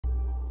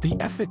The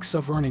Ethics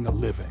of Earning a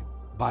Living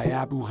by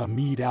Abu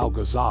Hamid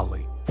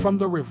Al-Ghazali from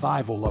the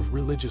Revival of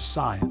Religious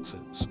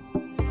Sciences.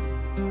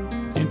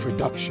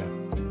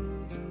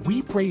 Introduction.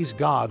 We praise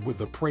God with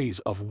the praise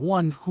of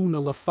one who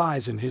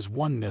nullifies in his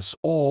oneness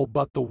all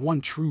but the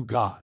one true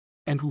God,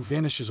 and who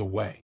vanishes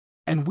away.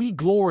 And we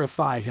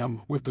glorify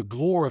him with the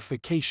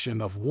glorification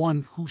of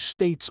one who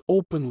states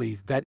openly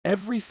that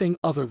everything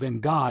other than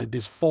God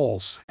is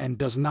false and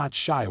does not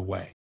shy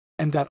away,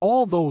 and that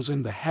all those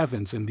in the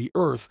heavens and the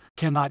earth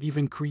cannot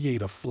even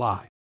create a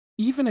fly,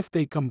 even if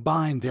they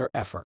combine their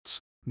efforts,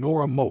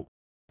 nor a mote.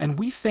 And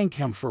we thank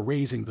him for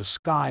raising the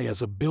sky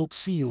as a built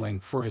ceiling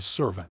for his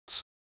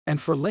servants, and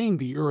for laying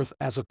the earth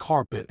as a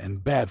carpet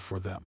and bed for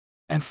them,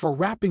 and for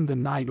wrapping the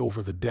night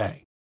over the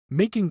day,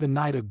 making the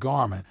night a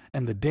garment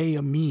and the day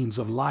a means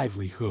of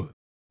livelihood,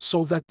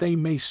 so that they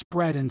may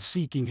spread in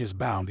seeking his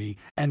bounty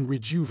and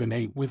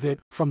rejuvenate with it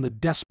from the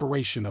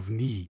desperation of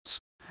needs.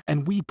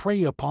 And we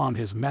pray upon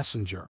his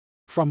messenger,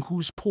 from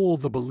whose pool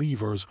the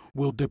believers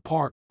will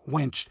depart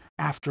quenched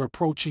after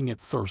approaching it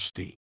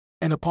thirsty,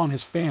 and upon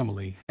his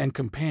family and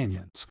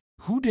companions,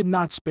 who did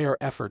not spare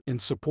effort in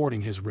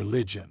supporting his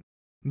religion,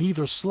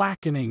 neither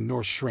slackening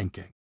nor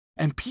shrinking.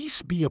 And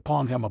peace be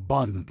upon him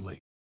abundantly.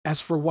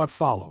 As for what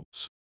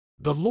follows,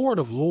 the Lord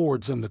of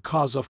Lords and the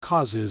Cause of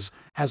Causes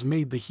has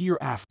made the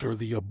hereafter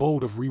the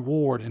abode of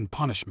reward and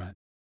punishment,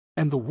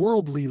 and the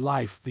worldly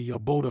life the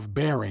abode of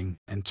bearing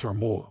and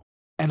turmoil,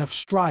 and of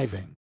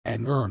striving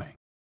and earning.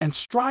 And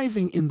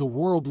striving in the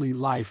worldly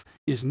life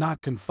is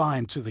not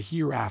confined to the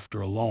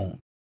hereafter alone.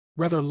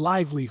 Rather,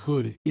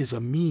 livelihood is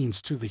a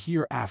means to the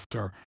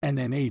hereafter and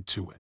an aid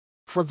to it.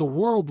 For the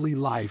worldly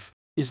life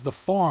is the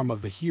farm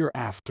of the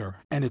hereafter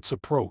and its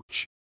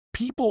approach.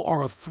 People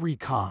are of three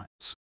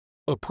kinds.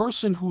 A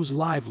person whose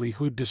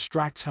livelihood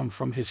distracts him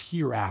from his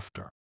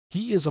hereafter.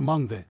 He is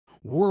among the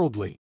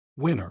worldly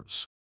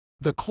winners.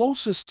 The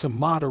closest to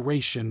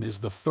moderation is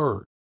the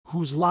third,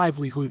 whose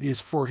livelihood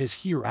is for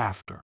his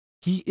hereafter.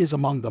 He is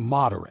among the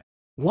moderate.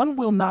 One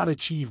will not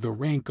achieve the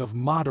rank of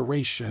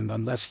moderation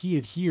unless he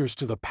adheres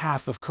to the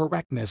path of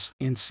correctness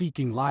in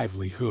seeking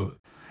livelihood,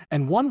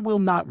 and one will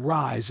not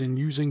rise in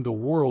using the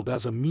world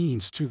as a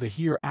means to the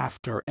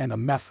hereafter and a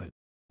method,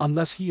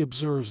 unless he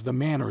observes the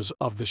manners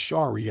of the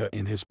Sharia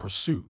in his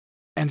pursuit.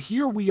 And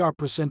here we are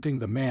presenting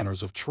the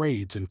manners of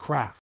trades and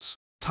crafts,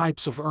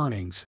 types of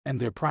earnings and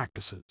their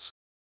practices.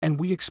 And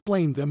we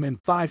explain them in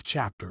 5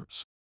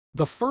 chapters.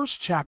 The first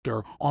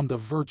chapter on the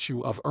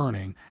virtue of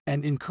earning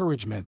and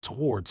encouragement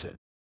towards it.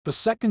 The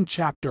second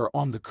chapter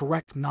on the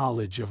correct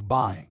knowledge of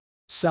buying,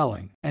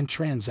 selling, and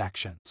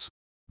transactions.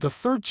 The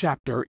third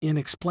chapter in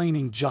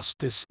explaining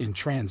justice in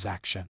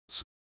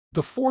transactions.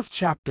 The fourth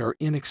chapter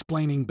in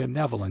explaining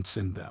benevolence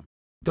in them.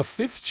 The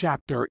fifth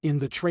chapter in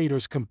the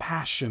trader's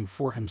compassion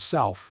for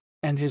himself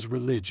and his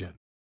religion.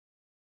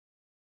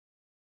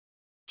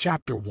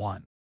 Chapter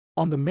 1.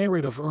 On the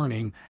merit of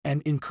earning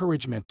and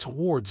encouragement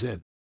towards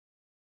it.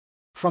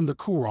 From the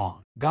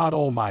Quran, God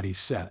Almighty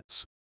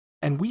says,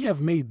 "And we have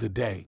made the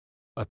day,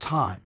 a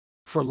time,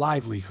 for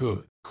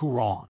livelihood."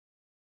 Quran.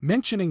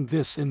 Mentioning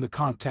this in the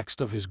context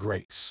of his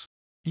grace.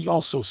 He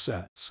also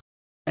says,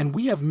 "And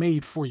we have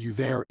made for you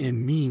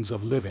therein means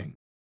of living.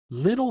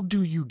 Little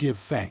do you give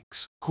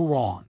thanks."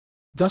 Quran.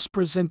 Thus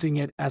presenting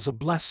it as a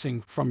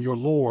blessing from your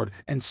Lord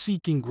and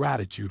seeking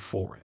gratitude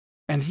for it.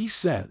 And he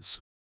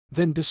says,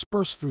 "Then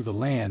disperse through the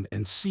land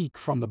and seek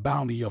from the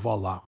bounty of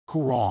Allah."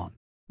 Quran.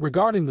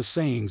 Regarding the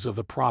sayings of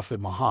the Prophet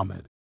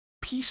Muhammad,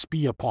 peace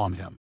be upon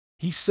him,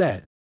 he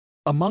said,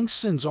 "Among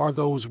sins are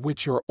those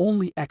which are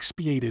only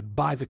expiated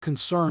by the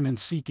concern in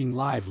seeking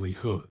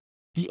livelihood."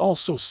 He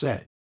also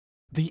said,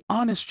 "The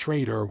honest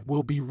trader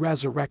will be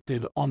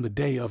resurrected on the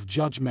day of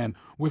judgment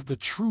with the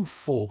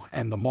truthful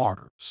and the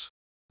martyrs."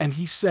 And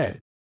he said,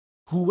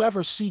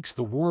 "Whoever seeks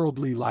the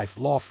worldly life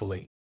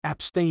lawfully,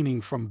 abstaining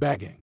from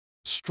begging,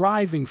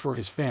 striving for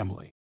his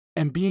family,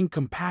 and being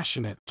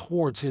compassionate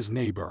towards his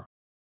neighbor,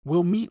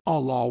 will meet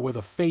Allah with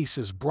a face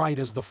as bright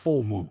as the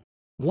full moon."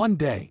 One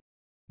day,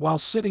 while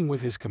sitting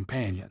with his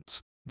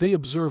companions, they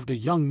observed a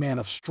young man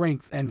of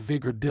strength and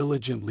vigor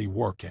diligently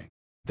working.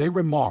 They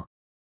remarked,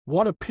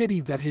 "What a pity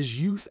that his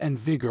youth and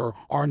vigor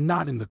are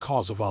not in the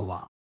cause of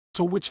Allah."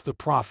 To which the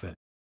Prophet,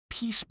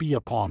 peace be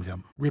upon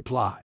him,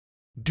 replied,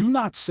 "Do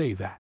not say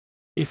that.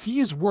 If he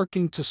is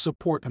working to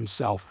support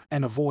himself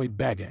and avoid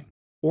begging,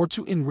 or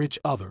to enrich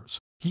others,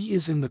 he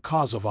is in the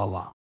cause of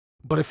Allah.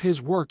 But if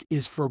his work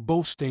is for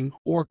boasting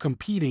or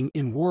competing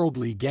in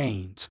worldly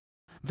gains,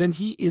 then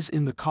he is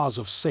in the cause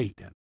of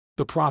Satan."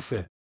 The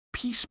Prophet,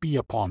 peace be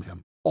upon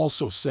him,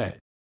 also said,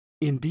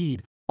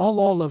 "Indeed,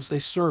 Allah loves a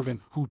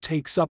servant who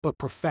takes up a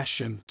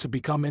profession to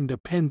become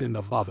independent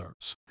of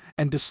others,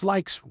 and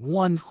dislikes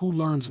one who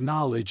learns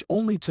knowledge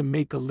only to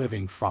make a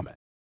living from it."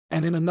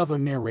 And in another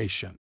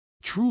narration,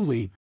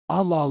 "Truly,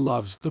 Allah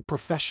loves the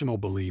professional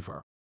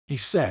believer." He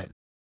said,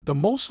 "The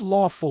most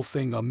lawful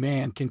thing a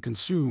man can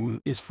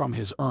consume is from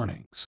his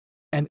earnings,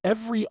 and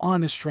every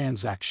honest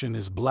transaction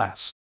is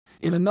blessed."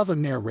 In another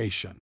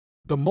narration,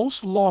 "The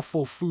most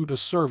lawful food a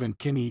servant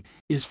can eat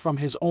is from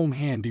his own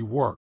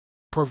handiwork."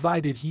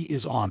 provided he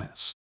is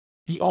honest.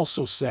 He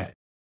also said,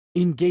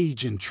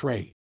 engage in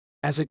trade,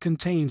 as it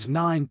contains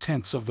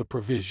 9/10 of the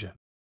provision.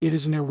 It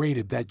is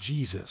narrated that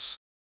Jesus,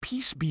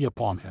 peace be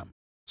upon him,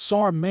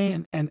 saw a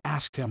man and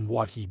asked him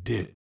what he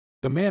did.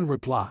 The man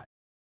replied,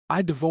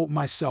 I devote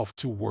myself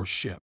to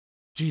worship.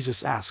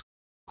 Jesus asked,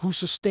 who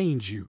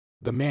sustains you?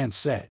 The man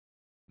said,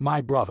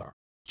 my brother.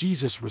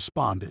 Jesus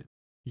responded,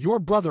 your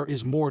brother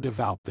is more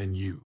devout than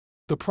you.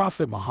 The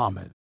Prophet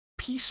Muhammad,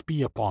 peace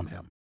be upon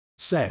him,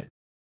 said,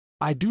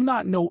 I do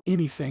not know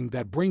anything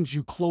that brings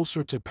you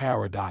closer to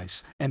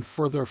paradise and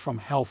further from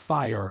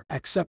hellfire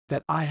except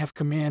that I have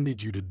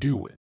commanded you to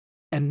do it,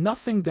 and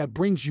nothing that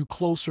brings you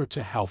closer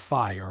to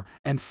hellfire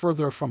and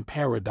further from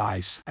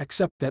paradise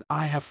except that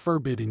I have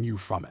forbidden you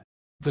from it.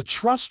 The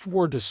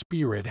trustworthy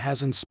Spirit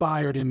has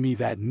inspired in me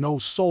that no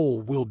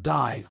soul will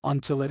die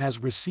until it has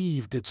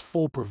received its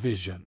full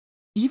provision,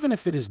 even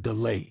if it is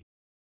delayed.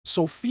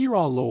 So fear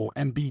Allah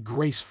and be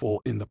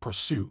graceful in the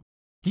pursuit.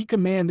 He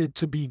commanded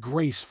to be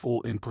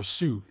graceful in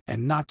pursuit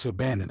and not to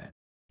abandon it.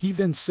 He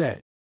then said,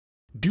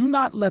 do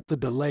not let the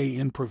delay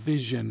in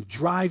provision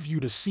drive you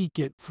to seek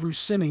it through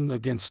sinning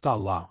against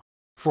Allah,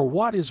 for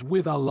what is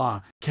with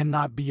Allah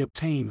cannot be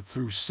obtained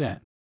through sin.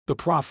 The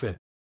Prophet,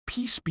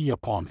 peace be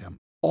upon him,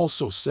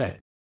 also said,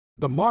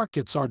 the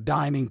markets are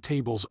dining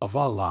tables of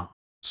Allah,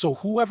 so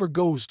whoever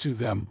goes to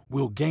them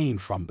will gain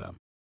from them.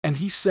 And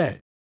he said,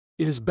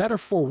 it is better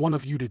for one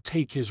of you to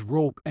take his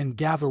rope and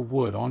gather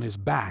wood on his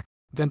back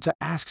than to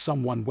ask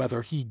someone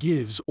whether he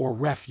gives or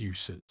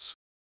refuses.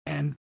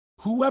 And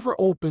whoever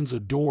opens a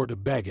door to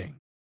begging,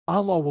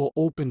 Allah will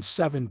open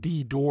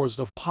 70 doors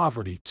of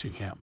poverty to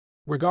him.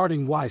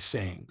 Regarding wise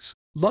sayings,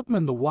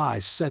 Luqman the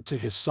wise said to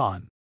his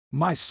son,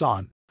 my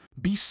son,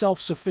 be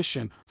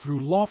self-sufficient through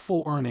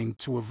lawful earning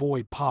to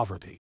avoid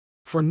poverty.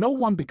 For no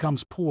one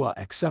becomes poor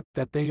except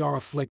that they are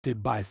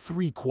afflicted by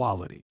 3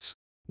 qualities: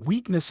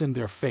 weakness in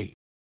their faith,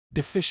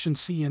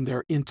 deficiency in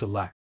their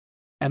intellect,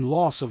 and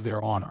loss of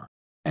their honor.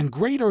 And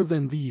greater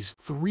than these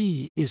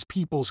 3 is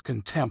people's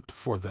contempt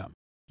for them.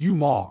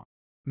 Umar,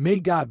 may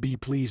God be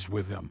pleased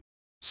with him,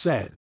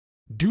 said,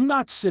 do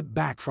not sit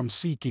back from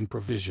seeking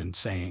provision,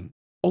 saying,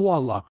 O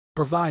Allah,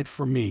 provide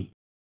for me,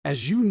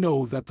 as you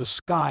know that the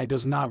sky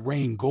does not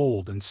rain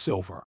gold and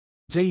silver.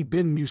 Zayd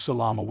bin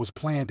Musalama was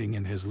planting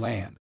in his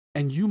land,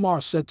 and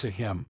Umar said to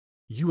him,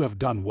 you have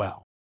done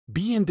well.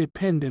 Be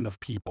independent of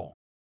people.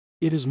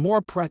 It is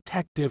more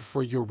protective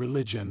for your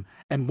religion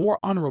and more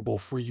honorable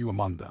for you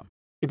among them.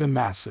 Ibn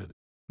Masud,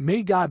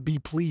 may God be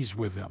pleased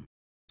with him,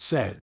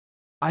 said,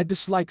 I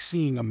dislike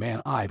seeing a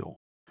man idle,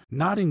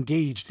 not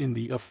engaged in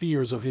the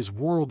affairs of his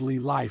worldly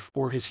life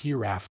or his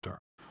hereafter.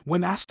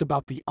 When asked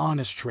about the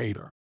honest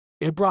trader,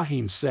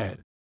 Ibrahim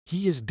said,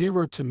 he is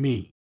dearer to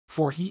me,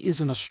 for he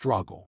is in a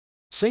struggle.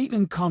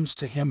 Satan comes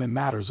to him in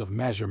matters of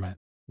measurement,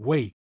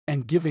 weight,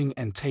 and giving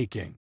and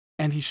taking,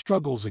 and he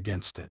struggles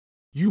against it.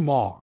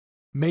 Umar,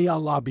 may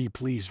Allah be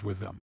pleased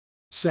with him,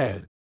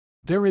 said,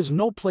 there is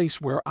no place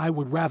where I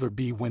would rather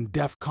be when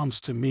death comes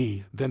to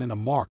me than in a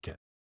market,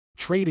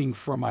 trading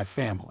for my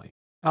family.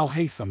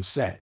 Al-Haytham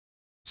said,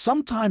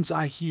 sometimes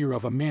I hear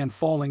of a man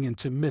falling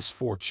into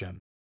misfortune,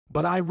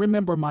 but I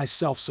remember my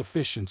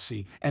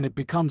self-sufficiency and it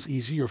becomes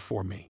easier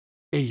for me.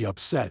 Ayyub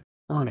said,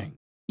 earning,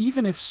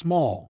 even if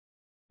small,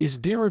 is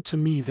dearer to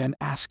me than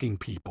asking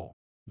people.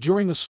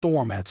 During a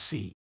storm at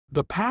sea,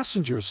 the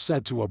passengers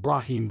said to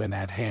Ibrahim bin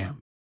Adham,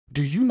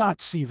 do you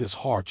not see this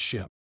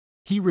hardship?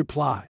 He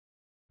replied,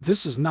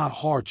 this is not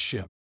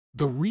hardship.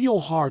 The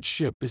real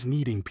hardship is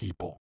needing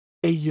people.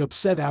 Ayyub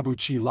said Abu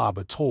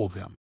Chilaba told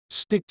them,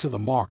 stick to the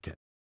market,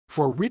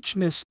 for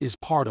richness is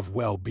part of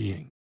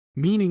well-being,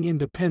 meaning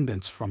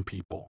independence from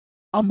people.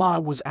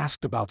 Ammar was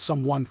asked about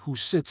someone who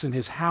sits in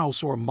his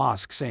house or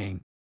mosque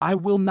saying, I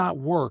will not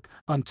work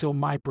until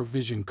my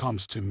provision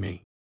comes to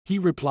me. He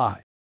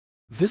replied,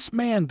 this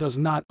man does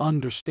not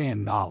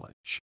understand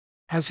knowledge.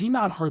 Has he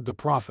not heard the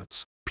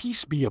prophets,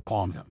 peace be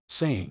upon him,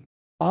 saying,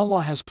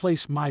 Allah has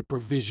placed my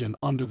provision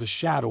under the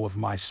shadow of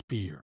my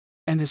spear,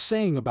 and his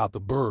saying about the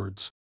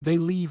birds, they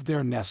leave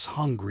their nests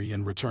hungry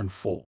and return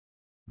full.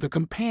 The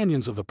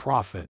companions of the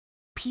Prophet,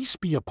 peace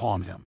be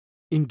upon him,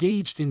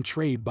 engaged in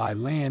trade by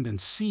land and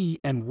sea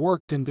and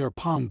worked in their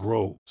palm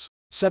groves,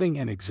 setting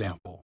an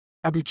example.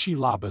 Abu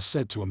Chilaba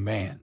said to a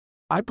man,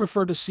 I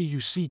prefer to see you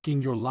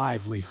seeking your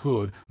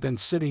livelihood than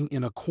sitting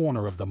in a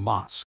corner of the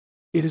mosque.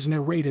 It is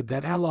narrated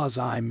that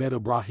Al-Azai met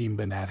Ibrahim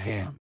bin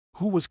Adham,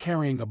 who was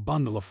carrying a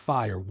bundle of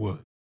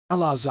firewood.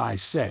 Al-Azai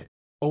said,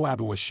 O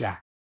Abu Ashak,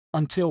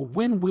 until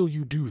when will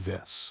you do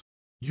this?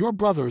 Your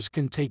brothers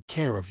can take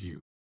care of you.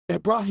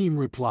 Ibrahim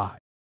replied,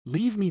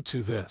 leave me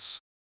to this,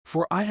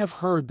 for I have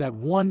heard that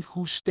one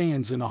who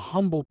stands in a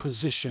humble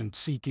position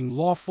seeking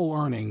lawful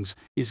earnings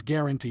is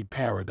guaranteed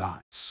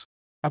paradise.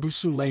 Abu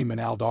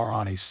Sulayman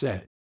al-Darani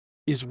said,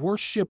 is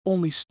worship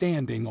only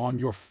standing on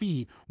your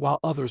feet while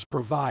others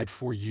provide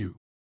for you?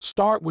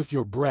 Start with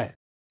your bread,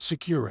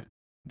 secure it,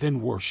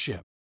 then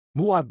worship.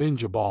 Mu'adh bin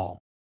Jabal,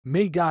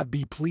 may God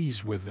be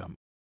pleased with him,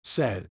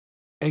 said,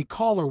 a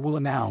caller will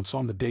announce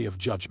on the day of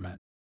judgment,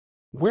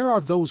 Where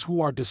are those who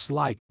are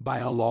disliked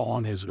by Allah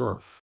on His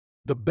earth?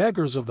 The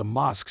beggars of the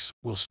mosques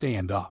will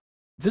stand up.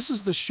 This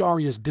is the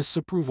Sharia's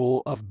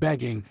disapproval of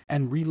begging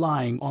and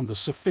relying on the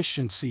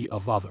sufficiency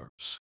of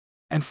others.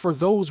 And for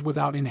those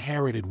without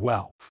inherited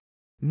wealth,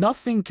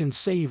 nothing can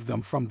save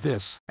them from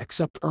this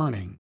except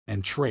earning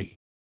and trade.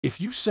 If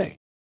you say,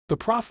 the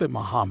Prophet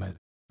Muhammad,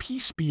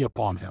 peace be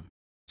upon him,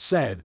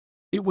 said,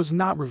 "It was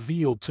not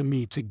revealed to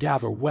me to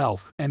gather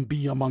wealth and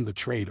be among the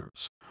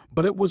traders,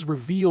 but it was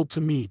revealed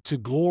to me to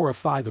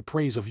glorify the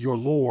praise of your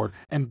Lord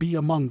and be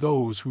among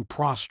those who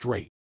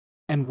prostrate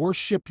and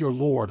worship your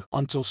Lord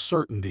until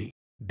certainty,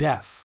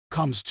 death,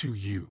 comes to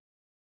you."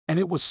 And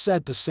it was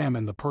said to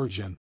Salman the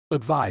Persian,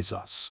 "Advise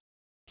us."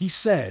 He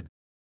said,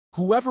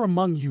 "Whoever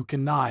among you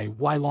can nigh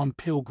while on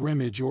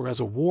pilgrimage or as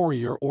a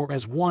warrior or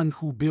as one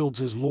who builds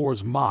his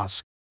Lord's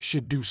mosque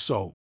should do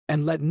so,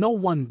 and let no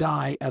one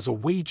die as a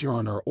wage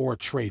earner or a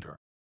trader."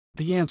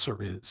 The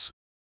answer is,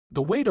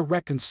 the way to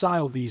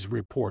reconcile these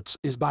reports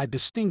is by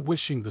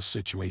distinguishing the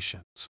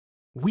situations.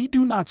 We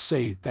do not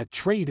say that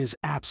trade is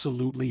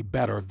absolutely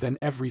better than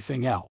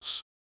everything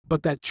else,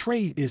 but that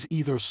trade is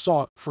either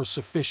sought for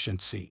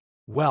sufficiency,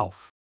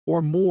 wealth,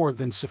 or more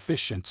than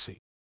sufficiency.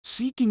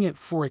 Seeking it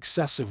for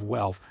excessive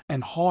wealth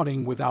and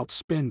hoarding without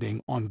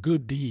spending on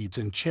good deeds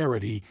and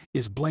charity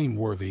is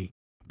blameworthy,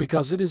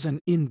 because it is an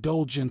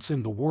indulgence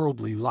in the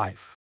worldly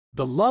life,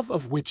 the love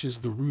of which is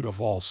the root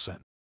of all sin.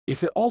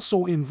 If it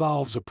also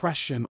involves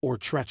oppression or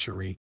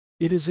treachery,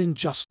 it is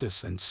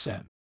injustice and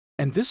sin.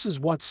 And this is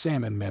what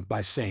Salman meant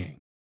by saying,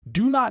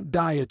 "Do not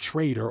die a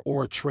trader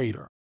or a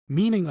trader,"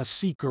 meaning a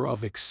seeker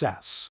of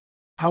excess.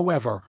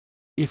 However,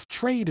 if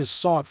trade is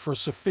sought for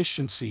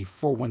sufficiency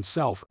for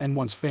oneself and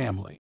one's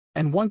family,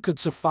 and one could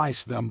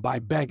suffice them by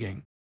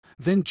begging,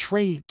 then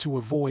trade to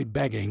avoid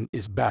begging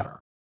is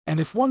better. And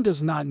if one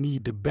does not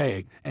need to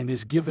beg and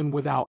is given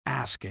without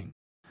asking,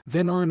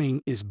 then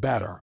earning is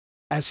better,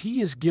 as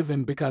he is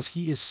given because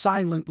he is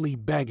silently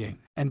begging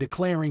and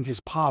declaring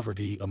his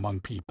poverty among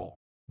people.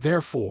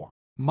 Therefore,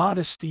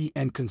 modesty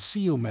and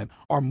concealment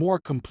are more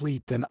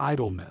complete than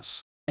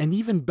idleness, and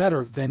even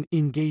better than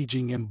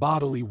engaging in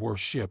bodily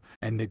worship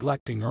and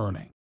neglecting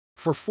earning.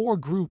 For four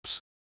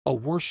groups: a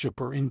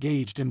worshipper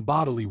engaged in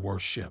bodily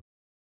worship,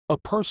 a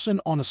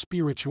person on a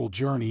spiritual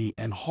journey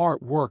and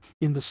hard work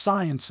in the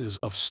sciences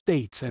of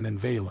states and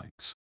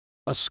unveilings,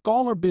 a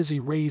scholar busy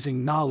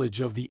raising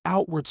knowledge of the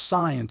outward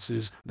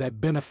sciences that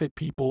benefit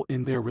people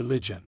in their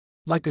religion,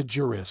 like a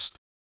jurist,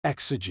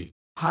 exegete,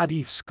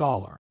 hadith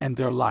scholar, and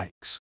their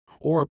likes,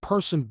 or a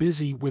person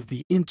busy with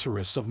the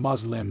interests of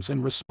Muslims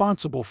and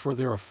responsible for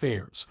their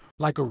affairs,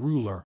 like a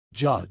ruler,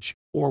 judge,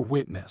 or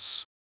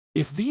witness.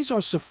 If these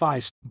are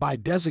sufficed by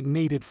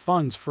designated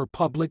funds for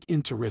public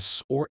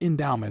interests or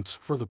endowments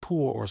for the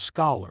poor or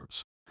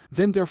scholars,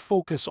 then their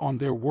focus on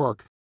their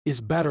work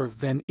is better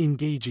than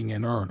engaging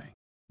in earning.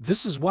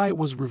 This is why it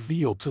was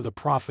revealed to the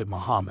Prophet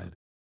Muhammad,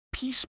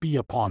 peace be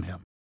upon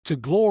him, to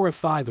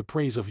glorify the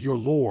praise of your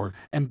Lord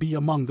and be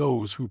among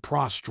those who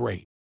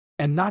prostrate,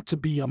 and not to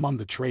be among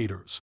the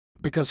traders,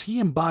 because he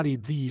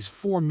embodied these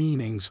four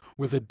meanings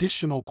with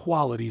additional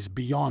qualities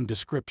beyond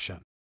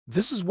description.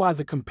 This is why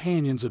the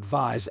companions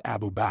advised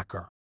Abu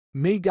Bakr,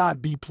 may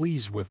God be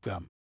pleased with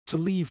them, to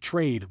leave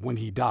trade when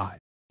he died.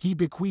 He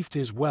bequeathed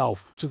his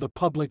wealth to the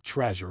public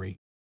treasury,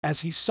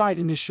 as he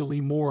cited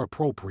initially more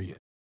appropriate.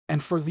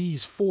 And for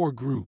these four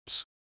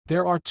groups,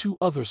 there are two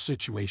other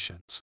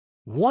situations.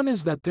 One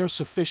is that their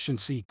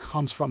sufficiency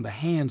comes from the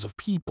hands of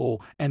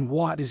people and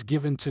what is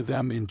given to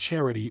them in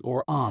charity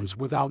or alms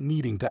without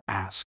needing to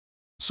ask.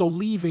 So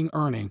leaving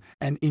earning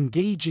and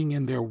engaging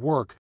in their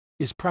work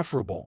is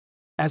preferable,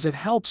 as it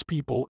helps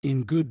people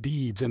in good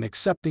deeds and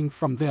accepting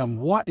from them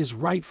what is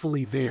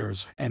rightfully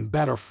theirs and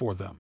better for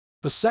them.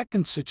 The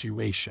second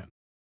situation,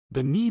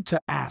 the need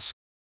to ask,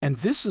 and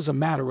this is a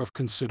matter of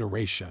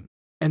consideration,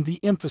 and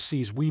the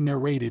emphases we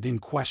narrated in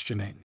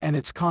questioning and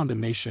its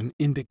condemnation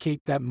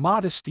indicate that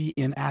modesty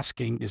in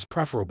asking is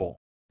preferable,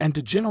 and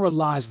to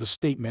generalize the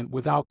statement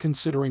without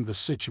considering the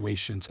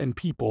situations and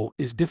people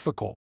is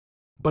difficult.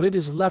 But it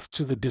is left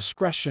to the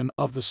discretion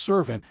of the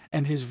servant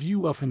and his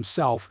view of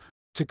himself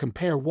to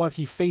compare what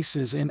he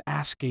faces in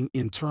asking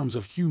in terms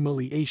of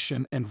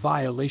humiliation and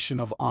violation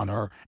of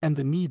honor and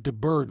the need to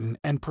burden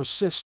and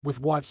persist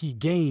with what he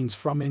gains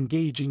from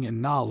engaging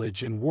in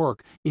knowledge and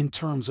work in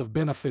terms of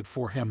benefit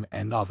for him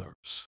and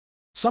others.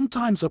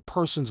 Sometimes a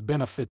person's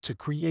benefit to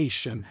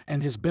creation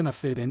and his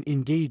benefit in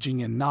engaging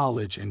in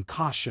knowledge and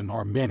caution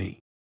are many,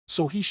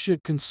 so he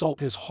should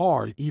consult his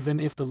heart even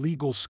if the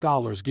legal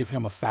scholars give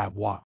him a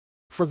fatwa.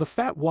 For the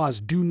fatwas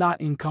do not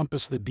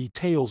encompass the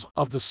details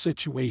of the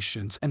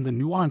situations and the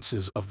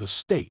nuances of the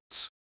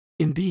states.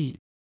 Indeed,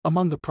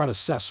 among the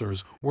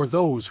predecessors were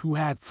those who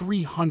had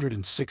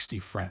 360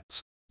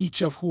 friends,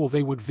 each of whom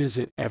they would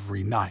visit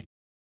every night,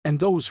 and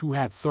those who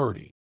had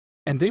 30.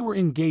 And they were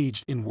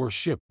engaged in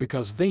worship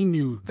because they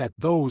knew that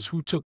those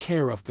who took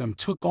care of them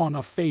took on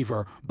a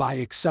favor by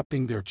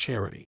accepting their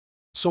charity.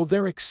 So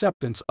their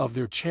acceptance of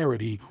their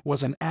charity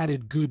was an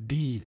added good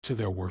deed to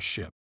their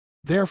worship.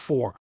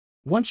 Therefore,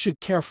 One should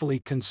carefully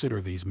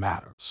consider these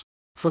matters.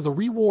 For the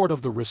reward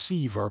of the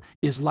receiver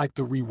is like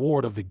the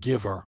reward of the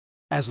giver,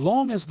 as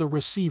long as the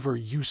receiver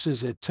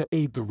uses it to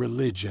aid the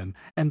religion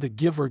and the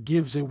giver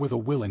gives it with a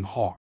willing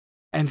heart.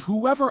 And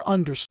whoever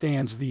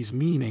understands these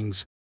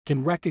meanings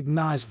can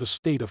recognize the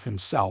state of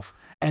himself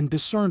and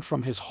discern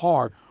from his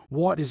heart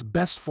what is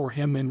best for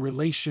him in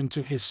relation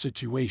to his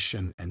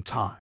situation and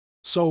time.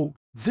 So,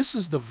 this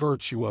is the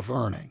virtue of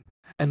earning,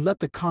 and let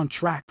the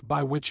contract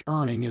by which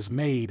earning is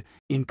made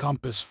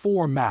encompass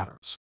 4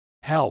 matters: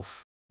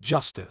 health,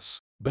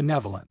 justice,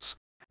 benevolence,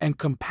 and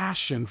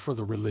compassion for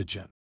the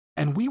religion.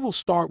 And we will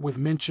start with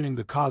mentioning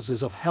the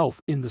causes of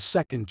health in the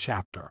 2nd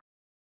chapter.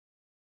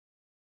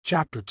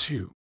 Chapter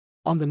 2.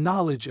 On the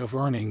knowledge of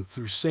earning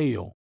through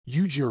sale,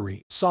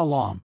 usury,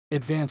 salam,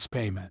 advance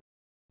payment,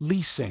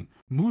 leasing,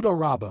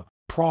 mudaraba,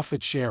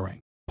 profit sharing,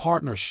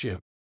 partnership,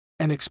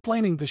 and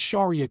explaining the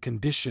Sharia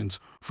conditions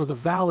for the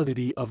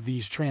validity of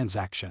these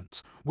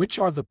transactions, which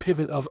are the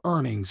pivot of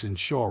earnings in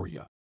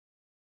Sharia.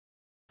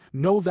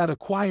 Know that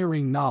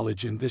acquiring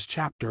knowledge in this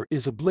chapter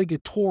is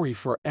obligatory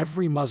for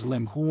every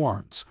Muslim who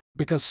earns,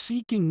 because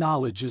seeking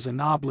knowledge is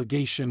an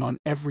obligation on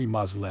every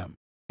Muslim,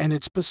 and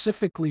it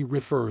specifically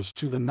refers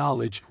to the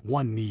knowledge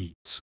one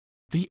needs.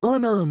 The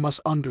earner must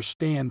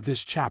understand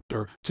this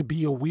chapter to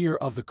be aware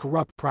of the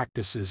corrupt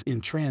practices in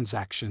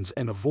transactions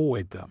and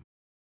avoid them,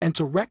 and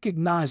to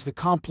recognize the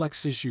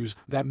complex issues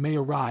that may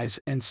arise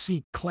and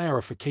seek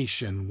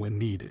clarification when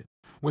needed.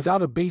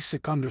 Without a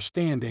basic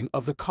understanding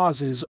of the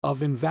causes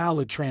of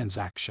invalid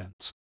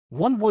transactions,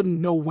 one wouldn't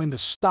know when to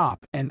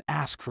stop and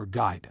ask for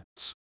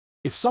guidance.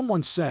 If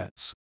someone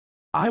says,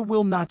 "I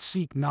will not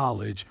seek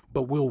knowledge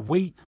but will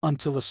wait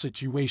until a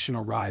situation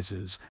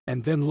arises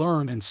and then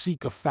learn and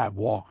seek a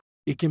fatwa,"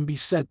 it can be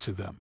said to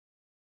them,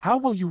 "How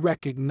will you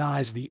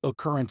recognize the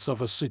occurrence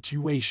of a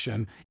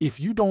situation if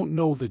you don't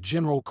know the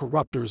general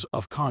corruptors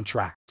of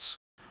contracts?"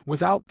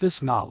 Without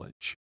this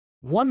knowledge,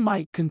 one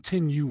might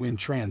continue in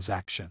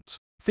transactions,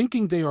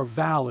 thinking they are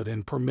valid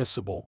and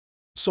permissible.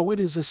 So it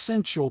is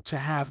essential to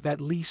have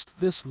at least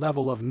this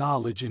level of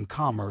knowledge in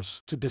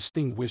commerce to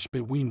distinguish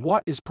between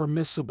what is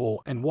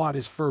permissible and what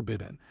is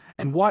forbidden,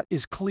 and what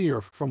is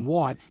clear from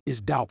what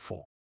is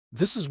doubtful.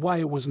 This is why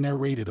it was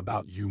narrated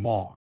about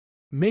Umar,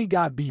 may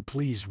God be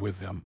pleased with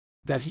him,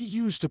 that he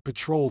used to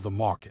patrol the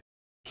market,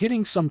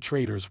 hitting some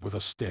traders with a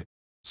stick,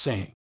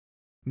 saying,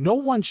 "No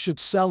one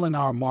should sell in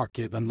our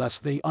market unless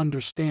they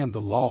understand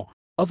the law,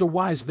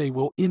 otherwise they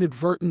will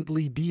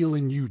inadvertently deal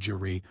in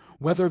usury,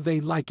 whether they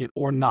like it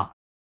or not."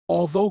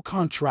 Although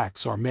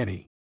contracts are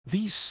many,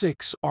 these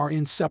 6 are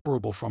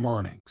inseparable from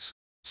earnings: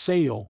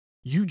 sale,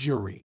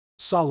 usury,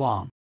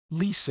 salam,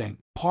 leasing,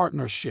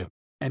 partnership,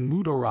 and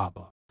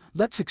mudaraba.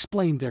 Let's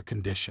explain their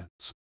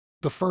conditions.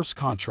 The first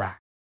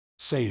contract,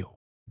 sale.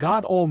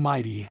 God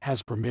Almighty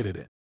has permitted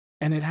it,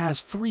 and it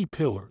has 3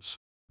 pillars: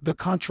 the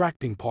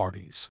contracting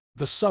parties,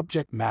 the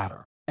subject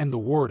matter, and the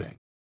wording.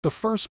 The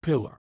first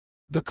pillar,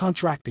 the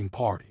contracting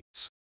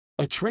parties.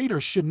 A trader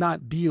should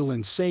not deal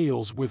in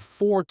sales with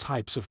 4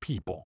 types of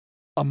people: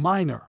 a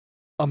minor,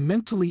 a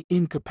mentally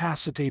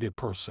incapacitated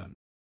person,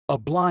 a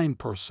blind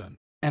person,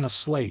 and a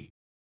slave.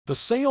 The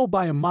sale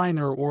by a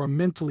minor or a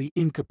mentally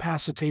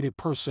incapacitated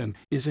person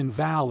is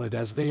invalid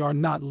as they are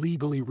not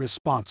legally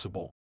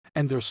responsible,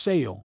 and their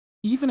sale,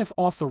 even if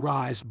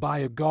authorized by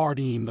a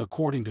guardian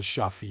according to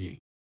Shafi'i,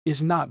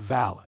 is not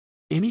valid.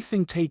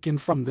 Anything taken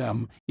from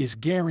them is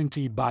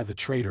guaranteed by the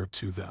trader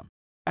to them.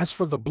 As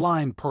for the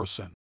blind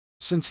person,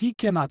 since he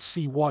cannot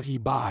see what he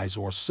buys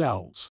or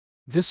sells,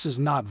 this is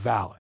not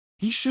valid.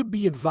 He should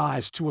be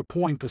advised to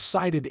appoint a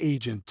sighted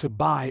agent to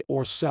buy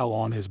or sell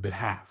on his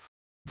behalf.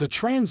 The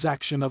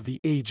transaction of the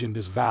agent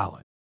is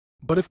valid,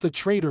 but if the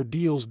trader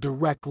deals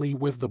directly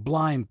with the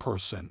blind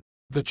person,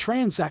 the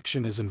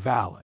transaction is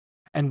invalid,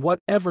 and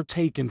whatever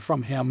taken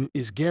from him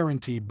is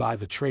guaranteed by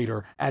the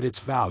trader at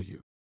its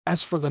value.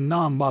 As for the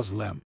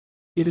non-Muslim,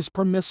 it is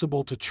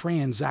permissible to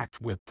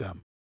transact with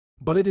them,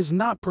 but it is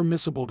not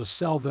permissible to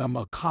sell them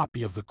a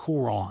copy of the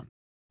Quran,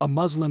 a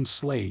Muslim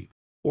slave,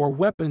 or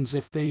weapons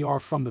if they are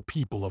from the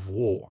people of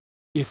war.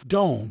 If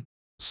done,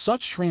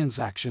 such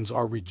transactions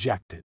are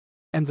rejected,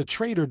 and the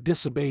trader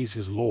disobeys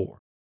his lord.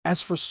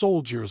 As for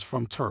soldiers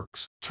from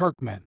Turks,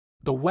 Turkmen,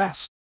 the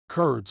West,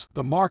 Kurds,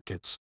 the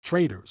markets,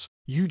 traders,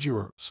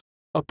 usurers,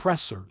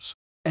 oppressors,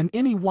 and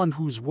anyone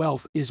whose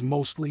wealth is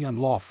mostly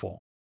unlawful,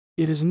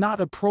 it is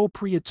not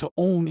appropriate to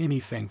own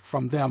anything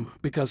from them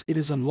because it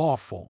is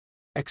unlawful,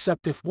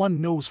 except if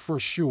one knows for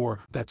sure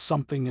that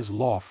something is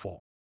lawful.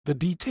 The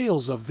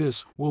details of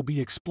this will be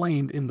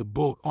explained in the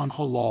book on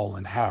halal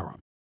and haram.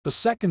 The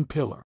second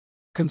pillar,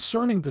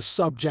 concerning the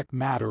subject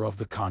matter of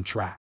the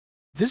contract.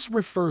 This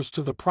refers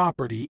to the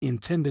property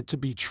intended to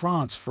be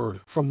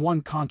transferred from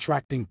one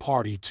contracting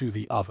party to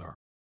the other,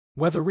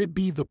 whether it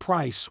be the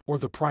price or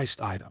the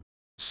priced item.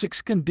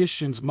 6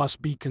 conditions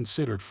must be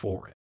considered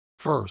for it.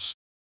 First,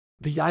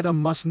 the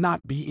item must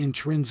not be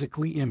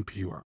intrinsically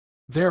impure.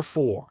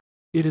 Therefore,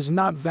 it is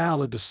not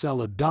valid to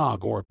sell a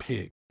dog or a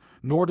pig,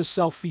 nor to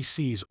sell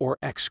feces or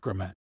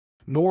excrement.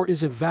 nor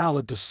is it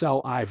valid to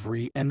sell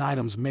ivory and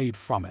items made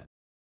from it,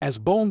 as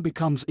bone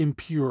becomes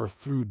impure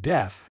through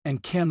death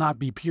and cannot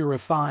be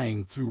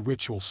purifying through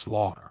ritual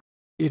slaughter.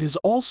 It is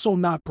also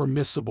not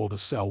permissible to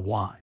sell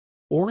wine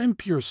or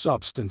impure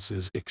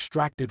substances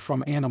extracted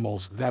from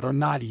animals that are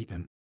not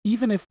eaten,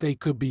 even if they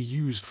could be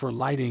used for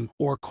lighting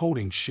or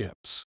coating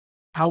ships.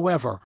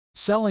 However,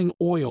 selling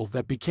oil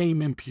that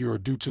became impure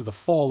due to the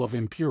fall of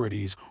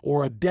impurities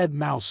or a dead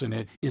mouse in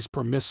it is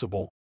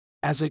permissible,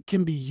 as it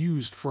can be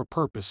used for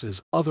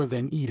purposes other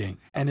than eating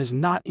and is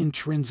not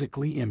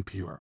intrinsically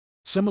impure.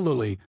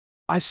 Similarly,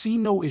 I see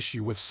no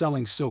issue with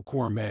selling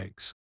silkworm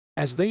eggs,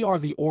 as they are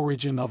the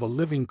origin of a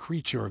living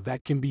creature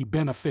that can be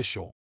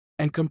beneficial,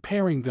 and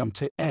comparing them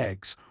to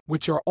eggs,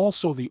 which are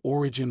also the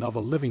origin of a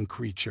living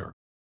creature,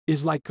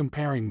 is like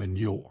comparing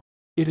manure.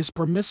 It is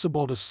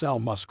permissible to sell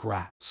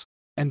muskrats,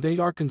 and they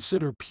are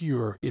considered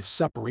pure if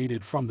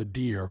separated from the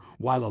deer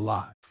while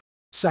alive.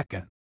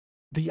 Second,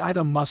 the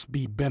item must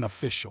be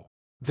beneficial.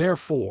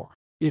 Therefore,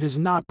 it is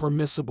not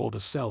permissible to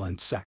sell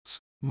insects,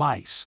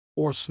 mice,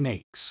 or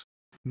snakes.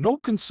 No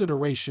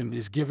consideration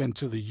is given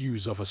to the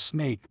use of a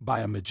snake by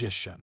a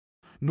magician,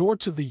 nor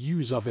to the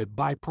use of it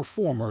by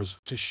performers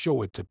to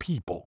show it to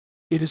people.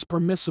 It is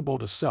permissible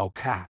to sell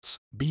cats,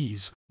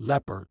 bees,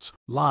 leopards,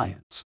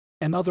 lions,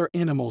 and other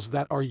animals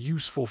that are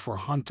useful for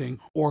hunting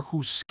or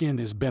whose skin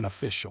is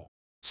beneficial.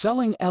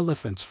 Selling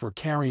elephants for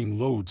carrying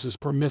loads is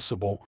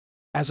permissible,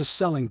 as is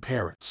selling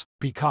parrots,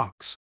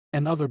 peacocks,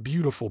 and other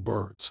beautiful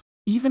birds,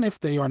 even if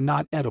they are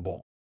not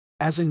edible,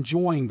 as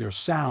enjoying their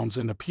sounds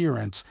and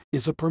appearance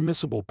is a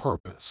permissible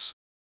purpose.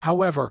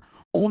 However,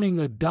 owning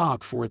a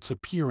dog for its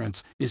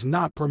appearance is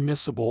not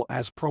permissible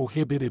as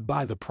prohibited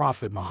by the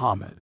Prophet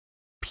Muhammad,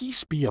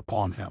 peace be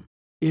upon him.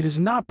 It is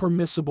not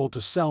permissible to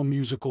sell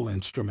musical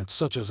instruments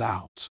such as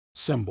ouds,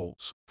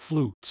 cymbals,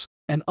 flutes,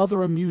 and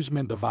other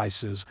amusement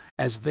devices,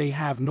 as they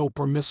have no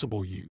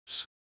permissible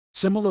use.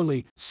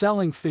 Similarly,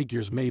 selling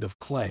figures made of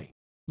clay,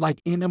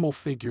 like animal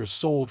figures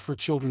sold for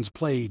children's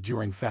play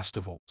during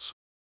festivals,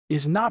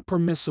 is not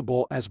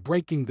permissible, as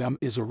breaking them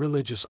is a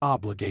religious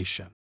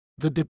obligation.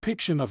 The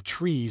depiction of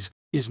trees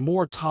is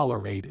more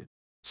tolerated.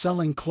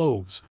 Selling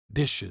clothes,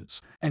 dishes,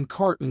 and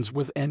cartons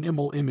with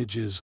animal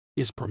images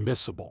is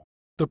permissible.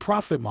 The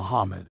Prophet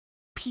Muhammad,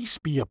 peace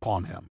be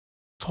upon him,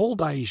 told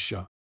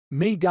Aisha,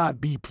 may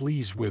God be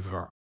pleased with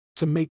her,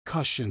 to make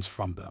cushions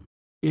from them.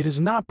 It is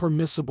not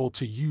permissible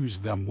to use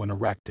them when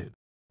erected,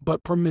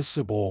 but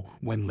permissible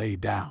when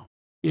laid down.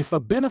 If a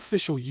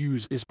beneficial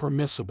use is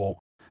permissible,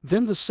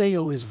 then the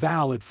sale is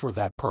valid for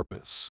that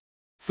purpose.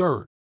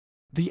 Third,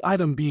 the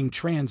item being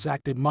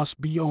transacted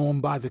must be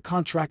owned by the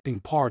contracting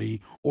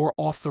party or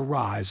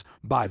authorized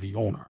by the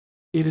owner.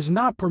 It is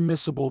not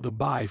permissible to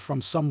buy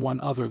from someone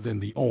other than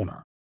the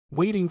owner,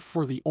 waiting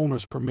for the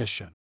owner's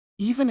permission.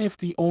 Even if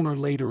the owner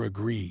later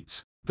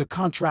agrees, the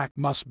contract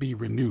must be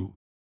renewed.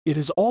 It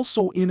is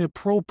also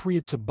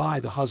inappropriate to buy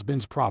the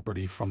husband's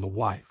property from the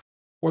wife,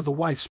 or the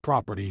wife's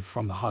property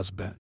from the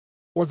husband,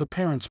 or the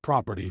parent's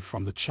property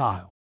from the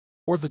child,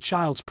 or the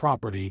child's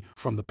property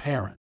from the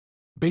parent,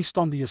 based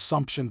on the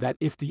assumption that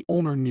if the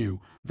owner knew,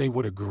 they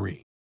would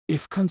agree.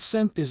 If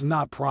consent is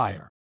not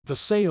prior, the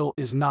sale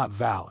is not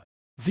valid.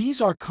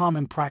 These are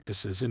common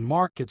practices in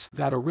markets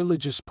that a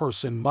religious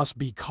person must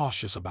be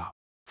cautious about.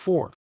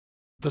 Fourth,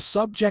 the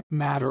subject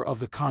matter of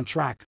the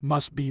contract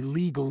must be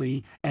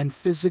legally and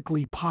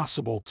physically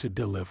possible to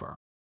deliver.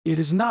 It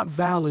is not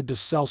valid to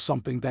sell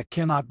something that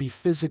cannot be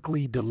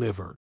physically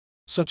delivered,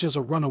 such as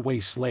a runaway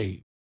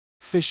slave,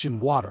 fish in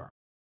water,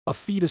 a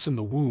fetus in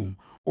the womb,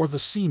 or the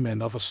semen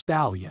of a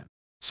stallion.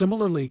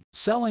 Similarly,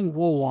 selling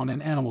wool on an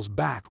animal's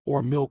back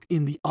or milk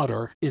in the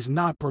udder is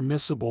not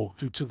permissible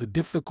due to the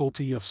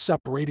difficulty of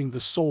separating the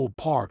sold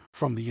part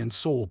from the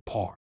unsold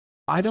part.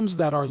 Items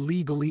that are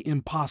legally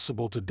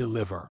impossible to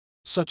deliver,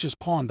 such as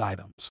pawned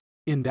items,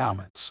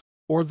 endowments,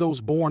 or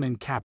those born in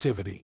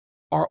captivity,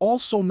 are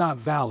also not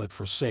valid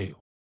for sale.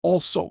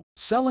 Also,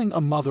 selling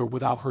a mother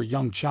without her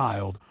young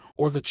child,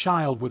 or the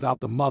child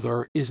without the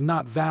mother, is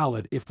not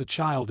valid if the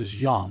child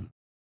is young,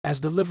 as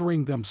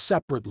delivering them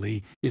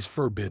separately is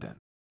forbidden.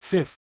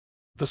 Fifth,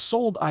 the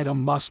sold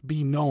item must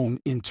be known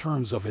in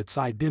terms of its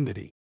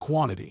identity,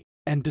 quantity,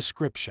 and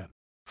description.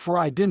 For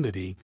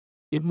identity,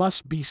 it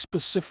must be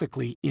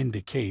specifically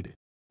indicated.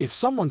 If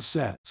someone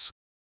says,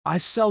 I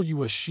sell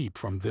you a sheep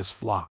from this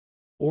flock,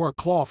 or a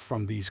cloth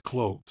from these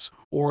clothes,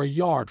 or a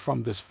yard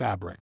from this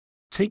fabric,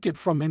 take it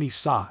from any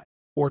side,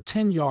 or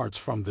 10 yards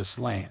from this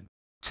land,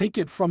 take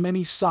it from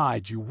any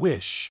side you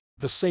wish,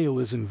 the sale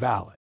is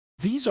invalid.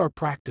 These are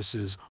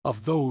practices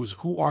of those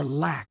who are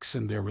lax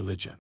in their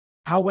religion.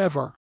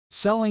 However,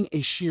 selling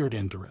a shared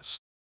interest,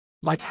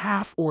 like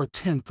half or a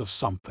tenth of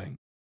something,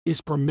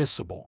 is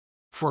permissible.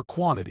 For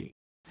quantity,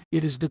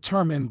 it is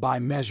determined by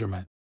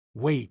measurement,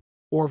 weight,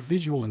 or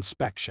visual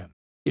inspection.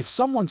 If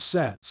someone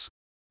says,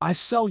 I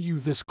sell you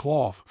this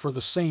cloth for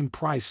the same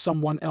price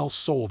someone else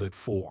sold it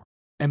for,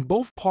 and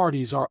both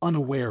parties are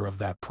unaware of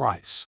that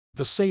price,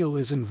 the sale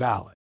is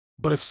invalid.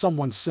 But if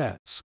someone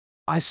says,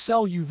 I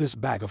sell you this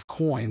bag of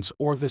coins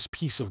or this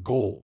piece of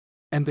gold,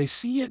 and they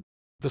see it,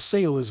 the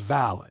sale is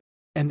valid,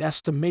 and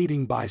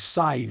estimating by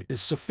sight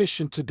is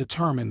sufficient to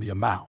determine the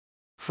amount.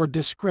 For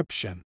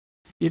description,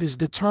 it is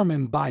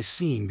determined by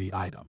seeing the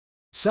item.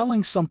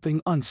 Selling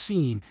something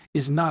unseen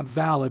is not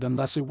valid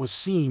unless it was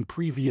seen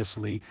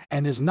previously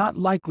and is not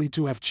likely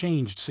to have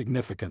changed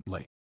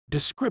significantly.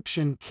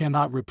 Description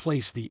cannot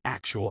replace the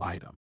actual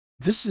item.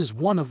 This is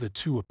one of the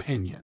two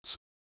opinions.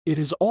 It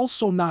is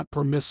also not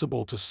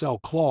permissible to sell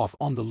cloth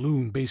on the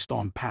loom based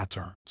on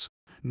patterns,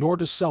 nor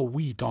to sell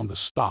wheat on the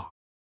stalk.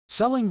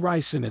 Selling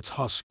rice in its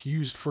husk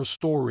used for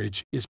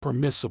storage is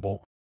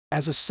permissible,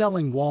 as is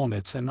selling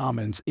walnuts and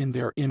almonds in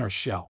their inner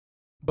shell,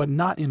 but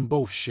not in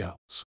both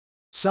shells.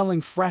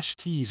 Selling fresh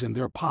peas in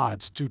their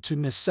pods due to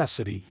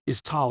necessity is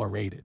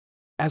tolerated,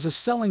 as is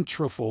selling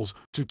truffles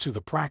due to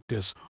the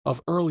practice of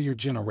earlier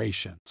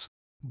generations,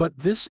 but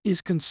this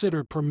is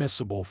considered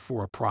permissible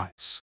for a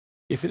price.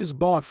 If it is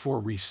bought for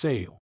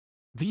resale,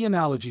 the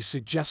analogy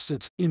suggests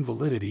its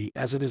invalidity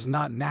as it is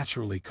not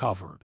naturally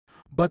covered,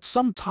 but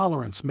some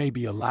tolerance may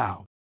be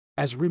allowed,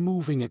 as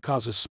removing it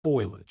causes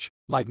spoilage,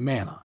 like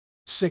manna.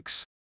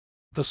 6.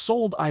 The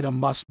sold item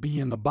must be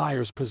in the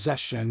buyer's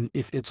possession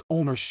if its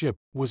ownership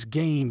was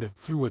gained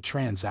through a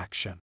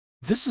transaction.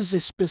 This is a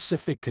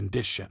specific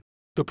condition.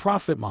 The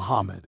Prophet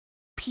Muhammad,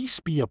 peace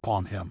be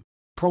upon him,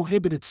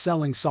 prohibited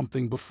selling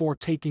something before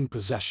taking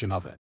possession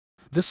of it.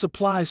 This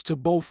applies to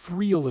both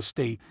real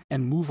estate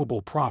and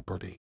movable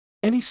property.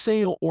 Any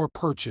sale or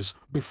purchase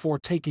before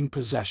taking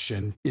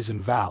possession is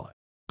invalid.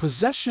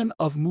 Possession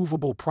of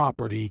movable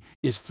property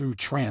is through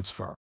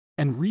transfer,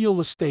 and real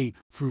estate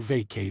through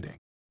vacating.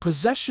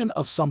 Possession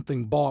of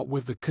something bought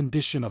with the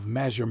condition of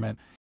measurement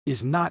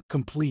is not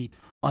complete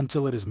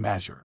until it is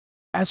measured.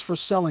 As for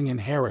selling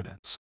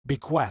inheritance,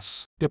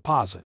 bequests,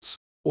 deposits,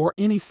 or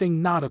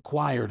anything not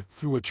acquired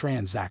through a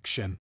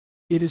transaction,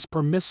 it is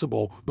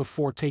permissible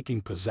before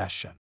taking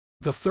possession.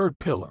 The third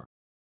pillar,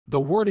 the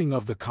wording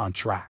of the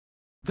contract.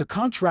 The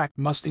contract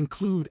must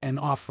include an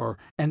offer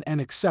and an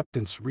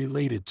acceptance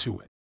related to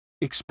it,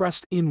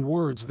 expressed in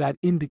words that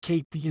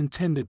indicate the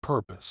intended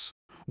purpose,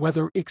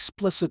 whether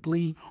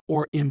explicitly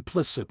or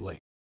implicitly.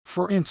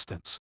 For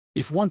instance,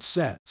 if one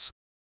says,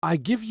 "I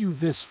give you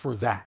this for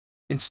that,"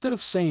 instead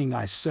of saying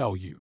 "I sell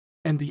you,"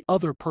 and the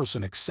other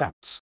person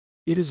accepts,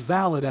 it is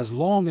valid as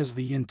long as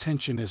the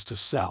intention is to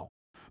sell,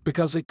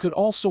 because it could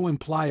also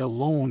imply a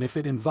loan if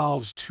it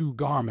involves two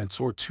garments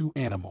or two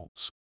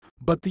animals.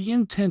 But the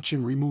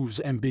intention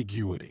removes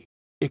ambiguity.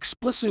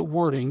 Explicit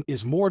wording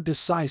is more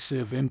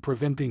decisive in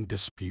preventing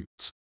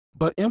disputes,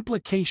 but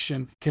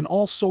implication can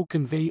also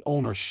convey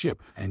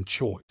ownership and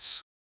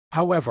choice.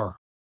 However,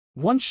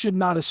 one should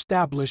not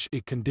establish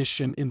a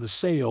condition in the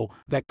sale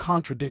that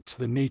contradicts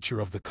the nature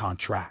of the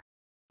contract.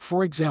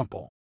 For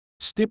example,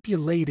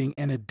 stipulating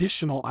an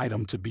additional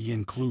item to be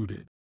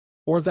included,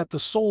 or that the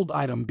sold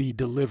item be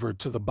delivered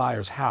to the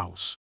buyer's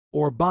house,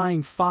 or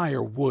buying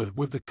firewood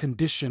with the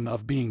condition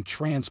of being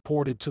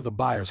transported to the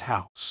buyer's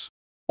house.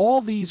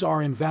 All these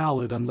are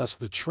invalid unless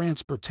the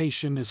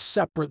transportation is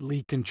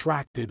separately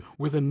contracted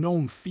with a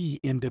known fee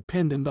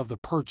independent of the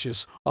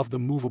purchase of the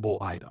movable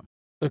item.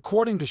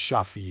 According to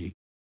Shafi'i,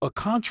 a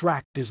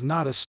contract is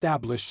not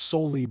established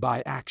solely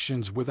by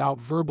actions without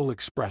verbal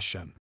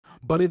expression,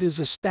 but it is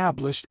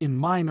established in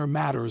minor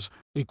matters,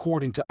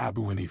 according to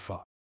Abu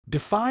Hanifa.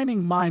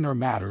 Defining minor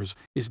matters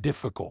is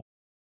difficult.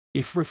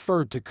 If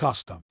referred to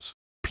customs,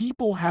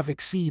 people have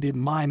exceeded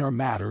minor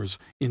matters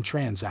in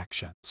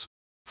transactions.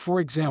 For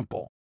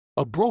example,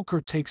 a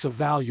broker takes a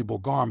valuable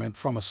garment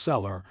from a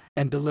seller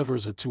and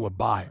delivers it to a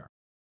buyer,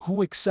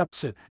 who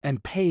accepts it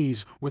and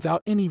pays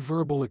without any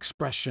verbal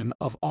expression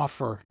of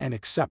offer and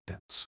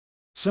acceptance.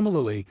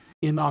 Similarly,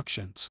 in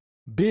auctions,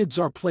 bids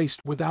are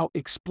placed without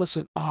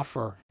explicit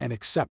offer and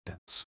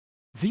acceptance.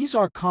 These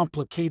are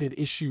complicated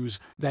issues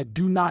that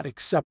do not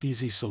accept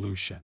easy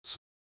solutions.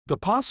 The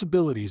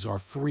possibilities are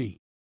three: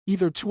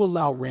 either to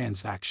allow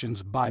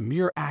transactions by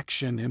mere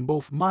action in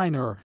both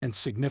minor and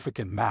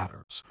significant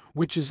matters,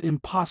 which is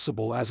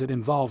impossible as it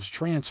involves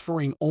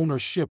transferring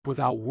ownership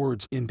without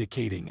words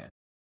indicating it;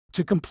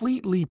 to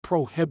completely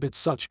prohibit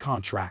such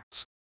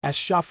contracts, as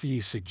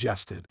Shafi'i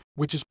suggested,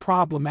 which is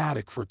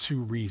problematic for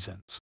two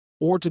reasons;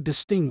 or to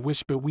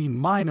distinguish between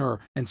minor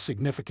and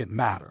significant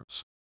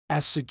matters,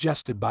 as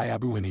suggested by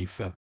Abu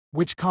Hanifa,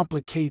 which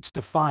complicates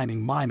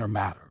defining minor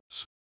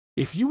matters.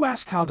 If you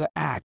ask how to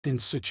act in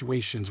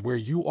situations where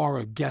you are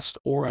a guest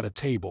or at a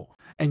table,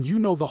 and you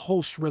know the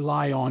hosts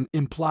rely on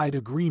implied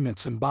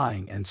agreements in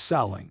buying and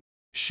selling,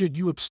 should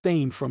you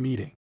abstain from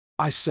eating?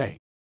 I say,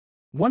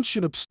 one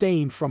should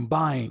abstain from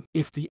buying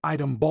if the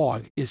item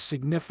bought is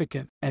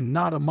significant and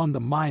not among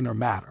the minor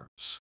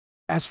matters.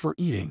 As for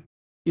eating,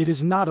 it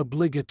is not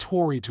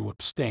obligatory to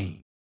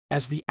abstain,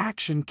 as the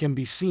action can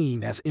be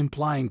seen as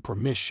implying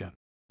permission.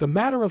 The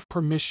matter of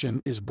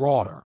permission is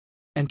broader,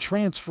 and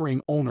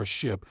transferring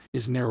ownership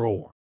is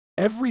narrower.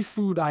 Every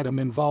food item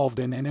involved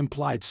in an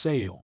implied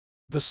sale,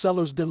 the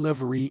seller's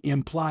delivery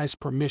implies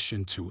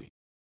permission to eat,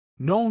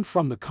 known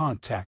from the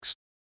context,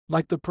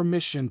 like the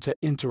permission to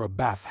enter a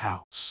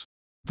bathhouse.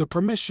 The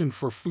permission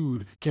for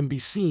food can be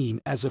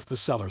seen as if the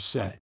seller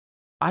said,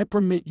 I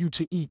permit you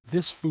to eat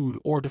this food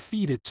or to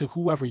feed it to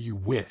whoever you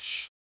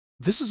wish.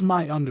 This is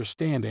my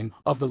understanding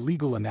of the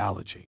legal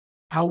analogy.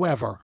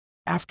 However,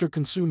 after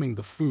consuming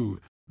the food,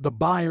 the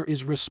buyer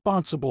is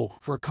responsible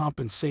for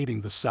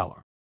compensating the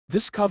seller.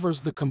 This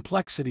covers the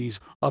complexities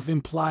of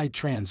implied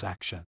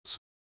transactions.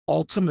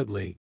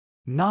 Ultimately,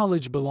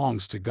 knowledge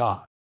belongs to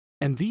God,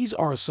 and these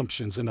are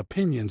assumptions and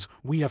opinions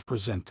we have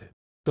presented.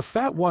 The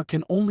fatwa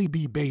can only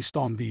be based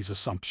on these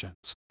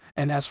assumptions,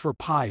 and as for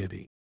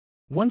piety,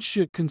 one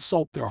should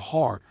consult their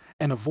heart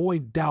and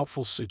avoid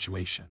doubtful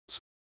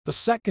situations. The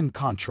second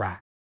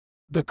contract,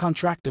 the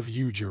contract of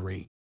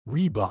usury,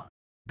 riba.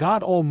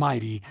 God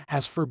Almighty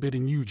has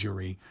forbidden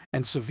usury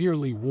and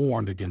severely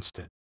warned against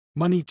it.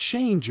 Money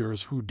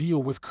changers who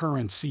deal with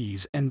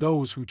currencies and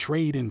those who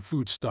trade in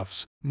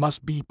foodstuffs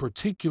must be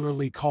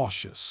particularly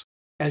cautious,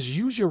 as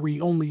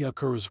usury only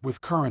occurs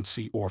with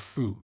currency or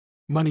food.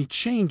 Money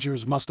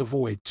changers must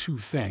avoid two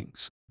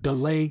things: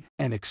 delay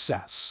and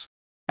excess.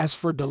 As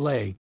for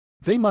delay,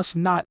 they must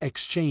not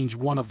exchange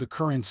one of the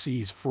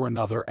currencies for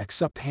another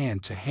except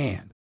hand to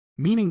hand,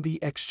 meaning the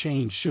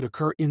exchange should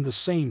occur in the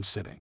same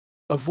sitting.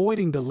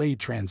 Avoiding delayed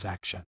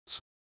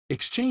transactions.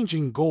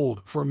 Exchanging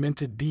gold for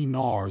minted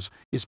dinars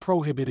is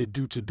prohibited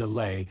due to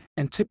delay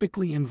and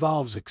typically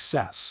involves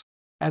excess,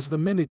 as the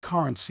minted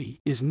currency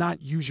is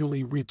not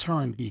usually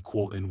returned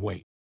equal in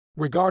weight.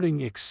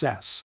 Regarding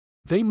excess,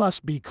 they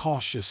must be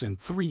cautious in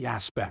three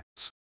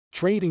aspects: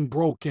 trading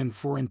broken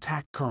for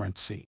intact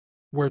currency,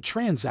 where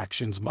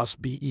transactions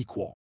must be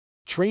equal;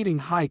 trading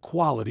high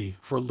quality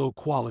for low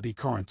quality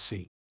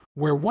currency,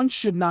 where one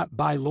should not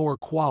buy lower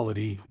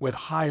quality with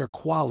higher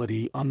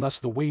quality unless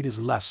the weight is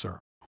lesser,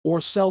 or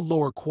sell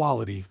lower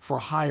quality for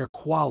higher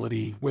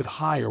quality with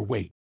higher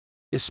weight,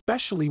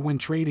 especially when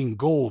trading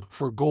gold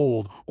for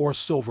gold or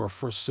silver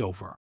for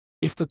silver.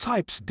 If the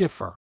types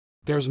differ,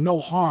 there's no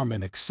harm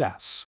in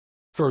excess.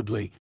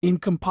 Thirdly, in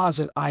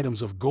composite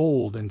items of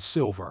gold and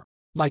silver,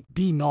 like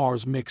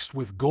dinars mixed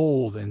with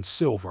gold and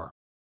silver,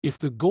 if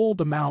the gold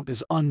amount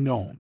is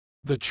unknown,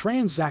 the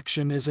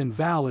transaction is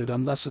invalid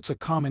unless it's a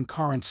common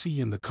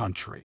currency in the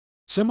country.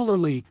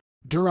 Similarly,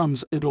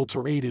 dirhams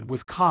adulterated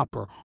with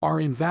copper are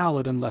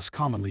invalid unless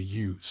commonly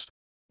used.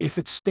 If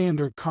it's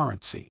standard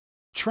currency,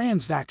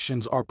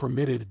 transactions are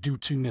permitted due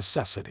to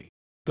necessity.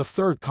 The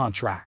third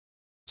contract.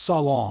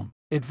 Salam,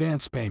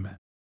 advance payment.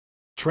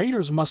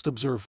 Traders must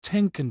observe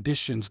 10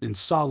 conditions in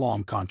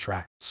salam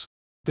contracts.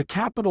 The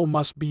capital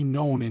must be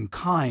known in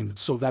kind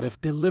so that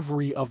if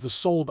delivery of the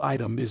sold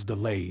item is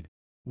delayed,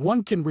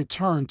 one can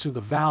return to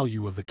the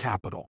value of the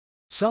capital.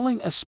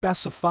 Selling a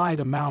specified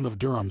amount of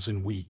dirhams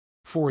in wheat,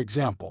 for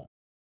example,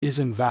 is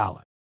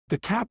invalid. The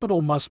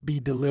capital must be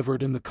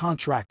delivered in the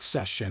contract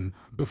session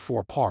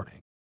before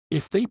parting.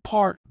 If they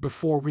part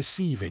before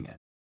receiving it,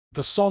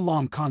 the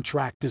salam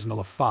contract is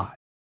nullified.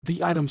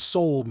 The item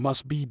sold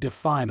must be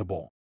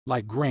definable,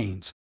 like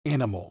grains,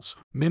 animals,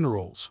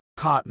 minerals,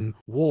 cotton,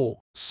 wool,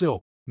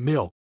 silk,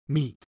 milk,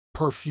 meat,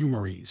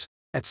 perfumeries,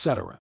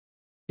 etc.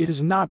 It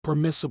is not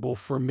permissible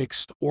for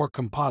mixed or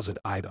composite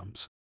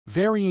items,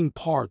 varying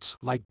parts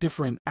like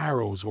different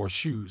arrows or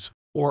shoes,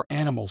 or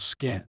animal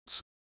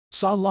skins.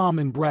 Salam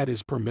in bread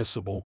is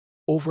permissible,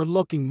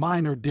 overlooking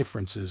minor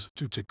differences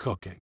due to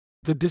cooking.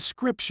 The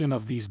description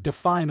of these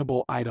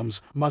definable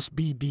items must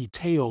be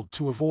detailed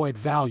to avoid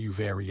value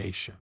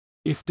variation.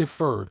 If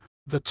deferred,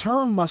 the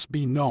term must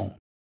be known,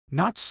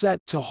 not set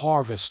to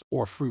harvest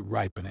or fruit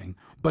ripening,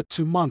 but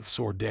to months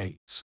or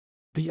days.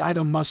 The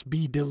item must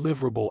be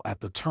deliverable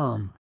at the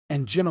term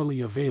and generally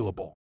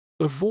available.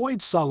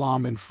 Avoid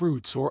salam in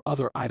fruits or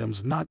other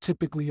items not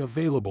typically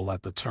available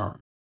at the term.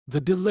 The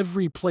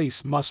delivery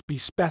place must be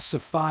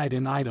specified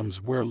in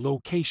items where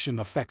location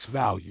affects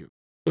value.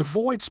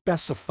 Avoid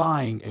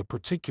specifying a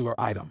particular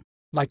item,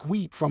 like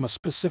wheat from a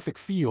specific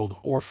field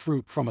or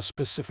fruit from a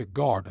specific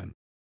garden,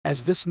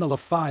 as this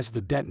nullifies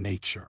the debt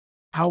nature.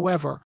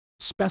 However,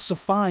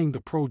 specifying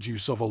the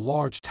produce of a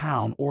large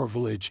town or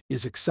village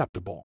is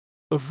acceptable.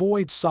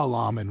 Avoid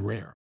salam in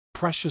rare,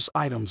 precious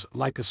items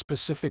like a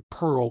specific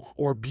pearl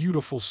or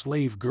beautiful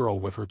slave girl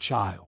with her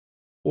child,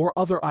 or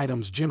other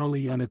items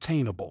generally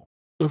unattainable.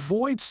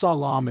 Avoid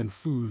salam in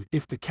food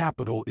if the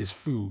capital is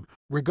food,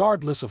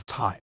 regardless of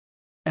type,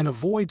 and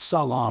avoid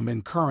salam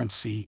in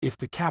currency if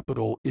the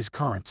capital is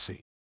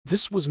currency.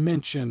 This was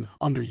mentioned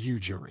under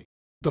usury.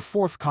 The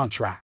fourth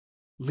contract.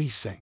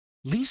 Leasing.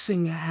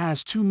 Leasing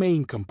has two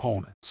main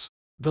components: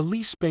 the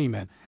lease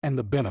payment and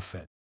the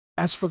benefit.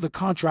 As for the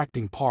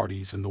contracting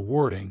parties and the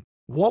wording,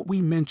 what we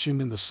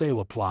mentioned in the sale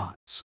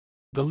applies.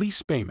 The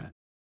lease payment,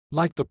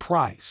 like the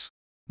price,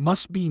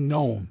 must be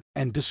known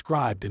and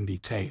described in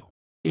detail.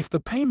 If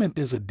the payment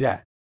is a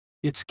debt,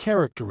 its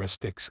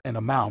characteristics and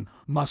amount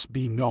must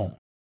be known.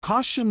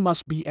 Caution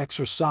must be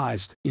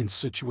exercised in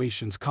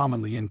situations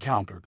commonly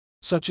encountered,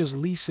 such as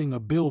leasing a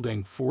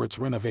building for its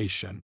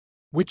renovation,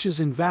 which is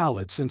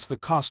invalid since the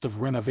cost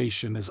of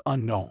renovation is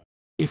unknown.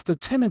 If the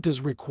tenant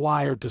is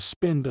required to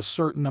spend a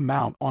certain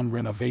amount on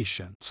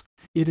renovations,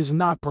 it is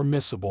not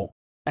permissible,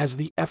 as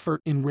the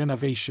effort in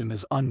renovation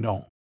is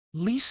unknown.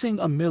 Leasing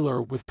a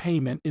miller with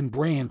payment in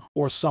bran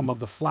or some of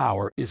the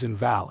flour is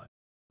invalid,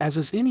 as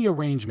is any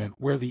arrangement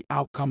where the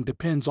outcome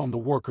depends on the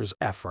worker's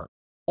effort.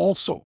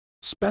 Also,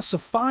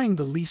 specifying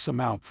the lease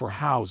amount for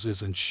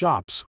houses and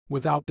shops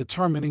without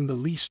determining the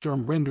lease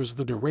term renders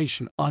the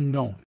duration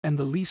unknown and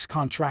the lease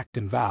contract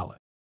invalid.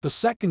 The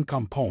second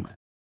component,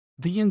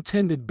 the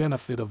intended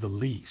benefit of the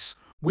lease,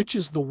 which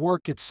is the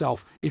work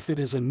itself if it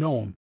is a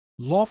known,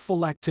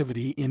 lawful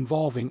activity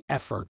involving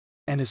effort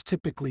and is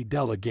typically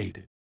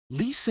delegated.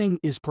 Leasing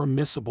is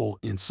permissible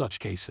in such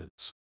cases.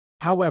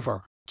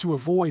 However, to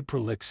avoid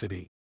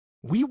prolixity,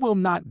 we will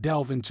not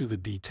delve into the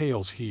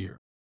details here,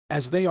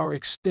 as they are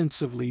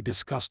extensively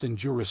discussed in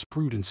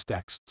jurisprudence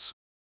texts.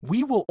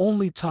 We will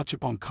only touch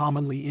upon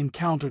commonly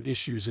encountered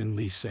issues in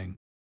leasing,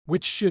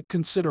 which should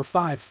consider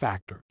 5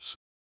 factors.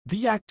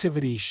 The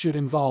activity should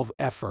involve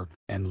effort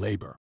and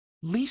labor.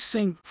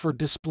 Leasing for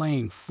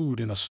displaying food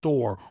in a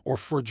store or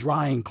for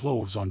drying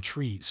clothes on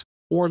trees,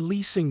 or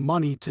leasing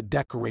money to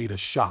decorate a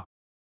shop,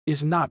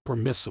 is not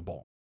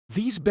permissible.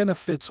 These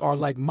benefits are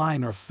like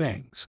minor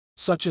things,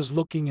 such as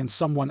looking in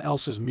someone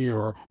else's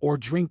mirror or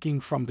drinking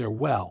from their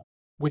well,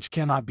 which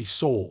cannot be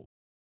sold.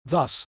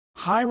 Thus,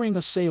 hiring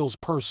a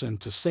salesperson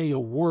to say a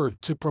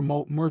word to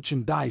promote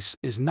merchandise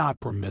is not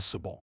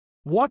permissible.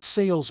 What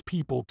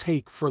salespeople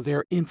take for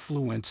their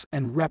influence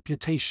and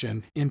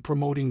reputation in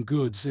promoting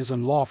goods is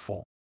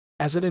unlawful,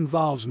 as it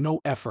involves no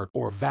effort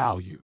or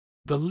value.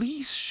 The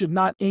lease should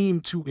not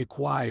aim to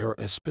acquire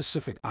a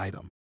specific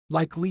item,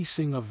 like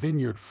leasing a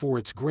vineyard for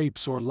its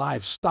grapes or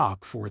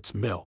livestock for its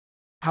milk.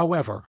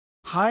 However,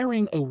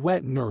 hiring a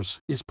wet nurse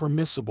is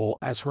permissible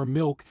as her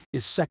milk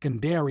is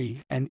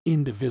secondary and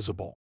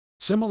indivisible.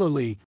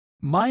 Similarly,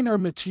 minor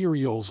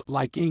materials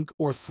like ink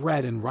or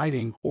thread in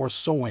writing or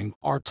sewing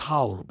are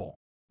tolerable.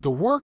 The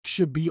work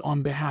should be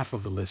on behalf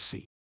of the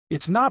lessee.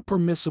 It's not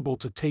permissible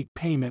to take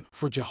payment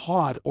for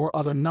jihad or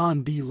other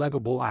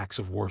non-delegable acts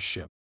of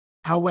worship.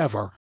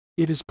 However,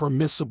 it is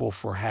permissible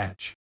for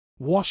hajj,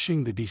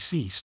 washing the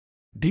deceased,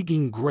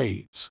 digging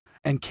graves,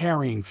 and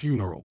carrying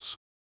funerals.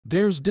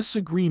 There's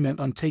disagreement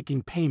on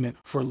taking payment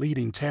for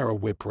leading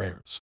tarawih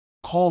prayers,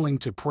 calling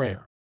to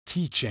prayer,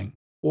 teaching,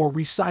 or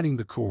reciting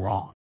the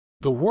Quran.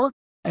 The work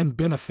and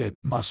benefit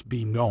must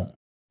be known.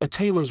 A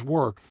tailor's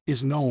work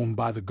is known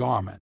by the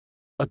garment,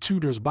 a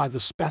tutor's by the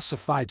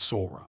specified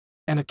surah,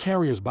 and a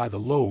carrier's by the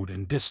load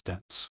and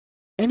distance.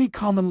 Any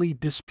commonly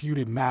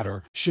disputed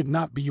matter should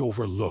not be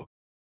overlooked.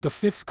 The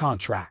fifth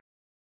contract,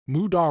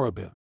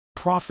 mudarabah,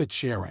 profit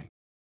sharing.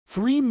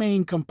 3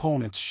 main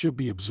components should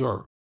be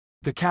observed.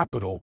 The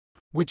capital,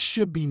 which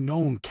should be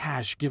known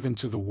cash given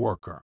to the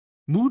worker.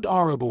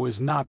 Mudarabah is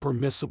not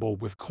permissible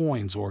with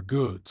coins or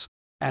goods,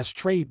 as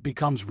trade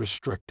becomes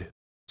restricted.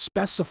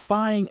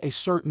 Specifying a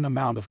certain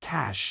amount of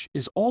cash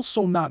is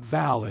also not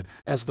valid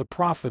as the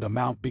profit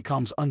amount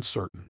becomes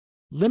uncertain.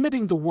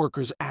 Limiting the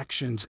worker's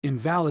actions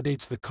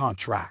invalidates the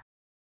contract,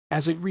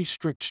 as it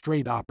restricts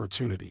trade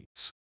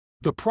opportunities.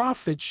 The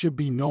profit should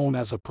be known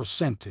as a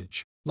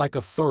percentage, like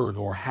a third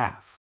or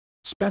half.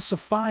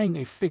 Specifying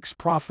a fixed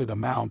profit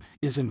amount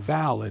is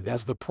invalid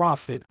as the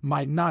profit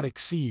might not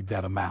exceed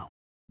that amount.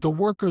 The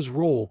worker's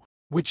role,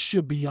 which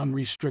should be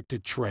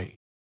unrestricted trade,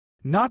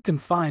 not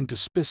confined to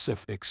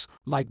specifics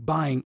like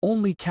buying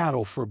only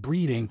cattle for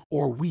breeding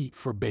or wheat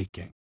for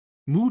baking.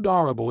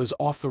 Mudarabah is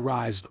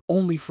authorized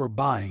only for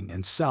buying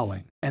and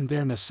selling and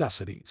their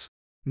necessities,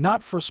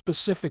 not for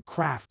specific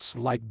crafts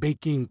like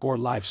baking or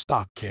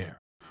livestock care.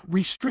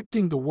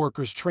 Restricting the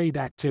worker's trade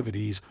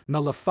activities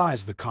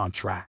nullifies the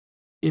contract.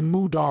 In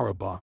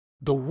mudarabah,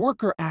 the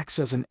worker acts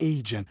as an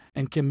agent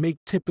and can make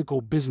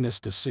typical business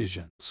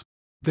decisions.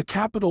 The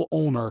capital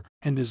owner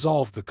can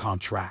dissolve the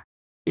contract.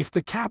 If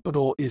the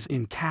capital is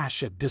in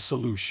cash at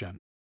dissolution,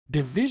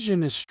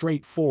 division is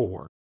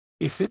straightforward.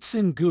 If it's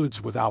in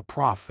goods without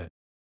profit,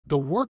 the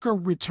worker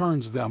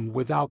returns them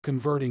without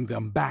converting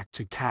them back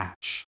to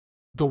cash.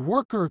 The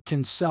worker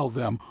can sell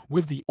them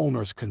with the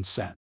owner's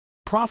consent.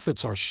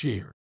 Profits are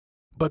shared,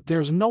 but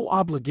there's no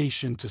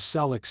obligation to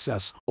sell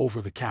excess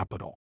over the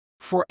capital.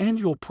 For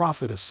annual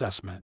profit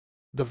assessment,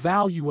 the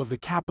value of the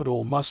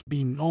capital must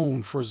be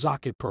known for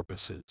zakat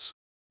purposes.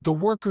 The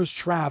worker's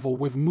travel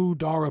with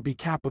mudarabah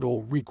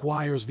capital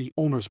requires the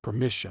owner's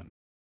permission.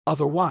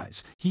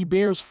 Otherwise, he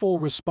bears full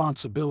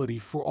responsibility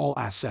for all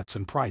assets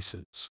and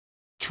prices.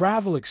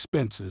 Travel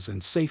expenses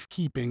and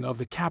safekeeping of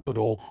the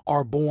capital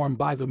are borne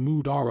by the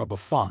mudarabah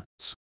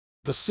funds.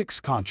 The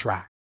sixth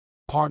contract,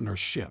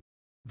 partnership.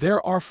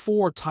 There are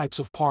 4 types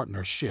of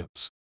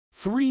partnerships,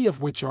 3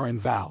 of which are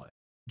invalid.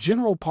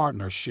 General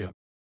partnership,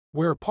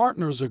 where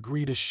partners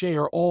agree to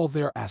share all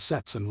their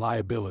assets and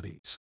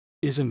liabilities,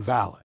 is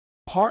invalid.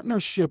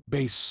 Partnership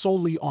based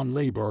solely on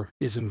labor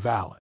is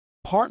invalid.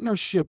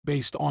 Partnership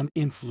based on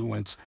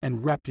influence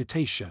and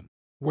reputation,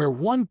 where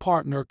one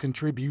partner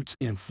contributes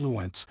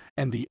influence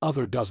and the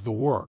other does the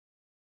work,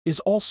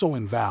 is also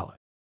invalid.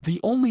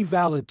 The only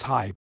valid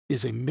type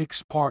is a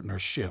mixed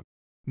partnership,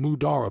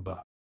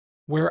 mudarabah,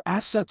 where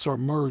assets are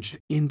merged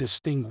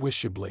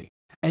indistinguishably,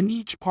 and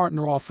each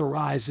partner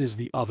authorizes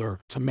the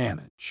other to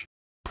manage.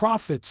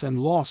 Profits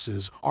and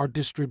losses are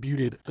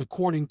distributed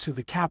according to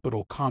the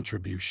capital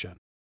contribution.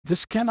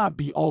 This cannot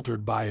be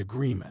altered by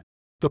agreement.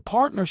 The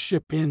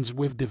partnership ends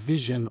with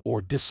division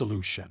or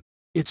dissolution.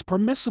 It's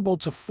permissible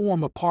to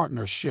form a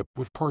partnership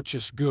with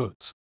purchased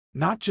goods,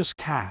 not just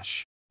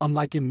cash,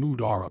 unlike in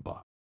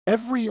mudaraba.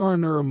 Every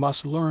earner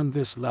must learn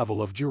this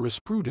level of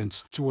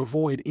jurisprudence to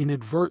avoid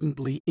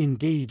inadvertently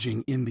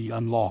engaging in the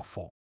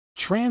unlawful.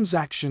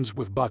 Transactions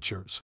with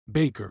butchers,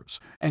 bakers,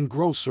 and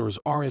grocers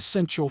are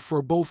essential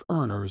for both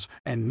earners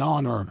and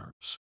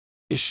non-earners.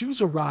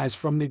 Issues arise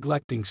from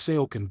neglecting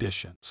sale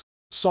conditions,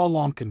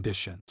 salon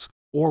conditions,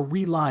 or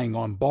relying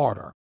on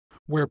barter,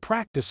 where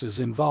practices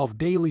involve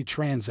daily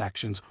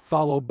transactions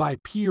followed by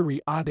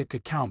periodic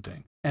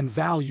accounting and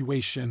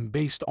valuation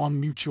based on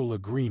mutual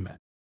agreement.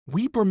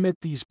 We permit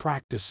these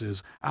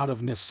practices out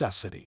of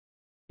necessity,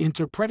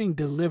 interpreting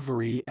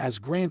delivery as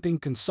granting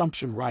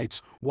consumption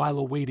rights while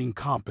awaiting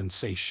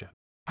compensation.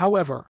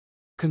 However,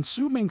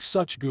 consuming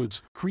such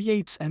goods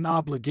creates an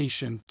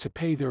obligation to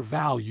pay their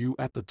value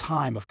at the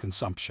time of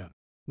consumption.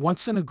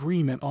 Once an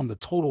agreement on the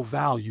total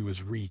value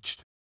is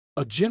reached,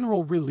 a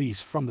general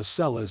release from the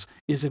sellers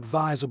is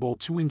advisable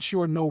to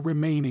ensure no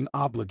remaining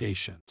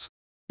obligations,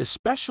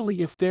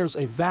 especially if there's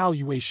a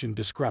valuation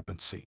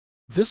discrepancy.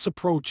 This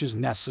approach is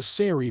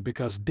necessary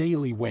because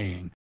daily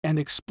weighing and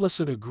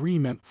explicit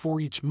agreement for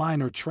each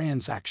minor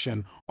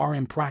transaction are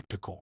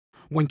impractical.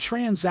 When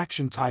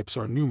transaction types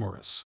are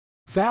numerous,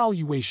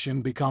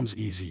 valuation becomes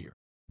easier.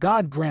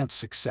 God grants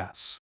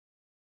success.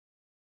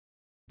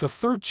 The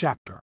third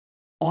chapter,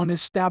 on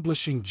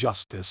establishing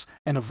justice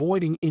and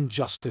avoiding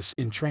injustice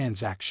in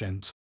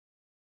transactions.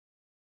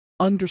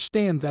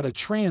 Understand that a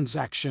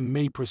transaction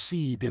may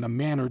proceed in a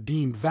manner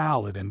deemed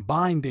valid and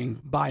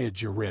binding by a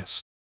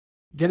jurist,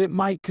 yet it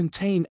might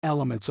contain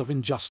elements of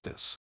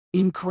injustice,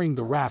 incurring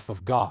the wrath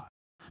of God.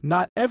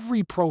 Not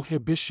every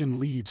prohibition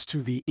leads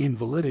to the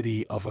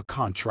invalidity of a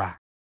contract.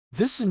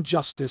 This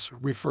injustice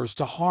refers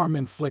to harm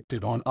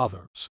inflicted on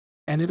others,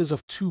 and it is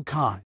of two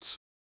kinds: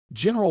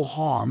 general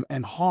harm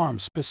and harm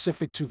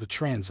specific to the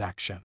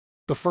transaction.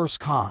 The first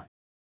kind,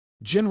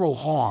 general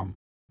harm,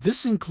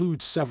 this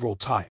includes several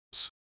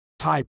types.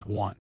 Type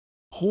 1.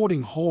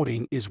 Hoarding.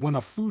 Hoarding is when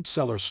a food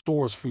seller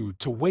stores food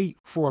to wait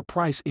for a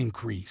price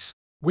increase,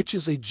 which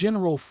is a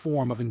general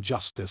form of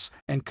injustice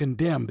and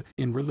condemned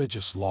in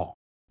religious law.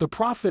 The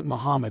Prophet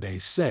Muhammad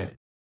said,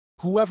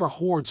 "Whoever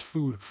hoards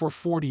food for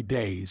 40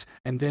 days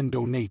and then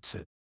donates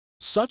it,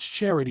 such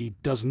charity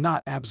does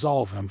not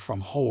absolve him from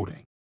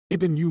hoarding."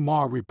 Ibn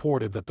Umar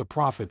reported that the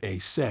Prophet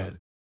said,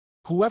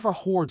 "Whoever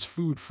hoards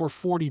food for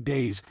 40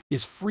 days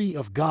is free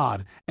of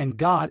God and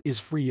God is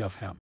free of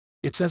him.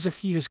 It's as if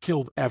he has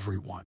killed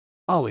everyone."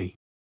 Ali,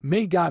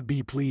 may God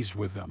be pleased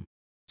with him,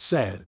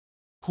 said,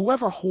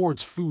 "Whoever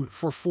hoards food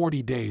for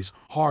 40 days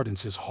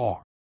hardens his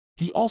heart."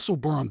 He also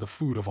burned the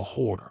food of a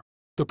hoarder.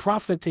 The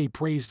Prophet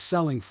praised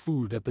selling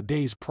food at the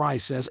day's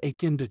price as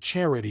akin to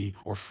charity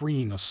or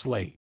freeing a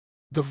slave.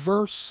 The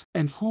verse,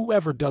 "And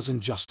whoever does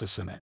injustice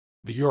in it,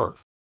 the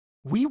earth,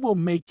 we will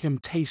make him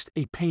taste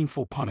a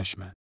painful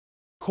punishment."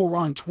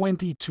 Quran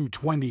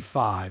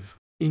 20:25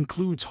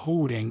 includes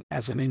hoarding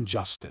as an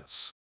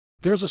injustice.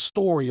 There's a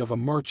story of a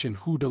merchant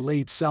who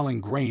delayed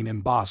selling grain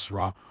in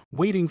Basra,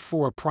 waiting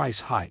for a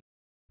price hike,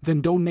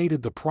 then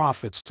donated the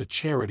profits to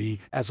charity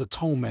as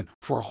atonement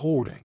for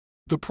hoarding.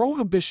 The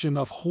prohibition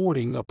of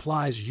hoarding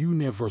applies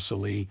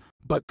universally,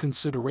 but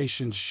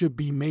considerations should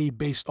be made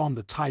based on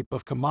the type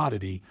of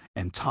commodity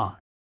and time.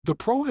 The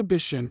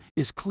prohibition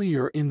is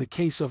clear in the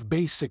case of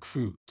basic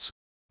foods.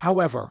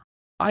 However,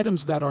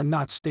 items that are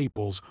not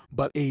staples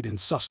but aid in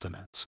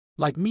sustenance,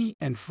 like meat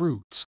and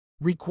fruits,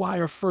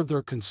 require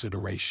further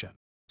consideration.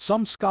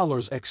 Some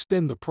scholars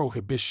extend the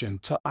prohibition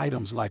to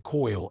items like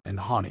oil and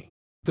honey.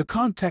 The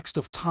context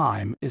of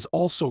time is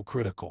also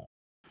critical.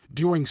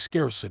 During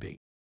scarcity,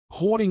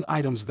 hoarding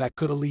items that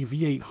could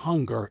alleviate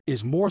hunger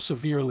is more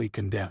severely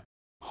condemned.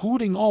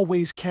 Hoarding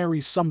always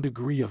carries some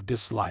degree of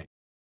dislike,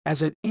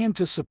 as it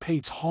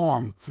anticipates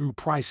harm through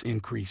price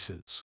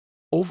increases.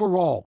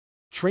 Overall,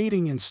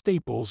 trading in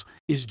staples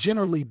is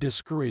generally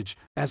discouraged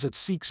as it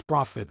seeks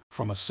profit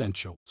from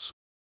essentials.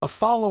 A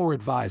follower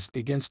advised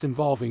against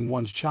involving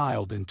one's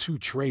child in two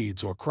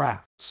trades or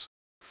crafts,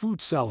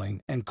 food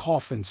selling and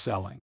coffin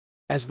selling,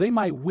 as they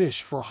might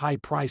wish for high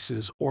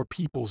prices or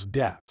people's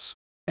deaths,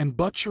 and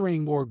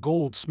butchering or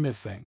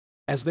goldsmithing,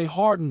 as they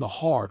harden the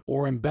heart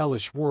or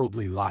embellish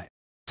worldly life.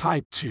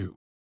 Type 2.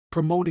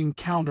 Promoting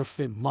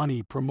counterfeit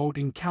money.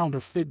 Promoting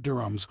counterfeit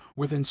dirhams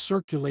within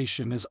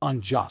circulation is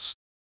unjust,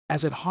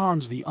 as it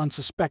harms the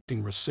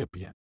unsuspecting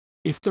recipient.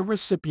 If the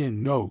recipient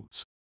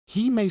knows,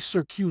 he may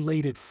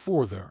circulate it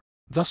further,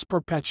 thus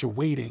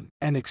perpetuating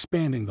and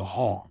expanding the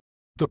harm.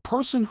 The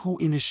person who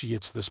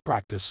initiates this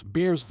practice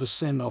bears the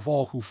sin of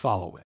all who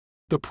follow it.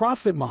 The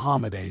Prophet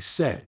Muhammad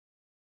said,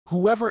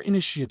 "Whoever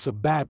initiates a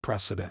bad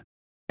precedent,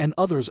 and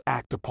others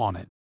act upon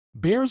it,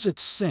 bears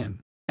its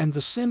sin, and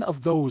the sin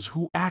of those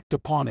who act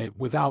upon it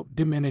without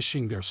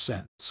diminishing their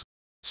sins."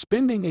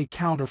 Spending a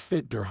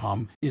counterfeit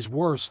dirham is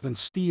worse than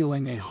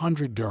stealing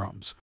 100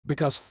 dirhams,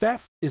 because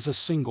theft is a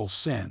single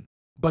sin,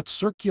 but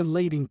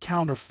circulating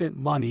counterfeit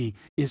money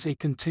is a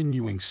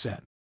continuing sin.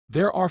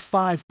 There are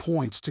 5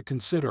 points to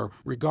consider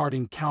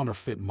regarding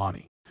counterfeit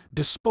money.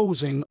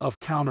 Disposing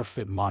of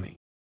counterfeit money.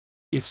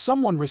 If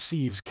someone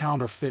receives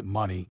counterfeit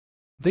money,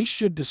 they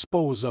should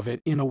dispose of it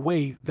in a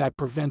way that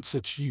prevents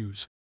its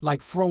use,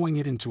 like throwing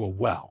it into a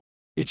well.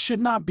 It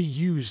should not be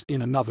used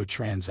in another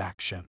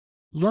transaction.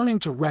 Learning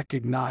to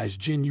recognize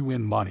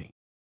genuine money.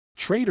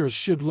 Traders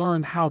should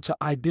learn how to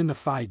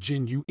identify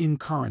genuine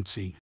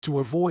currency to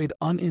avoid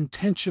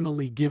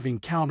unintentionally giving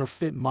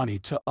counterfeit money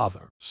to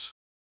others.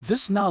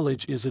 This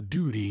knowledge is a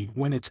duty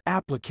when its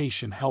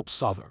application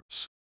helps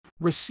others.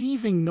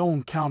 Receiving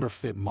known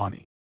counterfeit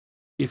money.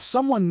 If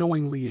someone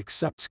knowingly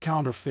accepts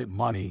counterfeit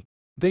money,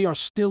 they are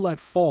still at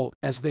fault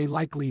as they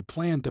likely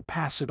plan to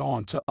pass it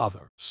on to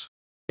others.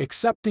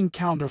 Accepting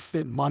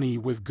counterfeit money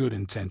with good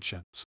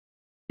intentions.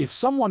 If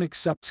someone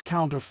accepts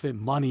counterfeit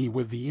money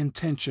with the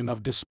intention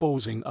of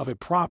disposing of it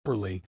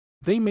properly,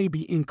 they may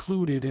be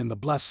included in the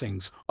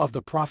blessings of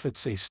the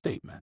Prophet's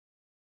statement.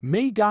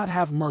 May God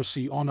have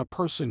mercy on a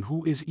person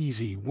who is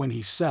easy when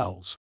he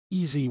sells,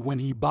 easy when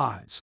he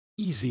buys,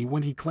 easy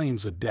when he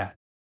claims a debt,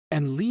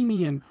 and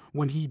lenient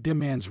when he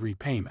demands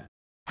repayment.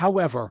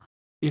 However,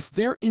 if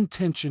their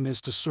intention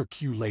is to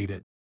circulate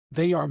it,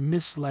 they are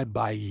misled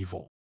by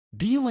evil.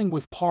 Dealing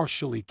with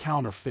partially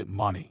counterfeit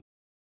money.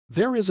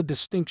 There is a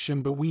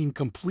distinction between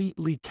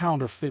completely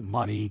counterfeit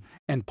money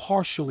and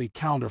partially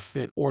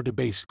counterfeit or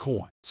debased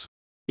coins.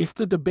 If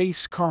the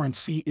debased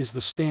currency is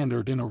the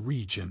standard in a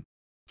region,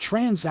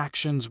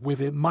 transactions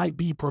with it might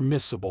be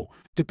permissible,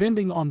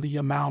 depending on the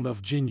amount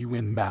of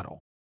genuine metal.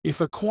 If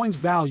a coin's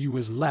value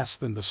is less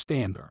than the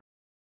standard,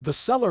 the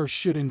seller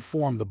should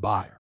inform the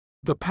buyer.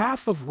 The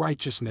path of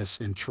righteousness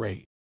in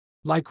trade,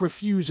 like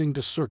refusing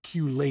to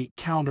circulate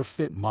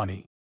counterfeit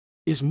money,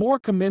 is more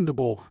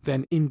commendable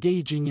than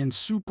engaging in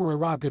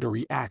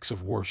supererogatory acts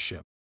of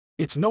worship.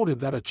 It's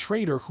noted that a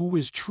trader who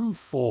is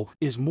truthful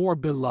is more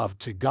beloved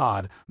to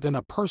God than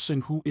a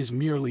person who is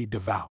merely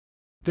devout.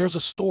 There's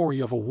a story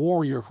of a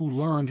warrior who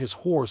learned his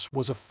horse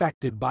was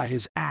affected by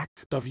his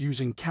act of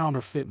using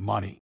counterfeit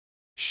money,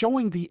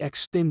 showing the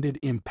extended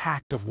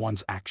impact of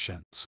one's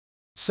actions.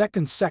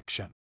 Second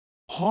section.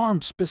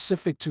 Harm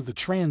specific to the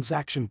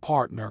transaction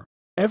partner.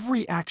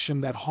 Every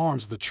action that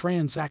harms the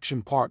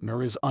transaction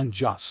partner is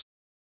unjust.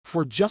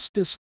 For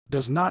justice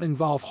does not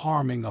involve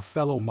harming a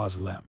fellow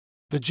Muslim.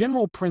 The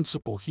general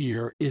principle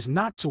here is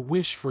not to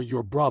wish for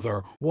your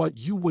brother what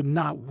you would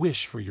not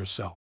wish for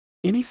yourself.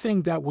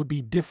 Anything that would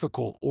be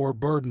difficult or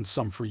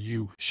burdensome for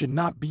you should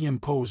not be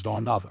imposed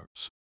on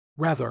others.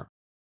 Rather,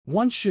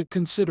 one should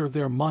consider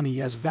their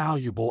money as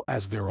valuable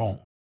as their own.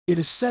 It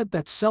is said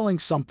that selling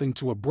something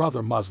to a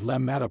brother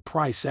Muslim at a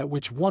price at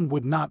which one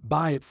would not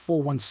buy it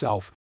for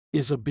oneself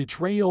is a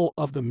betrayal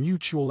of the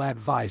mutual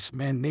advice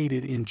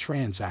mandated in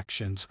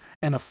transactions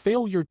and a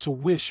failure to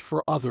wish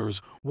for others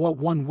what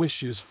one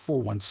wishes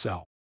for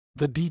oneself.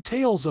 The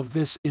details of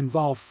this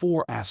involve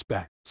 4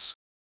 aspects.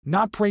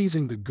 Not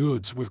praising the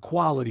goods with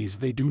qualities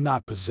they do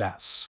not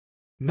possess.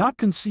 Not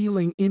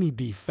concealing any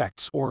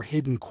defects or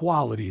hidden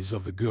qualities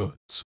of the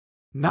goods.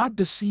 Not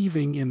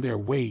deceiving in their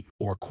weight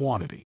or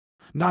quantity.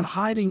 Not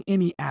hiding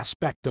any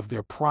aspect of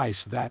their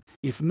price that,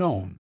 if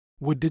known,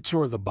 would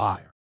deter the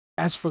buyer.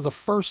 As for the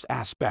first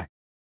aspect,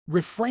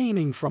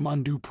 refraining from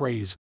undue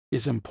praise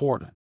is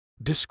important.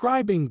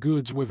 Describing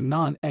goods with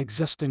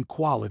non-existent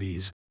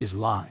qualities is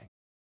lying.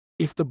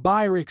 If the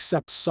buyer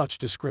accepts such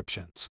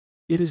descriptions,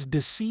 it is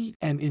deceit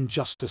and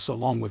injustice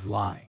along with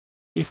lying.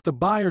 If the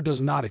buyer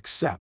does not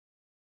accept,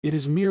 it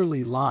is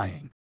merely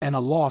lying and a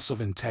loss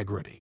of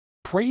integrity.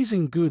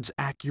 Praising goods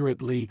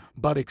accurately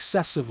but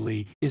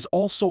excessively is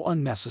also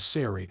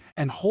unnecessary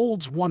and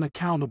holds one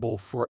accountable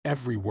for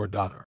every word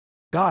uttered.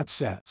 God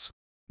says,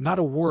 "Not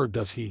a word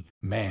does he,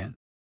 man,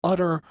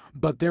 utter,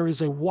 but there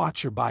is a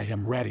watcher by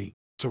him ready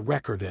to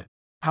record it."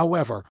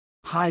 However,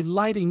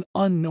 highlighting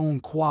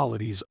unknown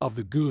qualities of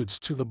the goods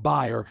to the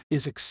buyer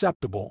is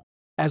acceptable,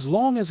 as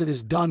long as it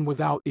is done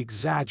without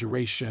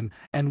exaggeration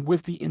and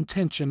with the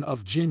intention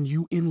of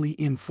genuinely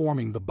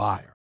informing the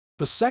buyer.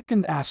 The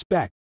second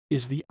aspect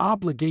is the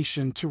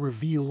obligation to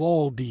reveal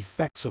all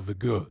defects of the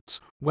goods,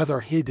 whether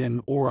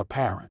hidden or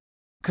apparent.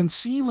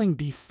 Concealing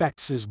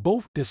defects is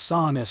both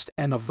dishonest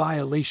and a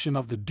violation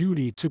of the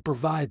duty to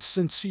provide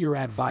sincere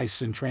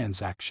advice in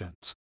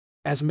transactions,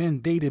 as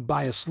mandated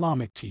by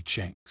Islamic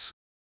teachings.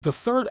 The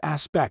third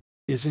aspect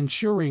is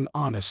ensuring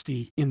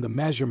honesty in the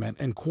measurement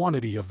and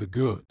quantity of the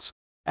goods,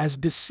 as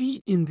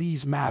deceit in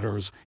these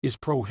matters is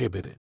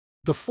prohibited.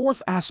 The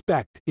fourth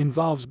aspect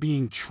involves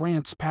being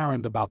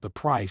transparent about the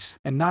price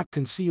and not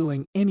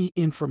concealing any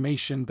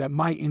information that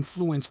might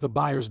influence the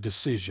buyer's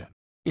decision.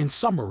 In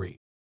summary,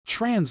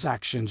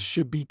 transactions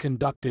should be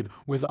conducted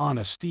with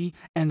honesty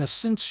and a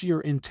sincere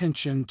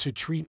intention to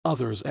treat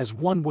others as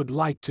one would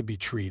like to be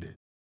treated.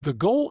 The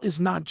goal is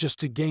not just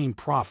to gain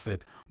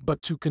profit,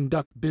 but to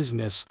conduct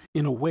business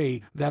in a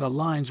way that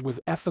aligns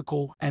with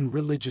ethical and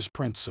religious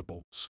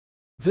principles.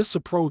 This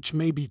approach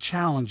may be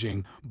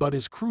challenging but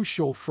is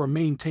crucial for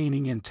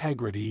maintaining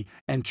integrity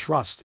and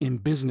trust in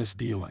business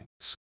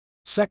dealings.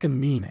 Second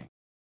meaning.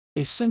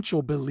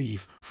 Essential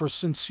belief for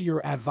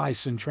sincere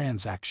advice in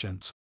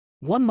transactions.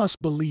 One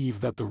must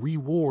believe that the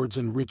rewards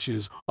and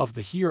riches of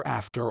the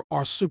hereafter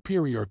are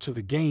superior to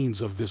the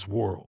gains of this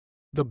world.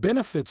 The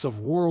benefits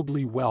of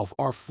worldly wealth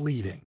are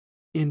fleeting,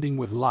 ending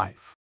with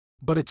life,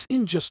 but its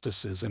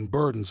injustices and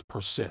burdens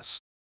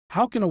persist.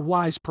 How can a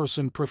wise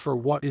person prefer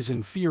what is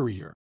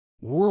inferior,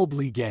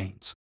 worldly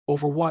gains,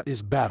 over what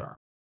is better,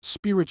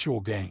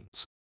 spiritual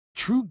gains?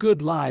 True good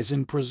lies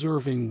in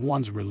preserving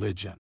one's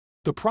religion.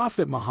 The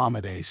Prophet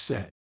Muhammad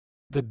said,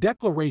 "The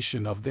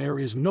declaration of there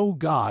is no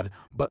God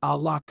but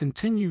Allah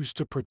continues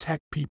to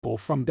protect people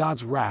from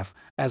God's wrath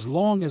as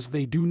long as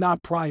they do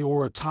not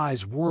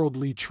prioritize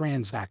worldly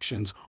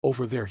transactions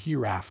over their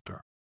hereafter."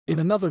 In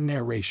another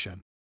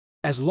narration,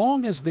 as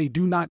long as they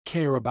do not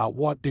care about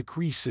what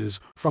decreases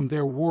from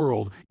their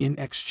world in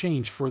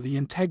exchange for the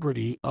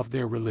integrity of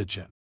their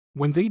religion.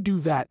 When they do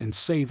that and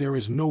say there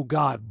is no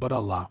God but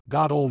Allah,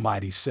 God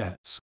Almighty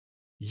says,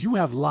 "You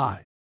have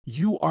lied,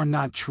 you are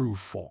not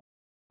truthful."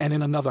 And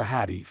in another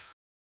hadith,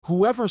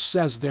 "Whoever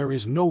says there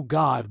is no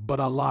God but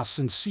Allah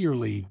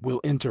sincerely will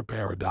enter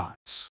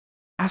paradise."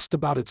 Asked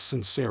about its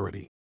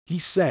sincerity, he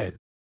said,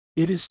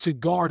 "It is to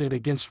guard it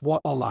against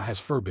what Allah has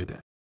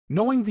forbidden."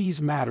 Knowing these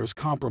matters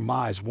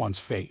compromise one's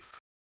faith,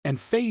 and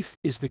faith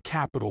is the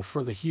capital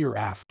for the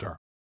hereafter.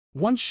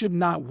 One should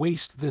not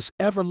waste this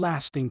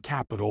everlasting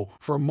capital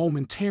for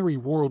momentary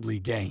worldly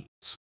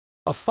gains.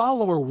 A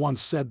follower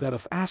once said that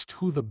if asked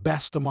who the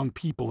best among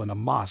people in a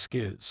mosque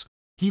is,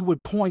 he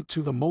would point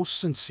to the most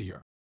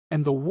sincere,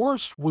 and the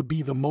worst would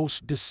be the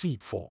most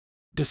deceitful.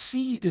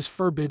 Deceit is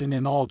forbidden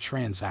in all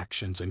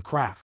transactions and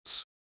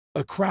crafts.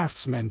 A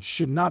craftsman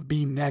should not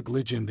be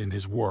negligent in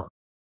his work.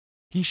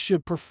 He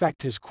should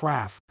perfect his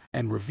craft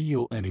and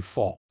reveal any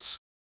faults.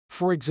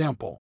 For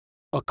example,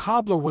 a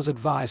cobbler was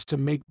advised to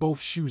make both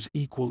shoes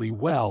equally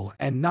well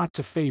and not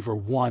to favor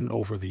one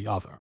over the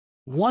other.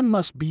 One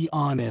must be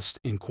honest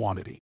in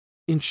quantity,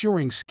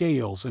 ensuring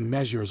scales and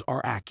measures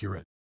are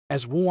accurate,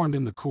 as warned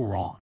in the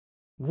Quran.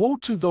 Woe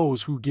to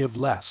those who give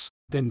less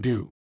than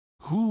due,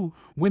 who,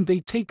 when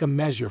they take a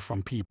measure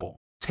from people,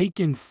 take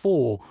in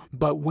full,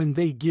 but when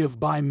they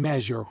give by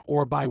measure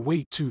or by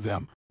weight to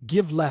them,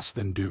 give less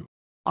than due.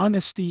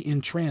 Honesty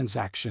in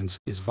transactions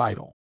is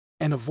vital,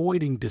 and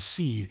avoiding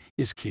deceit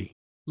is key.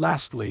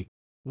 Lastly,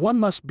 one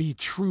must be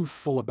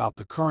truthful about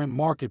the current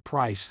market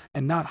price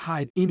and not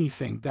hide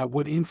anything that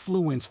would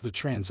influence the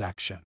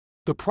transaction.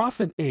 The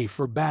Prophet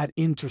forbade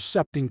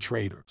intercepting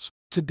traders,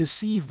 to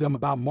deceive them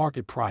about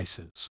market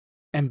prices,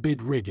 and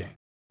bid rigging.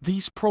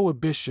 These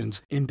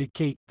prohibitions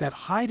indicate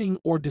that hiding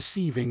or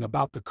deceiving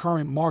about the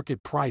current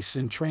market price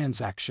in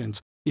transactions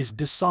is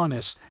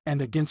dishonest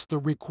and against the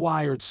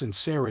required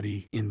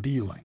sincerity in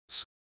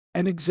dealings.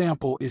 An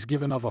example is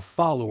given of a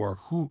follower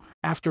who,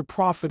 after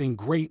profiting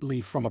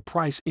greatly from a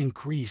price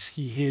increase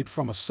he hid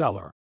from a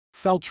seller,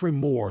 felt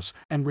remorse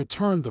and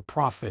returned the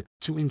profit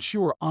to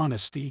ensure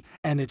honesty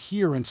and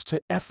adherence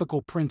to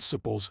ethical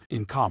principles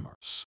in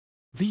commerce.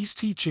 These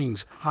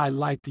teachings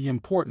highlight the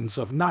importance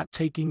of not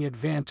taking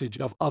advantage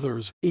of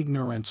others'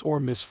 ignorance or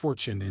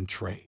misfortune in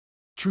trade.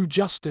 True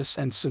justice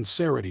and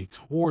sincerity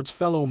towards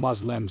fellow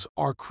Muslims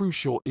are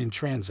crucial in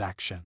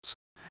transactions,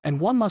 and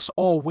one must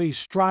always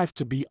strive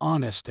to be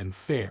honest and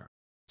fair,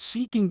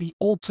 seeking the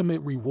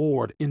ultimate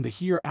reward in the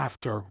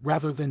hereafter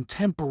rather than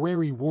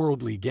temporary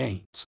worldly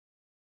gains.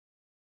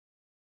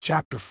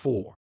 Chapter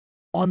 4.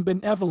 On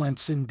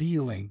Benevolence in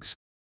Dealings.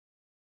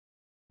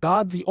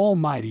 God the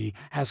Almighty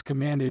has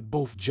commanded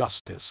both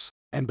justice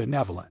and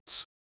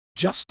benevolence.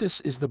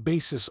 Justice is the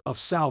basis of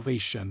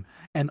salvation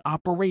and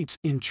operates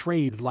in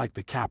trade like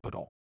the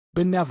capital.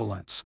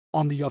 Benevolence,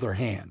 on the other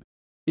hand,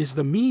 is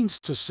the means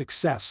to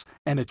success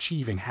and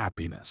achieving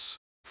happiness.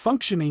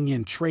 Functioning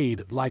in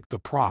trade like the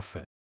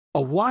Prophet.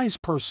 A wise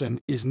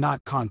person is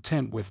not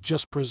content with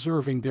just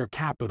preserving their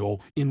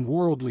capital in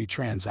worldly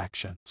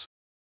transactions.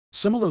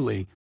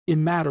 Similarly,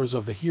 in matters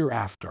of the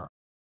hereafter,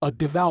 a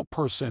devout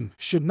person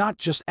should not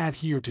just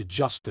adhere to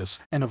justice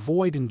and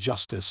avoid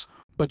injustice,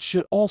 but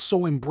should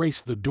also embrace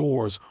the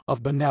doors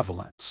of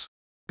benevolence.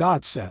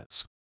 God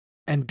says,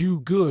 "And do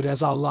good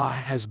as Allah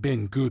has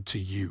been good to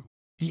you."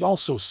 He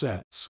also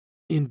says,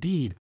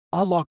 "Indeed,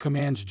 Allah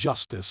commands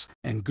justice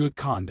and good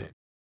conduct."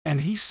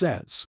 And He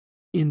says,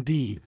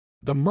 "Indeed,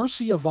 the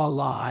mercy of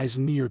Allah is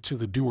near to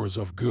the doers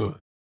of good."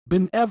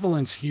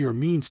 Benevolence here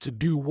means to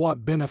do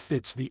what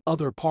benefits the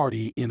other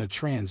party in a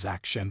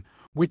transaction,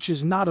 which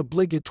is not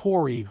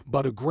obligatory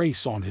but a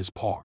grace on his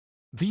part.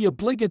 The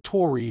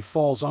obligatory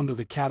falls under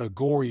the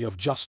category of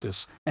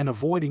justice and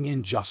avoiding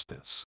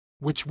injustice,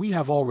 which we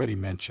have already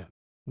mentioned.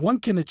 One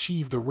can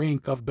achieve the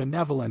rank of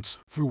benevolence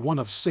through one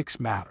of 6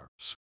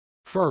 matters.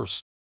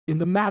 First, in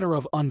the matter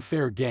of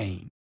unfair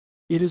gain,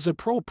 it is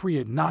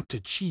appropriate not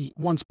to cheat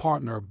one's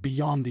partner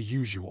beyond the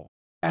usual.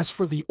 As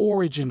for the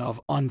origin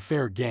of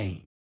unfair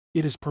gain,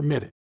 it is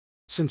permitted,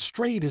 since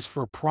trade is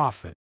for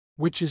profit,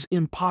 which is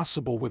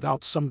impossible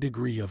without some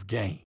degree of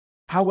gain.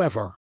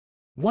 However,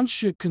 one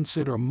should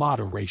consider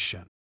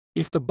moderation.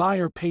 If the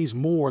buyer pays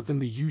more than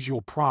the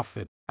usual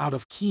profit out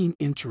of keen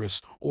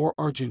interest or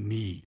urgent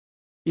need,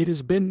 it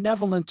is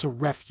benevolent to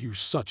refuse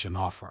such an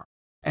offer.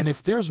 And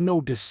if there's no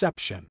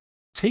deception,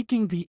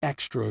 taking the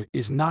extra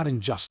is not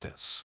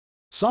injustice.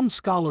 Some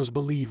scholars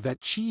believe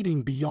that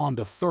cheating beyond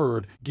a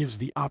third gives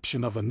the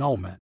option of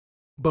annulment,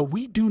 but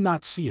we do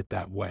not see it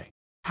that way.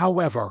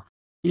 However,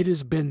 it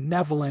is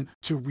benevolent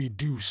to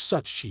reduce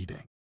such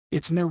cheating.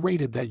 It's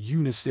narrated that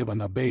Yunus ibn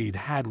Ubayd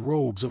had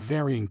robes of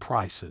varying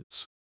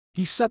prices.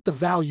 He set the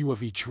value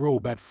of each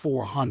robe at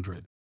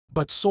 400,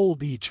 but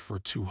sold each for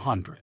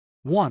 200.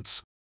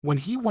 Once, when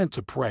he went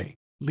to pray,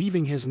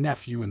 leaving his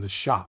nephew in the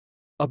shop,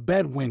 a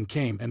Bedouin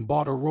came and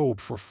bought a robe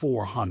for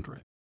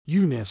 400.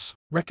 Yunus,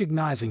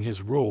 recognizing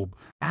his robe,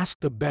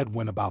 asked the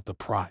Bedouin about the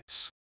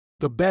price.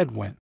 The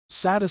Bedouin,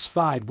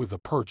 satisfied with the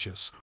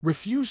purchase,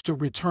 refused to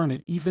return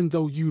it even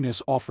though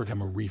Yunus offered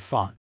him a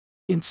refund,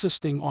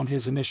 insisting on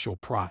his initial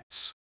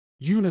price.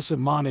 Yunus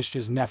admonished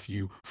his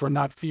nephew for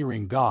not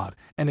fearing God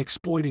and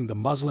exploiting the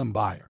Muslim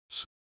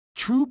buyers.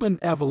 True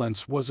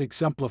benevolence was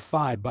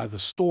exemplified by the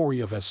story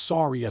of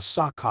Asari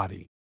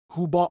as-Sakati,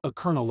 who bought a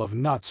kernel of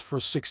nuts for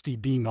 60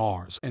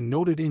 dinars and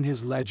noted in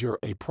his ledger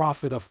a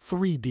profit of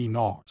 3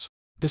 dinars,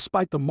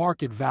 despite the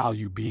market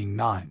value being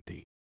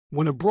 90.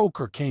 When a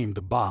broker came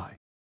to buy,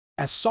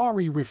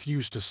 Asari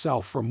refused to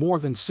sell for more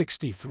than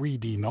 63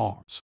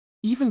 dinars,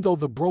 even though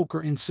the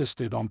broker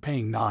insisted on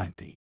paying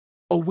 90.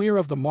 Aware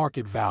of the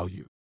market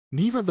value,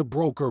 neither the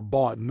broker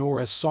bought nor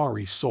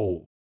Asari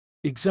sold,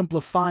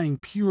 exemplifying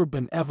pure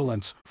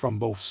benevolence from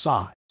both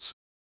sides.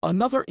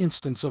 Another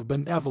instance of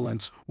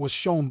benevolence was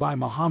shown by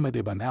Muhammad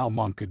ibn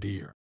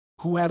al-Munkadir,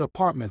 who had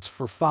apartments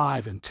for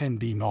 5 and 10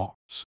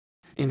 dinars.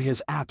 In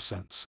his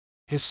absence,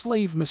 his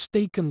slave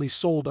mistakenly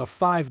sold a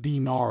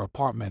 5-dinar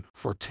apartment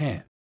for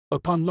 10.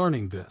 Upon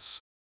learning this,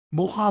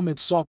 Muhammad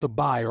sought the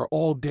buyer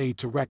all day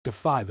to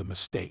rectify the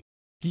mistake.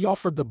 He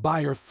offered the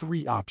buyer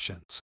 3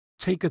 options: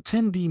 take a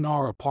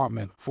 10-dinar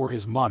apartment for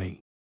his money,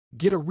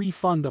 get a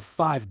refund of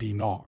 5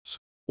 dinars,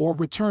 or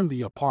return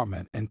the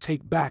apartment and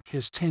take back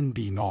his 10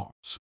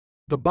 dinars.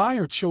 The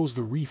buyer chose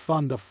the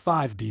refund of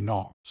 5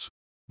 dinars.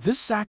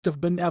 This act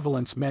of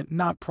benevolence meant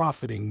not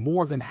profiting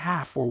more than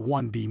half or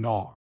 1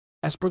 dinar,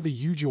 as per the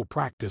usual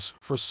practice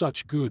for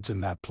such goods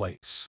in that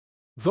place.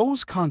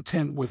 Those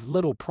content with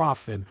little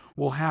profit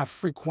will have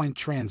frequent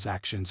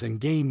transactions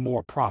and gain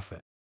more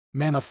profit,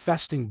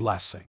 manifesting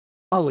blessing.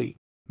 Ali,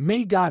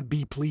 may God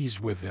be pleased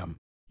with him,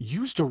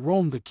 used to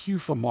roam the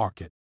Kufa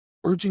market,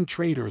 urging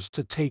traders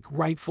to take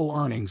rightful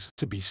earnings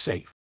to be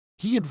safe.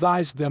 He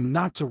advised them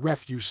not to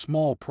refuse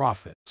small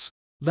profits,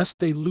 lest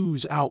they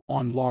lose out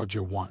on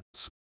larger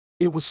ones.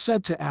 It was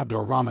said to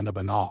Abdurrahman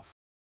ibn Auf,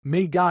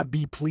 may God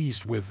be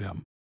pleased with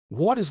him,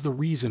 what is the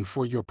reason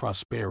for your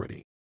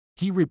prosperity?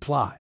 He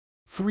replied,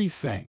 3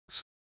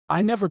 things.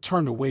 I never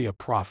turned away a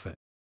profit,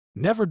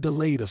 never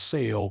delayed a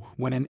sale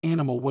when an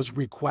animal was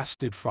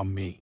requested from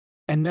me,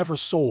 and never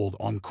sold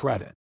on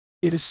credit.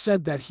 It is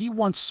said that he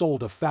once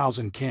sold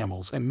 1,000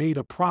 camels and made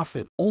a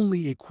profit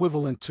only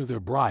equivalent to their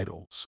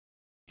bridles.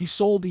 He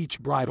sold each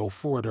bridle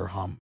for a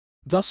dirham,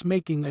 thus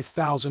making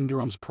 1,000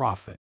 dirhams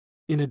profit,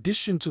 in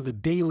addition to the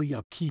daily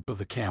upkeep of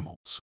the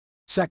camels.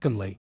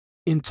 Secondly,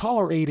 in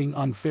tolerating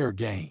unfair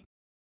gain.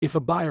 If a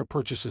buyer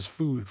purchases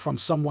food from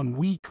someone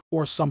weak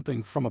or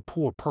something from a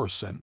poor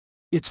person,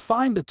 it's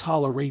fine to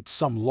tolerate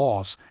some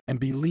loss and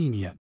be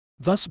lenient,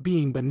 thus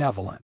being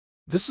benevolent.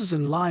 This is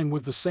in line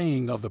with the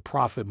saying of the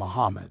Prophet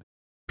Muhammad,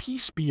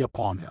 peace be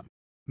upon him.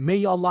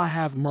 May Allah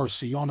have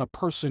mercy on a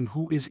person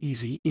who is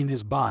easy in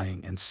his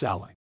buying and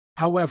selling.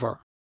 However,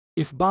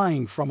 if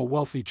buying from a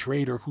wealthy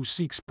trader who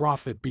seeks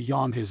profit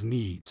beyond his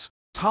needs,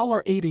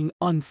 tolerating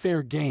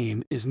unfair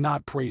gain is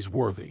not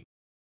praiseworthy.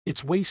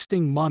 It's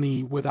wasting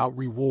money without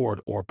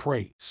reward or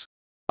praise.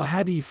 A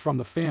hadith from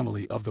the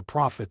family of the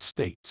Prophet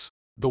states,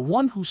 the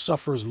one who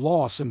suffers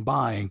loss in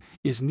buying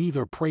is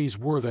neither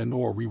praiseworthy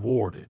nor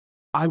rewarded.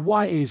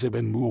 Iwaz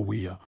ibn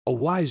Muawiyah, a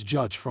wise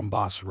judge from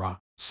Basra,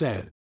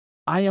 said,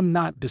 I am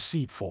not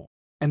deceitful,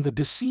 and the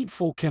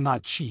deceitful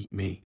cannot cheat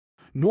me,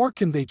 nor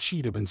can they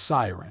cheat Ibn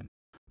Sirin,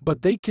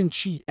 but they can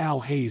cheat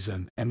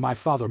Al-Hazan and my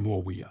father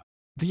Muawiyah.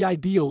 The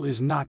ideal is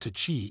not to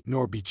cheat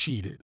nor be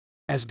cheated,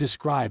 as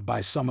described by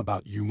some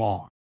about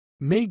Umar.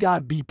 May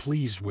God be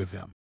pleased with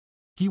him.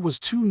 He was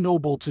too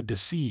noble to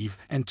deceive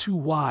and too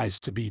wise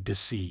to be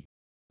deceived.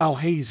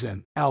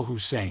 Al-Hazan,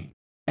 Al-Hussein,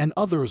 and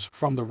others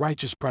from the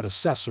righteous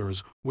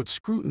predecessors would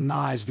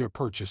scrutinize their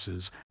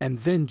purchases and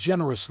then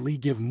generously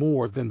give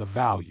more than the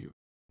value.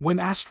 When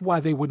asked why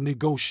they would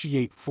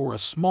negotiate for a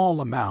small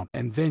amount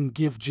and then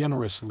give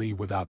generously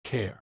without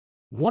care,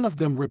 one of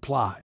them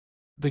replied,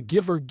 the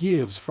giver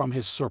gives from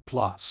his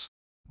surplus,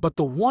 but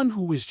the one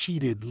who is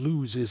cheated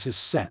loses his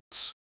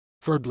sense.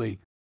 Thirdly,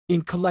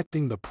 in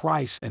collecting the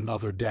price and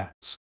other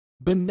debts,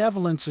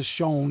 benevolence is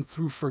shown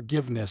through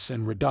forgiveness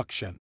and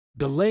reduction,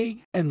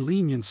 delay and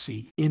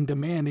leniency in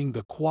demanding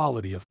the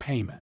quality of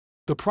payment.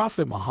 The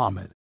Prophet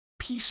Muhammad,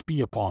 peace be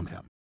upon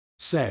him,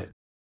 said,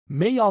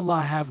 May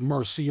Allah have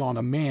mercy on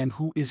a man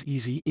who is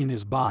easy in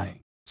his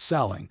buying,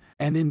 selling,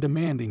 and in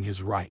demanding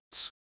his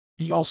rights.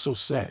 He also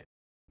said,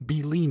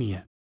 be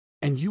lenient,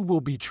 and you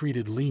will be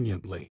treated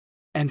leniently.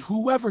 And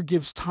whoever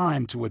gives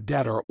time to a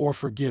debtor or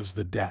forgives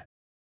the debt,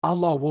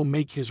 Allah will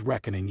make his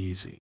reckoning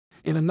easy.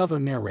 In another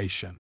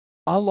narration,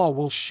 Allah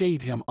will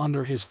shade him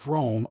under his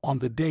throne on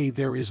the day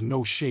there is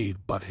no shade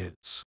but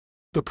his.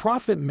 The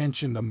Prophet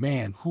mentioned a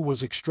man who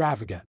was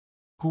extravagant,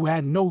 who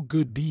had no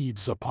good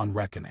deeds upon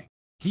reckoning.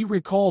 He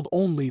recalled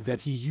only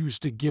that he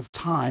used to give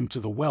time to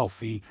the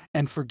wealthy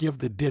and forgive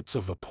the debts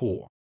of the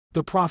poor.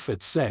 The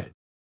Prophet said,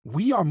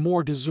 we are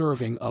more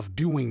deserving of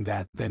doing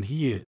that than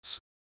he is,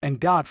 and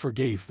God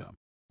forgave them.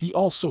 He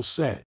also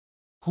said,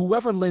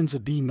 whoever lends a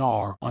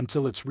dinar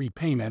until its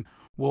repayment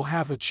will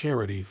have a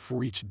charity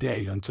for each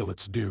day until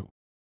it's due.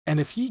 And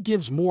if he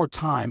gives more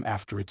time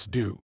after it's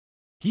due,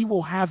 he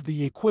will have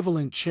the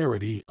equivalent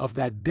charity of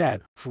that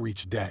debt for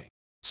each day.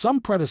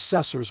 Some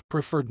predecessors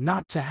preferred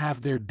not to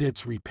have their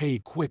debts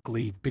repaid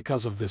quickly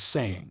because of this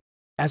saying,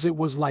 as it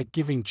was like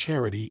giving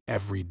charity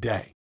every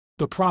day.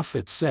 The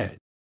Prophet said,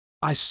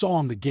 I saw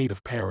on the gate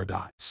of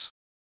paradise,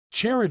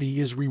 charity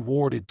is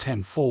rewarded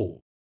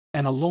tenfold,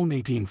 and alone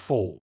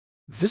 18-fold.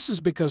 This is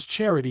because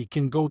charity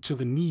can go to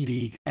the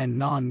needy and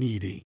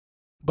non-needy,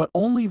 but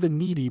only the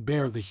needy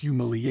bear the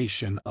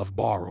humiliation of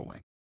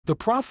borrowing. The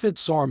Prophet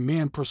saw a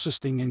man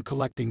persisting in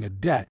collecting a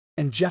debt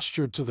and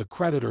gestured to the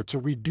creditor to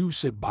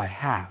reduce it by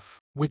half,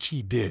 which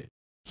he did.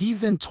 He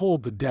then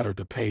told the debtor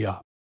to pay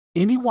up.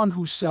 Anyone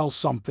who sells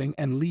something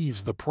and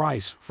leaves the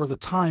price for the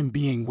time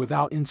being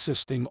without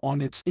insisting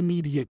on its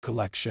immediate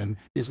collection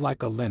is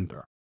like a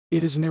lender.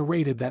 It is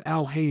narrated that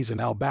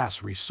Al-Hazan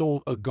al-Basri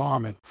sold a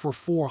garment for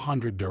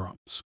 400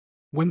 dirhams.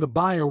 When the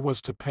buyer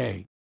was to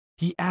pay,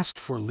 he asked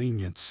for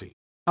leniency.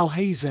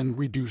 Al-Hazan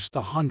reduced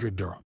the 100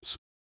 dirhams.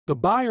 The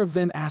buyer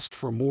then asked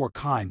for more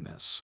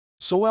kindness,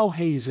 so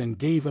Al-Hazan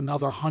gave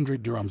another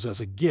 100 dirhams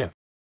as a gift,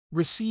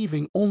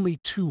 receiving only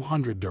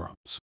 200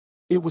 dirhams.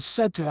 It was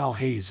said to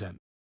Al-Hazan,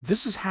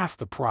 this is half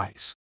the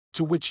price,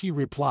 to which he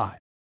replied,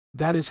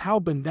 that is how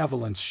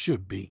benevolence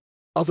should be,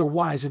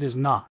 otherwise it is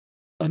not.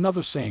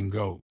 Another saying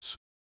goes,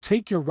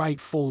 take your right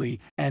fully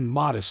and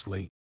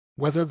modestly,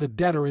 whether the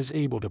debtor is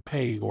able to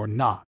pay or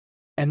not,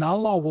 and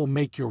Allah will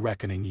make your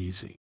reckoning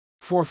easy.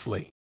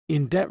 Fourthly,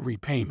 in debt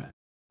repayment,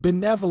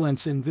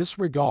 benevolence in this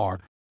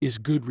regard is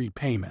good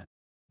repayment,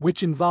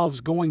 which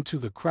involves going to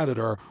the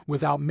creditor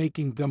without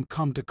making them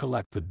come to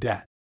collect the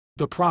debt.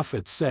 The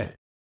Prophet said,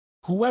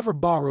 whoever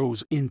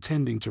borrows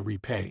intending to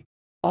repay,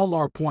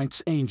 Allah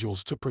appoints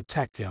angels to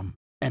protect him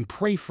and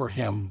pray for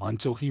him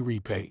until he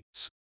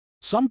repays.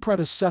 Some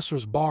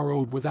predecessors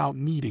borrowed without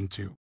needing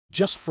to,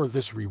 just for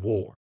this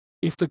reward.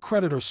 If the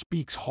creditor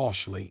speaks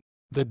harshly,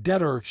 the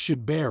debtor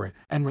should bear it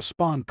and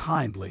respond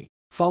kindly,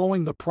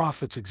 following the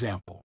Prophet's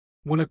example.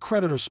 When a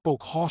creditor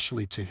spoke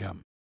harshly to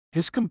him,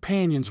 his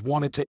companions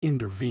wanted to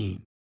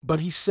intervene, but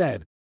he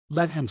said,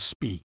 let him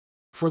speak,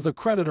 for the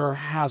creditor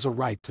has a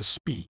right to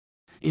speak.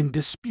 In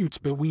disputes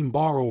between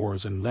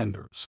borrowers and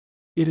lenders,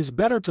 it is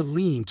better to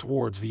lean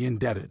towards the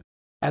indebted,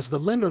 as the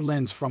lender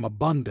lends from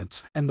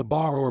abundance and the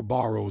borrower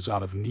borrows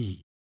out of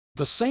need.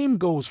 The same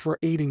goes for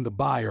aiding the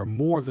buyer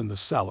more than the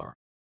seller,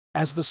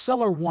 as the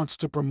seller wants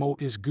to promote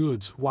his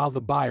goods while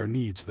the buyer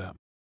needs them.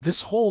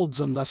 This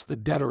holds unless the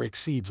debtor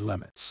exceeds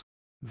limits.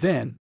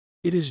 Then,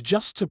 it is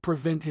just to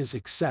prevent his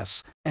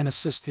excess and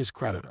assist his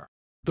creditor.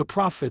 The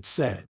Prophet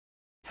said,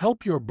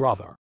 help your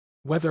brother,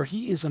 whether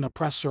he is an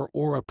oppressor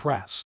or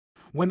oppressed.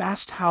 When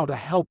asked how to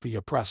help the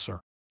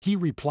oppressor, he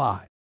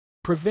replied,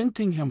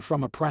 preventing him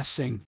from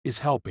oppressing is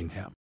helping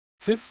him.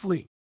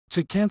 Fifthly,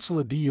 to cancel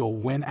a deal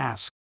when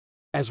asked,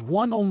 as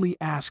one only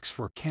asks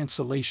for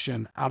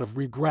cancellation out of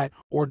regret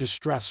or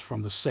distress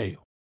from the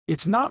sale.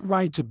 It's not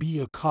right to be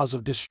a cause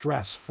of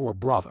distress for a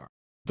brother.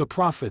 The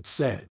Prophet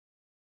said,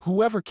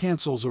 whoever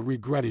cancels a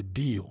regretted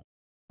deal,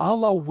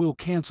 Allah will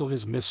cancel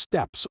his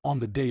missteps on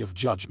the day of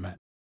judgment.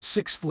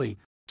 Sixthly,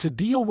 to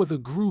deal with a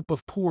group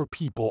of poor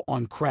people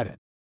on credit,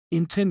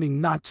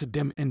 intending not to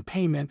them in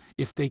payment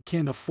if they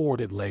can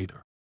afford it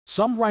later.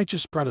 Some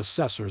righteous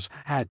predecessors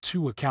had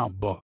 2 account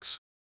books,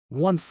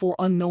 one for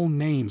unknown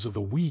names of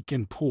the weak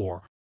and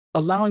poor,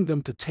 allowing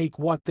them to take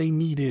what they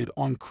needed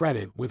on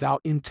credit without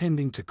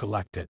intending to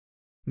collect it,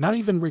 not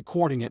even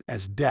recording it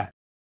as debt,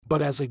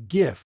 but as a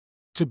gift,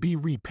 to be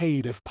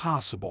repaid if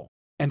possible,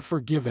 and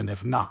forgiven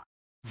if not.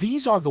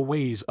 These are the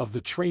ways of the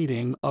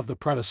trading of the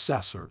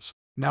predecessors,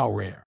 now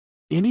rare.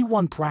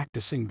 Anyone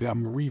practicing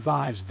them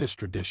revives this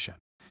tradition.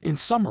 In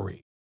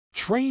summary,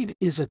 trade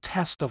is a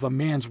test of a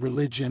man's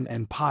religion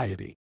and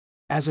piety.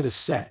 As it is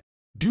said,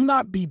 do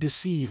not be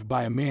deceived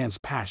by a man's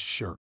patched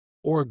shirt,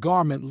 or a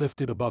garment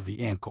lifted above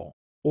the ankle,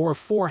 or a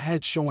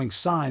forehead showing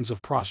signs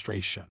of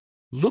prostration.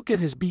 Look at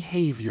his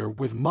behavior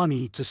with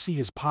money to see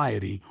his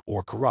piety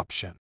or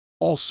corruption.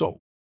 Also,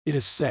 it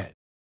is said,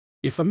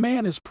 if a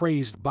man is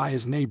praised by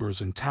his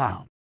neighbors in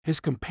town, his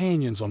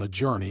companions on a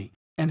journey,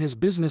 and his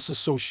business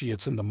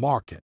associates in the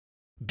market,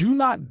 do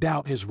not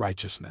doubt his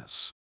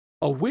righteousness.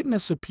 A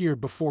witness appeared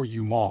before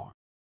Umar,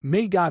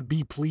 May God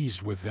be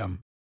pleased with him,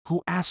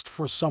 who asked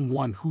for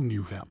someone who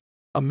knew him.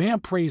 A man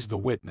praised the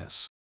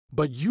witness,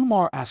 but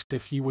Umar asked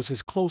if he was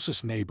his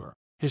closest neighbor,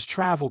 his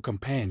travel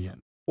companion,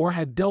 or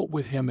had dealt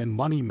with him in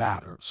money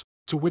matters,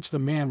 to which the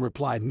man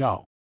replied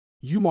no.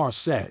 Umar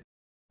said,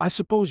 I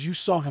suppose you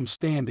saw him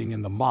standing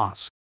in the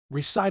mosque,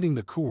 reciting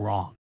the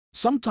Quran,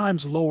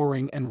 sometimes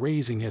lowering and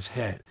raising his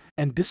head,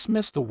 and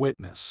dismissed the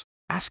witness,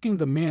 asking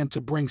the man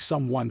to bring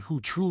someone who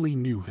truly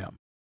knew him.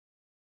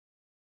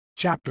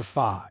 Chapter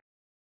 5.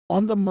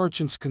 On the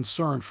merchant's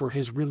concern for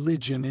his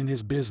religion in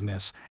his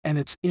business and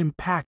its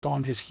impact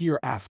on his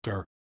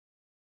hereafter.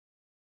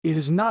 It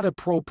is not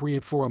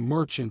appropriate for a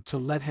merchant to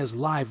let his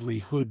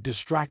livelihood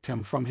distract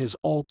him from his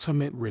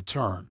ultimate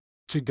return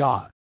to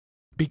God,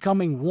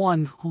 becoming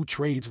one who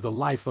trades the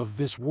life of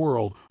this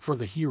world for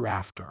the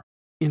hereafter.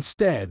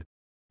 Instead,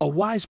 a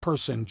wise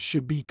person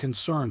should be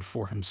concerned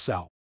for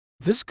himself.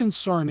 This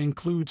concern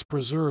includes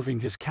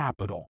preserving his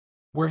capital,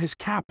 where his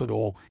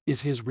capital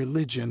is his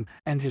religion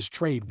and his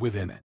trade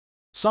within it.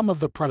 Some of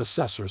the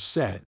predecessors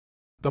said,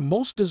 the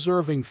most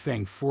deserving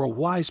thing for a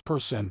wise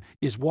person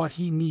is what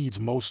he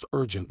needs most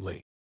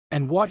urgently.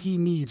 And what he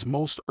needs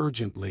most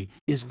urgently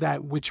is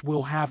that which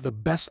will have the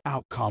best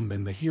outcome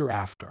in the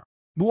hereafter.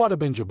 Mu'adh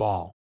bin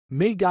Jabal,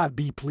 may God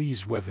be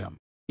pleased with him,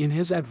 in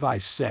his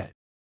advice said,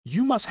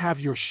 you must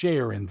have your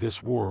share in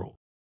this world,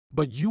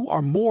 but you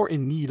are more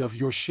in need of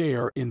your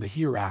share in the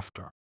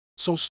hereafter.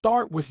 So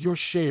start with your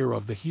share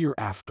of the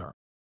hereafter.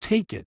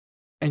 Take it,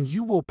 and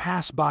you will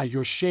pass by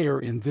your share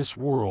in this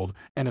world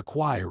and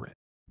acquire it.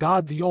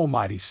 God the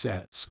Almighty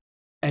says,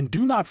 and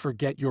do not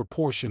forget your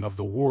portion of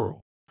the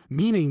world,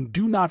 meaning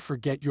do not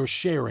forget your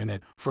share in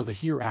it for the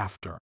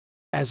hereafter.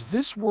 As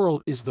this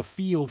world is the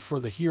field for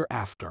the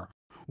hereafter,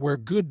 where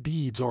good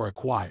deeds are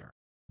acquired.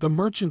 The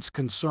merchant's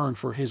concern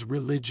for his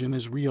religion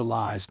is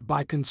realized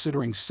by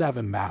considering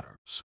 7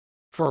 matters.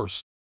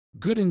 First,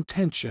 good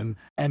intention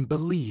and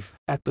belief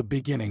at the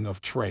beginning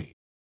of trade.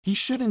 He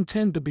should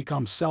intend to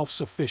become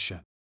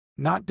self-sufficient,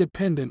 not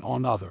dependent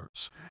on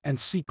others, and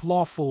seek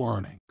lawful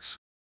earnings.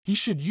 He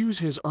should use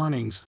his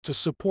earnings to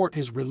support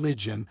his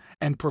religion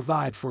and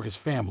provide for his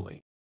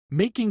family,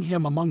 making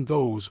him among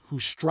those who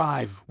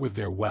strive with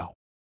their wealth.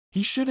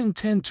 He should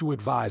intend to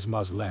advise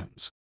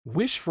Muslims,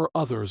 wish for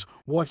others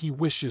what he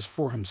wishes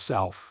for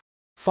himself,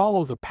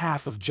 follow the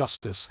path of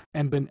justice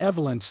and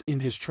benevolence in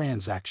his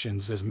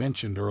transactions as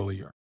mentioned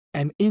earlier,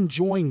 and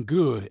enjoin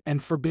good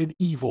and forbid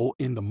evil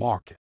in the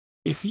market.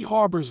 If he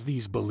harbors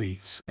these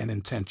beliefs and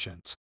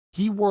intentions,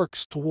 he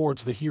works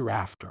towards the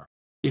hereafter.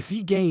 If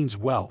he gains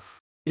wealth,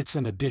 it's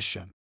an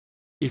addition.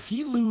 If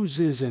he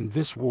loses in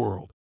this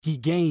world, he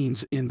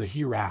gains in the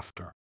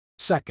hereafter.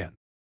 Second,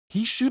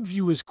 he should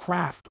view his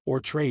craft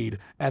or trade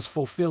as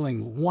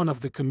fulfilling one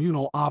of the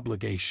communal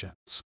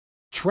obligations.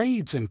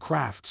 Trades and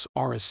crafts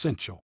are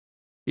essential.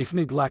 If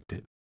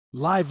neglected,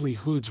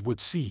 livelihoods would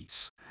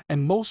cease,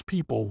 and most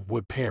people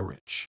would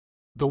perish.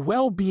 The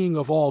well-being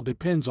of all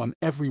depends on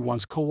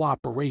everyone's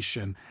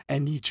cooperation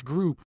and each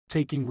group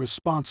taking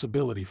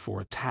responsibility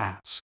for a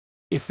task.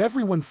 If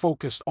everyone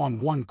focused on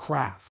one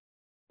craft,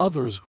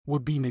 others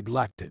would be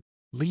neglected,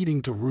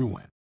 leading to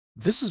ruin.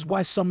 This is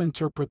why some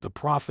interpret the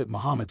Prophet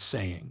Muhammad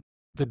saying,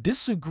 "The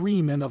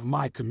disagreement of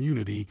my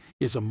community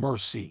is a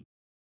mercy,"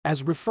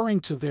 as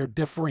referring to their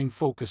differing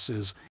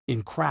focuses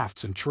in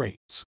crafts and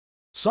trades.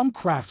 Some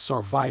crafts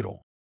are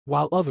vital,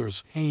 while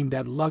others aimed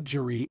at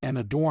luxury and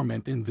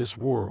adornment in this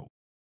world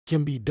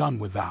can be done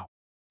without.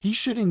 He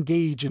should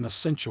engage in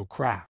essential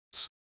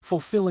crafts,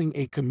 fulfilling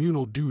a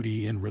communal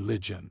duty in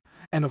religion,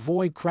 and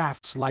avoid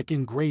crafts like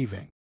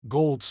engraving,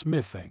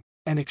 goldsmithing,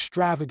 and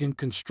extravagant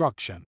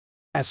construction,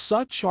 as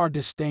such are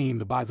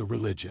disdained by the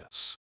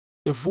religious.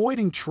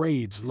 Avoiding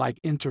trades like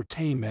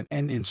entertainment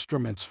and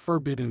instruments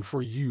forbidden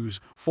for use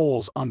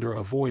falls under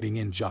avoiding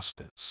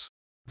injustice.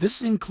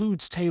 This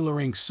includes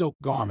tailoring silk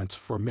garments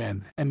for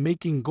men and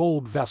making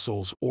gold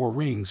vessels or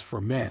rings for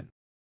men,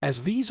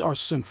 as these are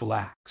sinful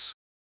acts.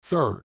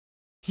 Third,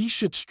 he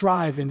should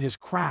strive in his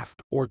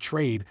craft or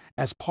trade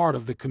as part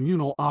of the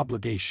communal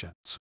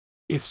obligations.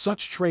 If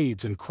such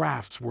trades and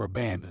crafts were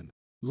abandoned,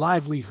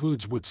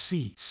 livelihoods would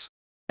cease,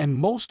 and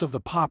most of the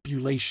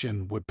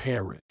population would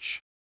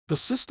perish. The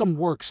system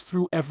works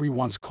through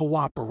everyone's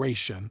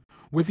cooperation,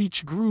 with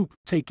each group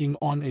taking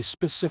on a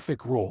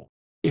specific role.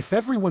 If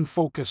everyone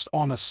focused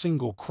on a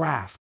single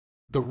craft,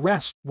 the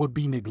rest would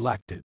be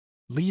neglected,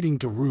 leading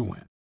to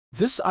ruin.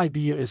 This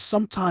idea is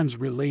sometimes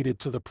related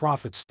to the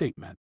Prophet's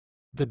statement,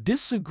 "The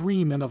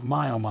disagreement of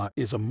my ummah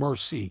is a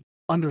mercy,"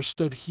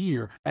 understood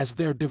here as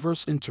their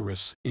diverse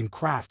interests in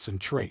crafts and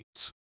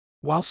trades.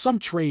 While some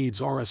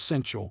trades are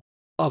essential,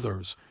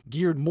 others,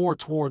 geared more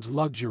towards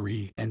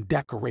luxury and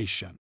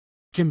decoration,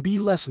 can be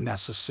less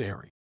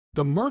necessary.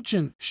 The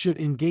merchant should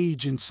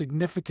engage in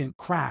significant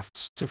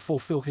crafts to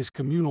fulfill his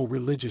communal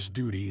religious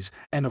duties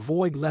and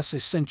avoid less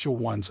essential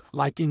ones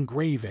like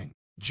engraving,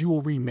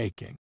 jewelry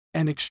making,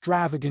 and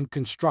extravagant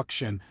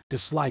construction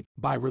disliked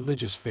by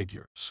religious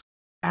figures.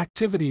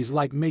 Activities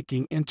like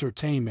making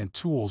entertainment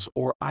tools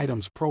or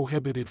items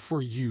prohibited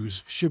for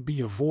use should be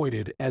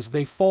avoided as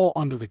they fall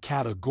under the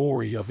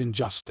category of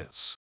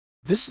injustice.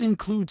 This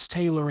includes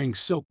tailoring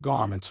silk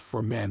garments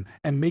for men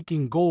and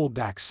making gold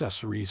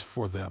accessories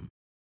for them,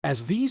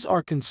 as these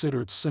are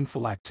considered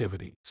sinful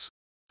activities.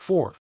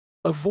 Fourth,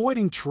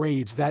 avoiding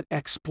trades that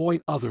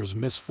exploit others'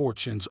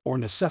 misfortunes or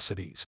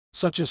necessities,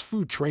 such as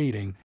food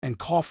trading and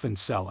coffin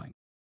selling,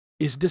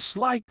 is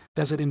disliked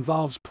as it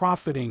involves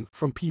profiting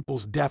from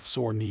people's deaths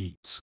or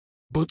needs.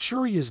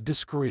 Butchery is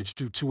discouraged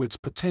due to its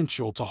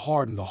potential to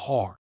harden the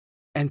heart,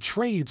 and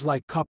trades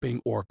like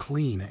cupping or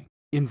cleaning,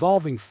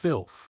 involving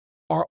filth,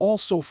 are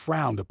also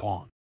frowned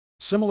upon,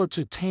 similar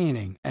to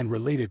tanning and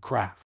related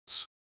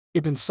crafts.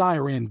 Ibn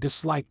Sirin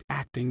disliked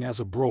acting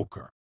as a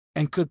broker,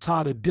 and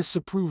Qatada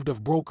disapproved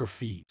of broker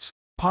fees,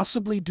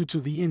 possibly due to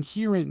the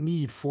inherent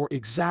need for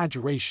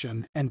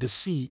exaggeration and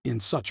deceit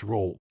in such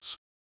roles.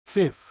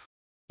 Fifth,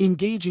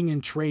 engaging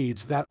in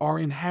trades that are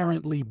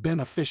inherently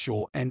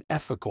beneficial and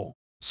ethical,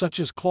 such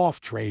as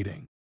cloth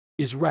trading,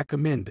 is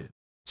recommended.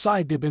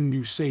 Sa'id ibn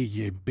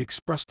Musayyib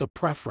expressed a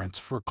preference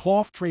for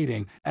cloth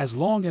trading as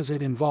long as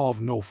it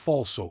involved no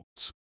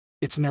falsehoods.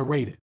 It's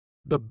narrated,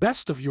 "The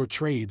best of your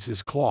trades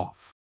is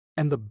cloth,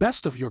 and the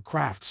best of your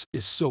crafts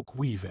is silk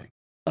weaving."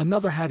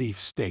 Another hadith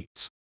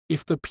states,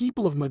 "If the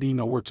people of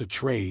Medina were to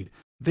trade,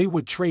 they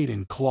would trade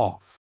in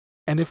cloth,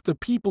 and if the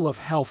people of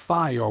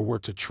Hellfire were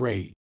to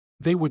trade,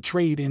 they would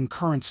trade in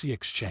currency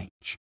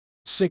exchange."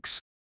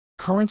 6.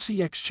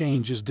 Currency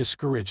exchange is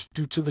discouraged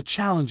due to the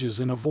challenges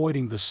in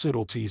avoiding the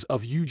subtleties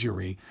of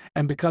usury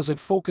and because it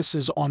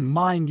focuses on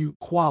minute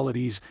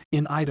qualities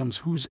in items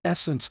whose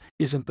essence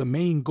isn't the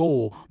main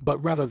goal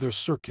but rather their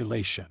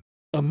circulation.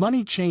 A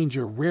money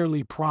changer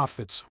rarely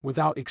profits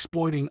without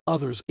exploiting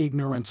others'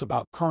 ignorance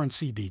about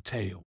currency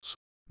details,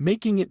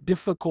 making it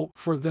difficult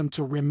for them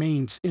to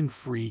remain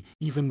sin-free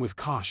even with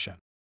caution.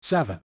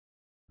 7.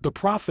 The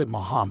Prophet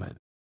Muhammad,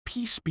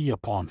 peace be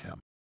upon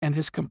him, and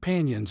his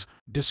companions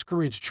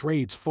discouraged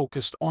trades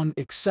focused on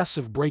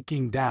excessive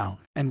breaking down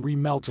and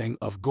remelting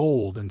of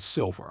gold and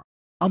silver.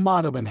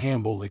 Ahmad ibn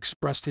Hanbal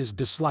expressed his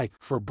dislike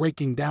for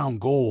breaking down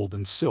gold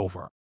and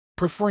silver,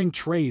 preferring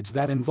trades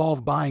that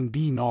involve buying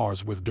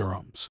dinars with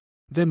dirhams,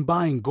 then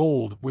buying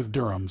gold with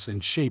dirhams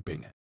and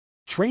shaping it.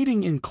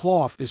 Trading in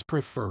cloth is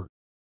preferred,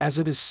 as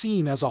it is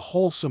seen as a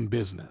wholesome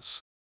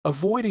business,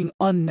 avoiding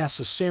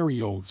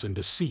unnecessary oaths and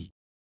deceit.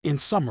 In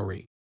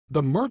summary,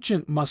 the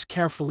merchant must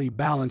carefully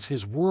balance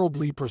his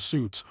worldly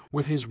pursuits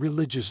with his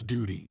religious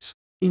duties,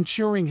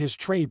 ensuring his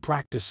trade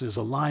practices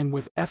align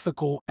with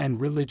ethical and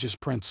religious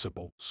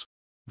principles.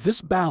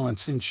 This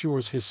balance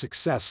ensures his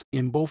success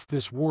in both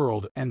this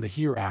world and the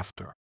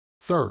hereafter.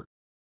 Third,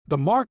 the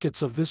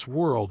markets of this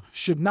world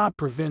should not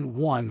prevent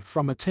one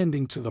from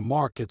attending to the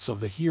markets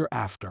of the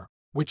hereafter,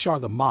 which are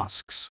the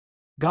mosques.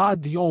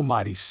 God the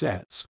Almighty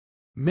says,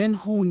 "Men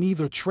who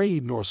neither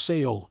trade nor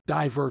sale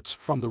diverts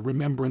from the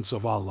remembrance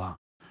of Allah,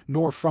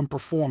 nor from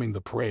performing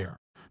the prayer,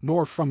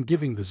 nor from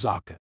giving the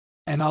zakat."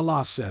 And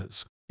Allah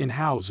says, "In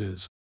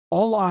houses,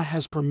 Allah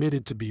has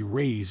permitted to be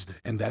raised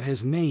and that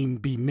His name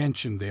be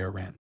mentioned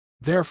therein."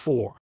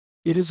 Therefore,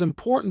 it is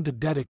important to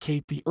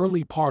dedicate the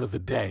early part of the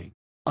day,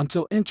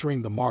 until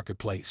entering the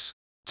marketplace,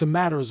 to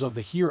matters of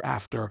the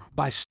hereafter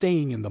by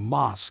staying in the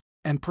mosque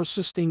and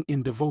persisting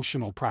in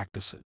devotional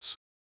practices.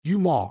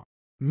 Umar,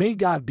 may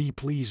God be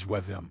pleased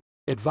with him,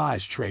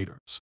 advised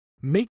traders,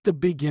 make the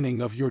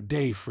beginning of your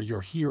day for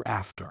your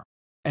hereafter,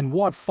 and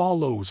what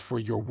follows for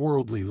your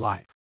worldly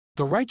life.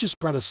 The righteous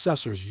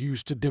predecessors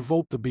used to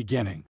devote the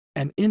beginning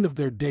and end of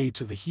their day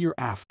to the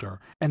hereafter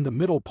and the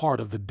middle part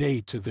of the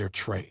day to their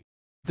trade.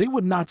 They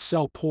would not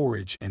sell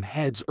porridge and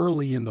heads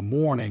early in the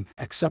morning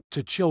except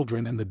to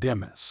children and the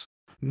dhimmis,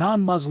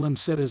 non-Muslim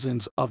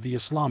citizens of the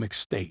Islamic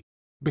State,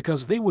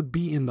 because they would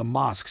be in the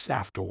mosques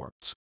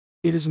afterwards.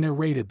 It is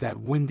narrated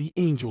that when the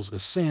angels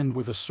ascend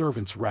with a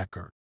servant's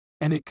record,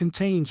 and it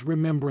contains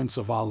remembrance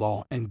of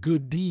Allah and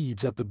good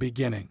deeds at the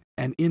beginning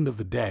and end of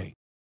the day,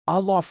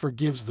 Allah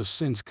forgives the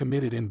sins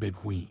committed in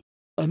between.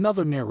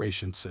 Another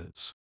narration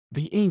says,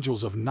 "The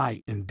angels of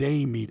night and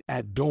day meet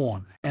at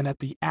dawn and at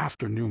the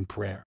afternoon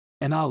prayer."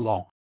 And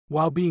Allah,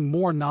 while being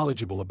more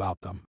knowledgeable about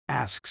them,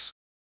 asks,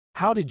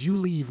 "How did you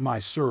leave my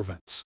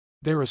servants?"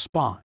 They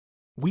respond,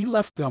 "We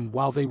left them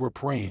while they were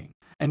praying,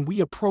 and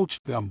we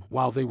approached them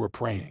while they were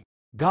praying."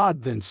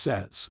 God then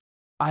says,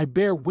 "I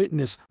bear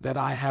witness that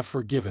I have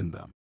forgiven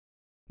them."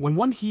 When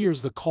one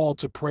hears the call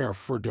to prayer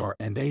for Dur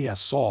and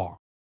Asr,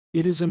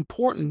 it is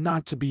important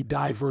not to be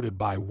diverted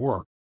by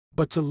work,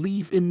 but to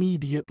leave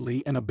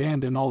immediately and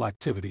abandon all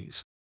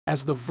activities,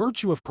 as the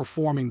virtue of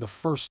performing the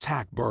first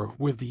takbir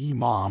with the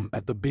Imam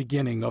at the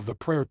beginning of the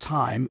prayer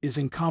time is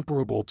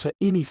incomparable to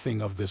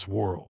anything of this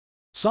world.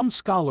 Some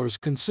scholars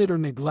consider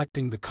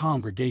neglecting the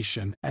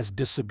congregation as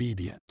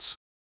disobedience.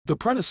 The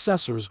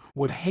predecessors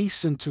would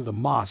hasten to the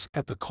mosque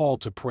at the call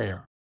to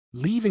prayer,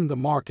 leaving the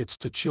markets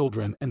to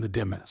children and the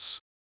dhimmis.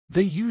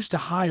 They used to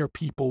hire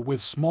people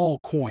with small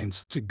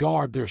coins to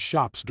guard their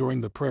shops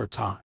during the prayer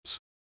times,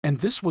 and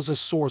this was a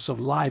source of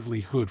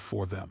livelihood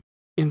for them.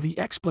 In the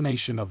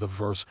explanation of the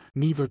verse,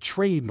 neither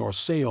trade nor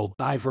sale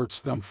diverts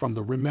them from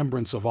the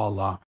remembrance of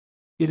Allah.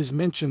 It is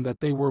mentioned that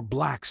they were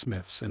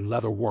blacksmiths and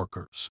leather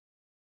workers.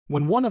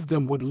 When one of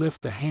them would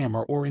lift the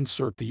hammer or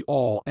insert the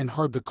awl and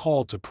heard the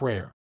call to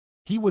prayer,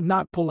 he would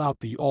not pull out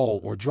the awl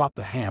or drop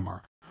the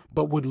hammer,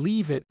 but would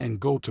leave it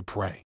and go to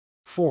pray.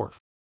 Fourth,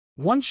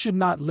 one should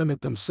not limit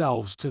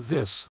themselves to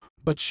this,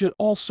 but should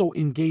also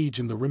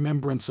engage in the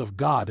remembrance of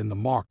God in the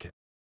market,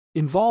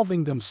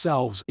 involving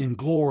themselves in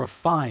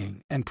glorifying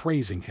and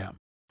praising Him.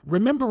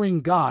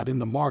 Remembering God in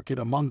the market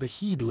among the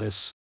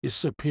heedless is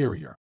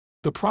superior.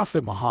 The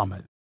Prophet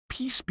Muhammad,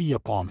 peace be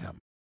upon him,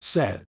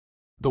 said,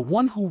 "The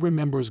one who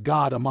remembers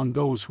God among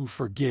those who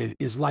forget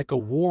is like a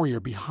warrior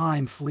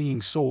behind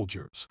fleeing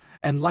soldiers,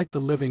 and like the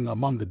living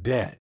among the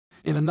dead."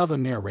 In another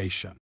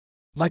narration,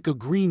 like a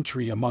green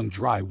tree among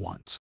dry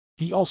ones.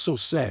 He also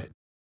said,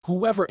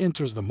 "Whoever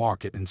enters the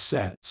market and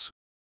says,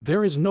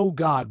 'There is no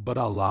God but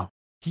Allah,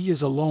 He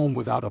is alone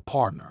without a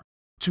partner.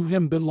 To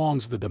Him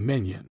belongs the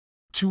dominion.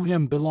 To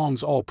Him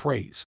belongs all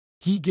praise.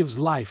 He gives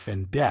life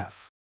and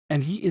death,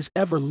 and He is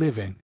ever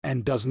living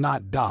and does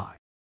not die.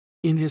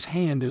 In His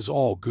hand is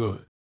all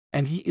good,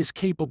 and He is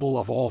capable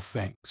of all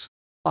things.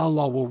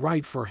 Allah will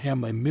write for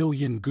him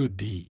 1,000,000 good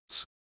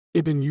deeds.'"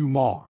 Ibn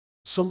Umar,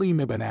 Salim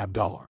ibn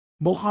Abdullah,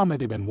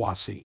 Muhammad ibn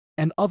Wasi,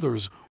 and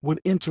others would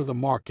enter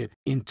the market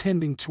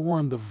intending to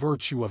earn the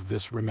virtue of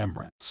this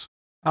remembrance.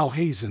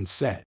 Al-Hazan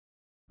said,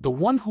 "The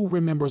one who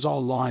remembers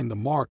Allah in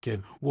the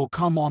market will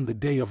come on the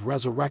day of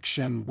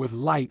resurrection with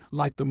light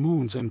like the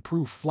moons and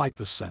proof like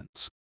the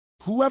suns.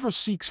 Whoever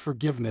seeks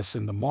forgiveness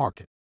in the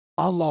market,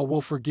 Allah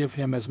will forgive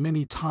him as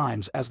many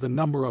times as the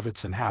number of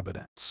its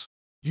inhabitants."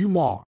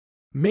 Umar,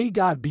 may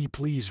God be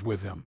pleased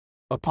with him,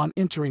 upon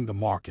entering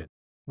the market,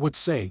 would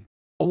say,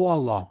 "O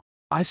Allah,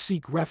 I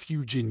seek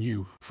refuge in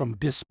you from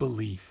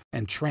disbelief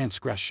and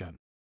transgression,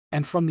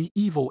 and from the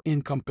evil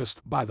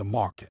encompassed by the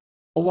market.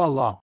 O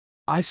Allah,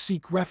 I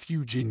seek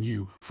refuge in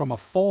you from a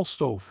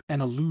false oath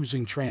and a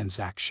losing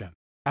transaction."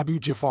 Abu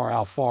Jafar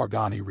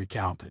al-Farghani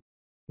recounted,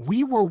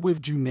 "We were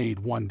with Junaid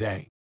one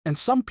day, and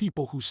some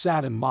people who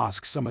sat in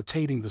mosques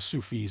imitating the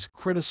Sufis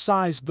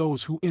criticized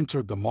those who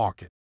entered the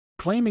market,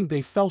 claiming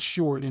they fell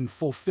short in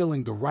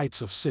fulfilling the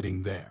rights of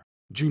sitting there.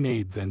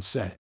 Junaid then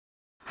said,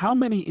 'How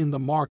many in the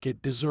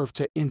market deserve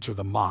to enter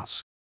the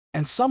mosque?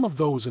 And some of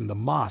those in the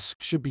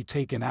mosque should be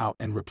taken out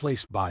and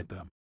replaced by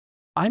them.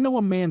 I know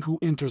a man who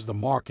enters the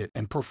market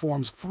and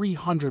performs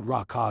 300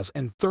 rakahs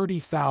and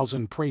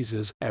 30,000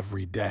 praises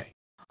every day.'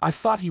 I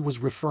thought he was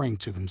referring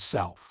to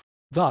himself.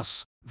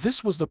 Thus,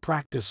 this was the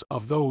practice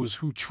of those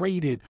who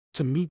traded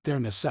to meet their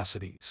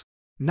necessities,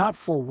 not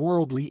for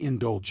worldly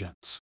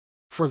indulgence.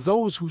 For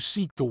those who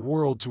seek the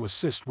world to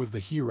assist with the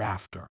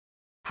hereafter,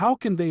 how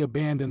can they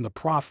abandon the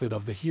profit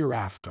of the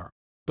hereafter?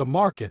 The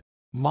market,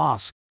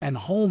 mosque, and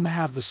home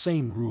have the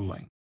same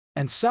ruling,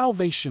 and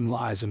salvation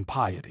lies in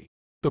piety.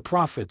 The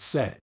Prophet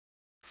said,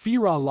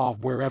 'Fear Allah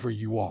wherever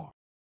you are.'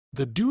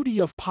 The duty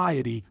of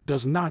piety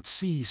does not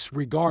cease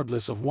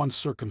regardless of one's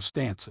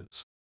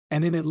circumstances,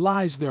 and in it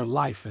lies their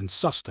life and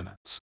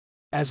sustenance,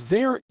 as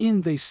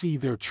therein they see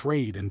their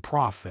trade and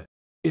profit.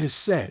 It is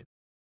said,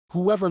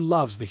 'Whoever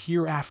loves the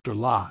hereafter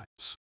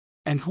lives,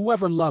 and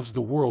whoever loves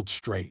the world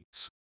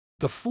strays.'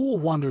 The fool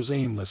wanders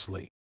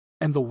aimlessly,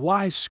 and the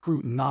wise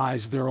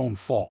scrutinize their own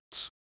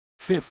faults.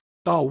 Fifth,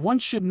 one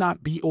should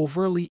not be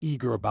overly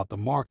eager about the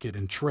market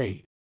and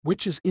trade,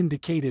 which is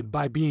indicated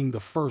by being the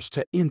first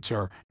to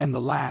enter and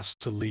the last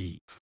to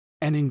leave,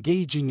 and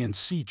engaging in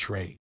sea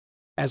trade,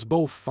 as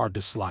both are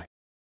disliked.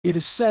 It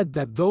is said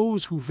that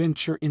those who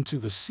venture into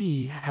the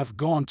sea have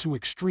gone to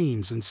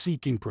extremes in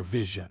seeking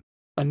provision.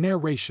 A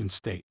narration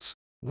states,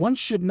 "One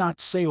should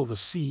not sail the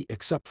sea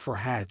except for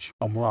Hajj,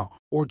 Umrah,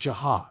 or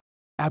Jihad."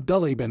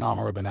 Abdullah ibn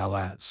Amr ibn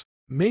al-As,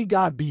 may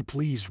God be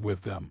pleased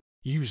with them,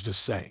 used to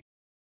say,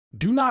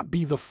 "Do not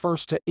be the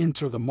first to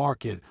enter the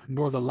market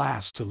nor the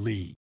last to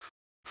leave,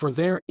 for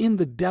therein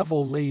the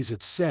devil lays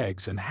its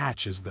eggs and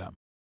hatches them."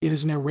 It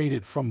is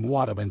narrated from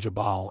Mu'adh ibn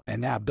Jabal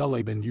and Abdullah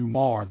ibn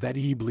Umar that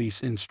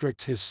Iblis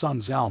instructs his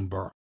son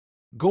Zalmbur,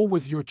 "Go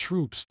with your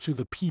troops to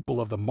the people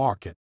of the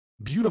market,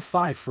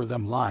 beautify for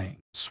them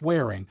lying,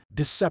 swearing,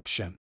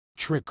 deception,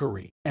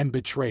 trickery, and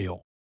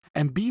betrayal,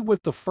 and be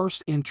with the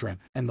first entrant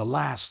and the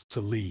last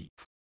to leave."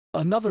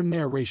 Another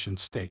narration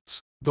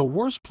states, "The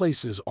worst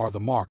places are the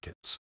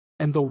markets,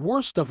 and the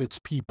worst of its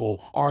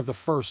people are the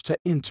first to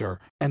enter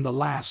and the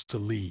last to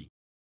leave."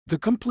 The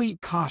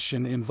complete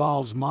caution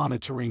involves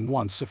monitoring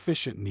one's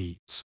sufficient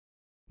needs.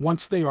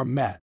 Once they are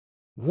met,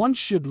 one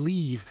should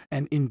leave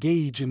and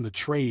engage in the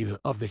trade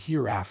of the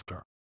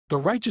hereafter. The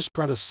righteous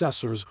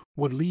predecessors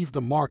would leave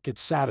the market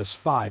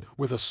satisfied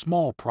with a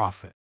small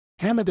profit.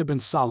 Hamid ibn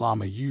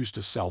Salama used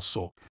to sell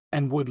silk,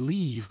 and would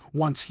leave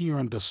once he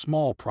earned a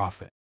small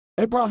profit.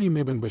 Ibrahim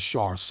ibn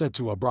Bashar said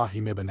to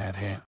Ibrahim ibn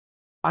Adham,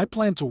 "I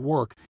plan to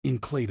work in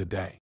clay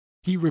today."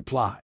 He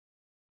replied,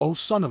 "O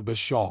son of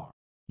Bashar,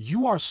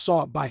 you are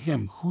sought by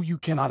him who you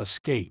cannot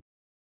escape,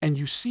 and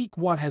you seek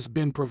what has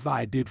been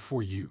provided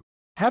for you.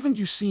 Haven't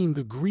you seen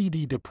the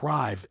greedy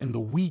deprived and the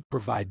weak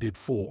provided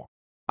for?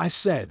 I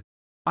said,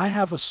 I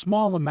have a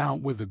small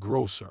amount with the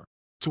grocer,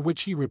 to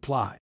which he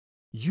replied,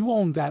 you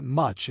own that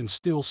much and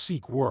still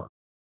seek work.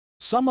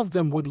 Some of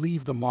them would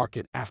leave the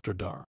market after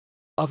dark,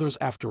 others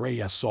after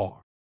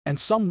ASR, and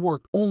some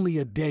worked only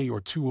a day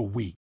or two a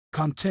week,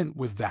 content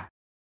with that.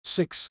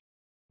 6.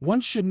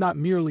 One should not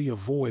merely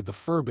avoid the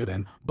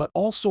forbidden but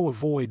also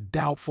avoid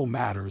doubtful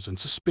matters and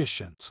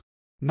suspicions,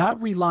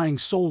 not relying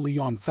solely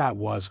on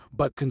fatwas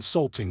but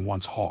consulting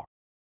one's heart.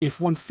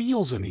 If one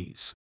feels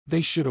unease,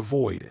 they should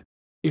avoid it.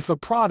 If a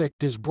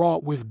product is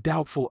brought with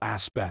doubtful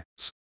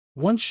aspects,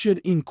 one should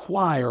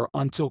inquire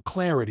until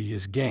clarity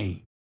is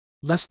gained,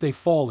 lest they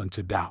fall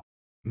into doubt.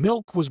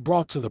 Milk was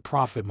brought to the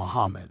Prophet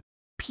Muhammad,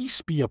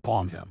 peace be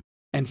upon him,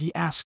 and he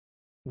asked,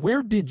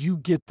 where did you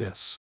get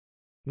this?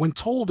 When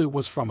told it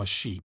was from a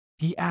sheep,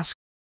 he asked,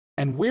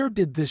 and where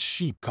did this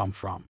sheep come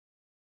from?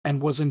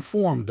 And was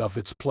informed of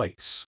its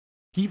place.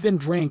 He then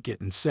drank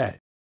it and said,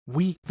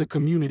 we, the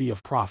community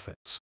of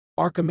prophets,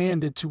 are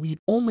commanded to eat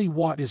only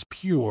what is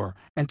pure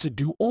and to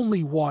do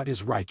only what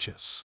is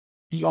righteous.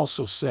 He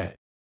also said,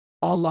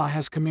 Allah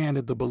has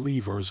commanded the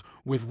believers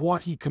with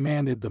what He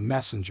commanded the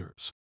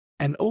messengers,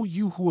 and O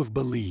you who have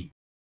believed,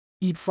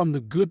 eat from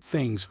the good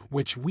things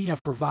which we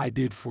have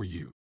provided for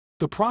you.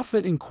 The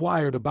Prophet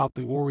inquired about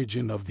the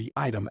origin of the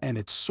item and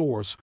its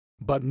source,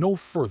 but no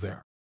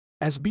further,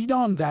 as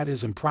beyond that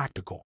is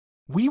impractical.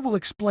 We will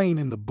explain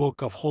in the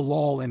book of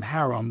Halal and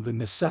Haram the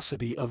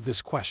necessity of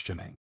this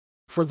questioning.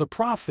 For the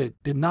Prophet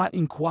did not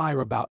inquire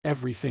about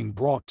everything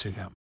brought to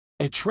him.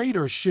 A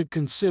trader should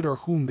consider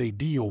whom they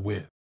deal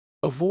with,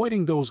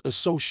 avoiding those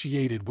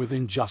associated with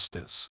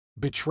injustice,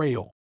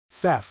 betrayal,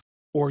 theft,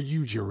 or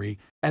usury,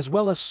 as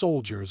well as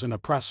soldiers and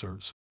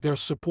oppressors, their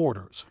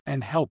supporters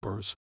and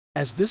helpers,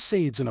 as this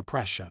aids in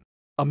oppression.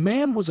 A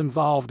man was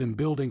involved in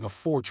building a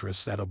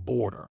fortress at a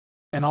border,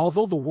 and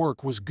although the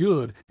work was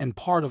good and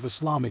part of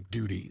Islamic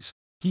duties,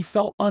 he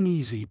felt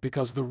uneasy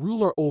because the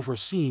ruler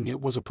overseeing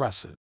it was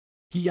oppressive.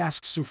 He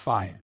asked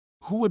Sufyan,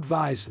 who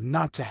advised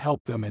not to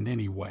help them in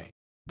any way.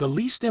 The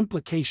least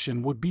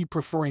implication would be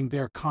preferring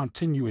their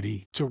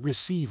continuity to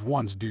receive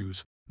one's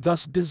dues,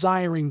 thus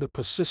desiring the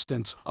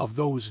persistence of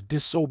those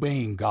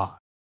disobeying God.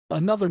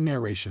 Another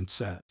narration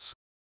says,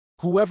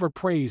 whoever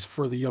prays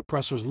for the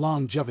oppressor's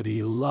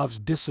longevity loves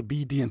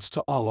disobedience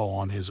to Allah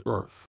on his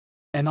earth,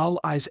 and Allah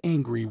is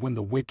angry when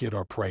the wicked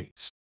are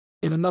praised.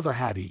 In another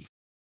hadith,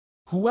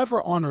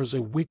 whoever honors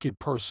a wicked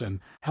person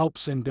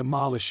helps in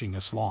demolishing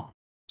Islam.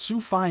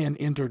 Sufyan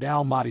entered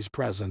Al-Mahdi's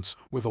presence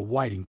with a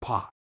whiting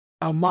pot.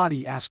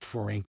 Al-Mahdi asked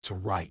for ink to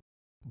write,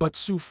 but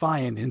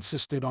Sufyan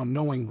insisted on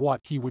knowing what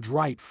he would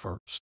write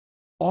first,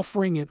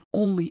 offering it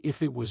only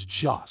if it was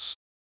just.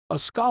 A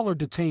scholar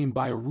detained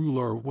by a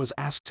ruler was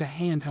asked to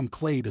hand him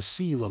clay to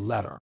seal a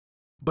letter,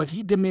 but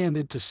he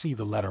demanded to see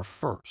the letter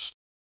first.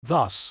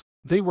 Thus,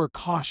 they were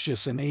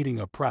cautious in aiding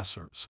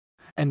oppressors,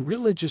 and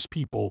religious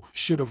people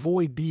should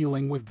avoid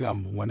dealing with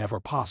them whenever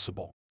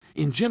possible.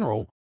 In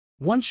general,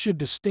 one should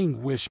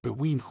distinguish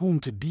between whom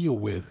to deal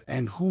with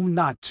and whom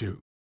not to,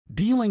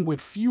 dealing with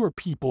fewer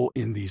people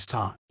in these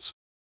times.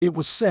 It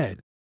was said,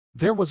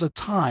 there was a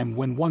time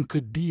when one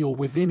could deal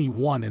with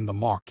anyone in the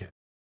market.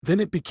 Then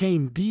it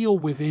became deal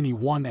with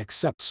anyone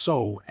except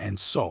so and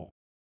so.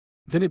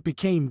 Then it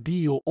became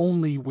deal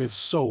only with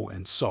so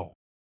and so.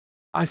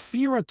 I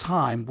fear a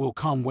time will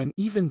come when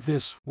even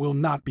this will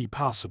not be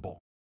possible.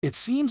 It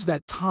seems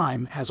that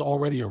time has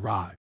already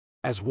arrived,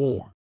 as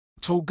warned.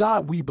 To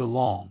God we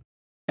belong,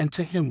 and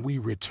to Him we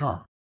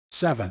return.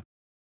 7.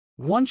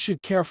 One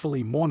should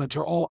carefully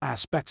monitor all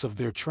aspects of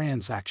their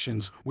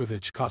transactions with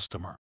each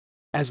customer,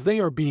 as they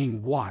are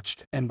being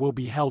watched and will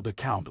be held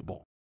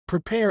accountable.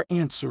 Prepare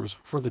answers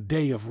for the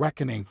day of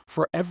reckoning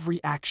for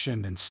every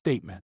action and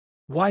statement.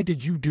 Why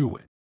did you do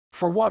it?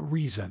 For what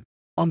reason?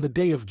 On the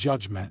day of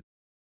judgment,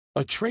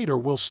 a trader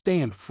will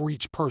stand for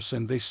each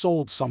person they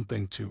sold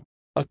something to,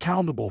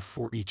 accountable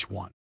for each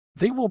one.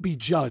 They will be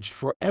judged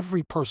for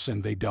every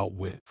person they dealt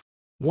with.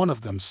 One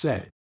of them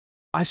said,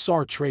 I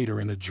saw a trader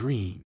in a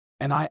dream,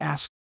 and I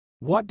asked,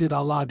 what did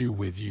Allah do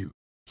with you?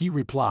 He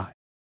replied,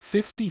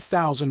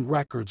 50,000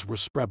 records were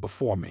spread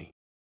before me.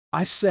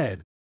 I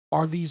said,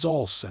 are these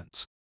all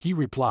sins? He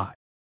replied,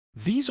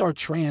 these are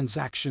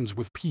transactions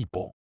with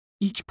people.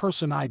 Each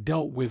person I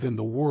dealt with in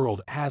the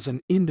world has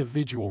an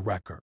individual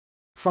record,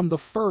 from the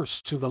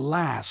first to the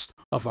last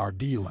of our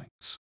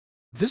dealings.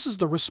 This is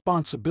the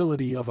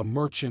responsibility of a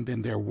merchant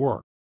in their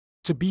work,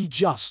 to be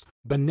just,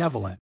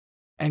 benevolent,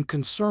 and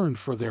concerned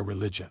for their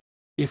religion.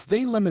 If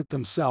they limit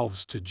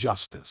themselves to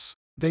justice,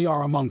 they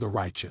are among the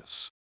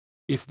righteous.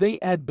 If they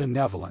add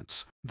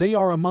benevolence, they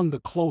are among the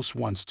close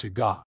ones to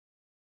God.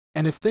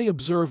 And if they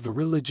observe the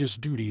religious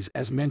duties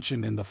as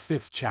mentioned in the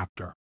 5th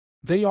chapter,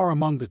 they are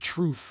among the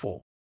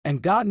truthful,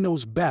 and God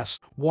knows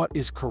best what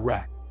is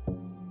correct.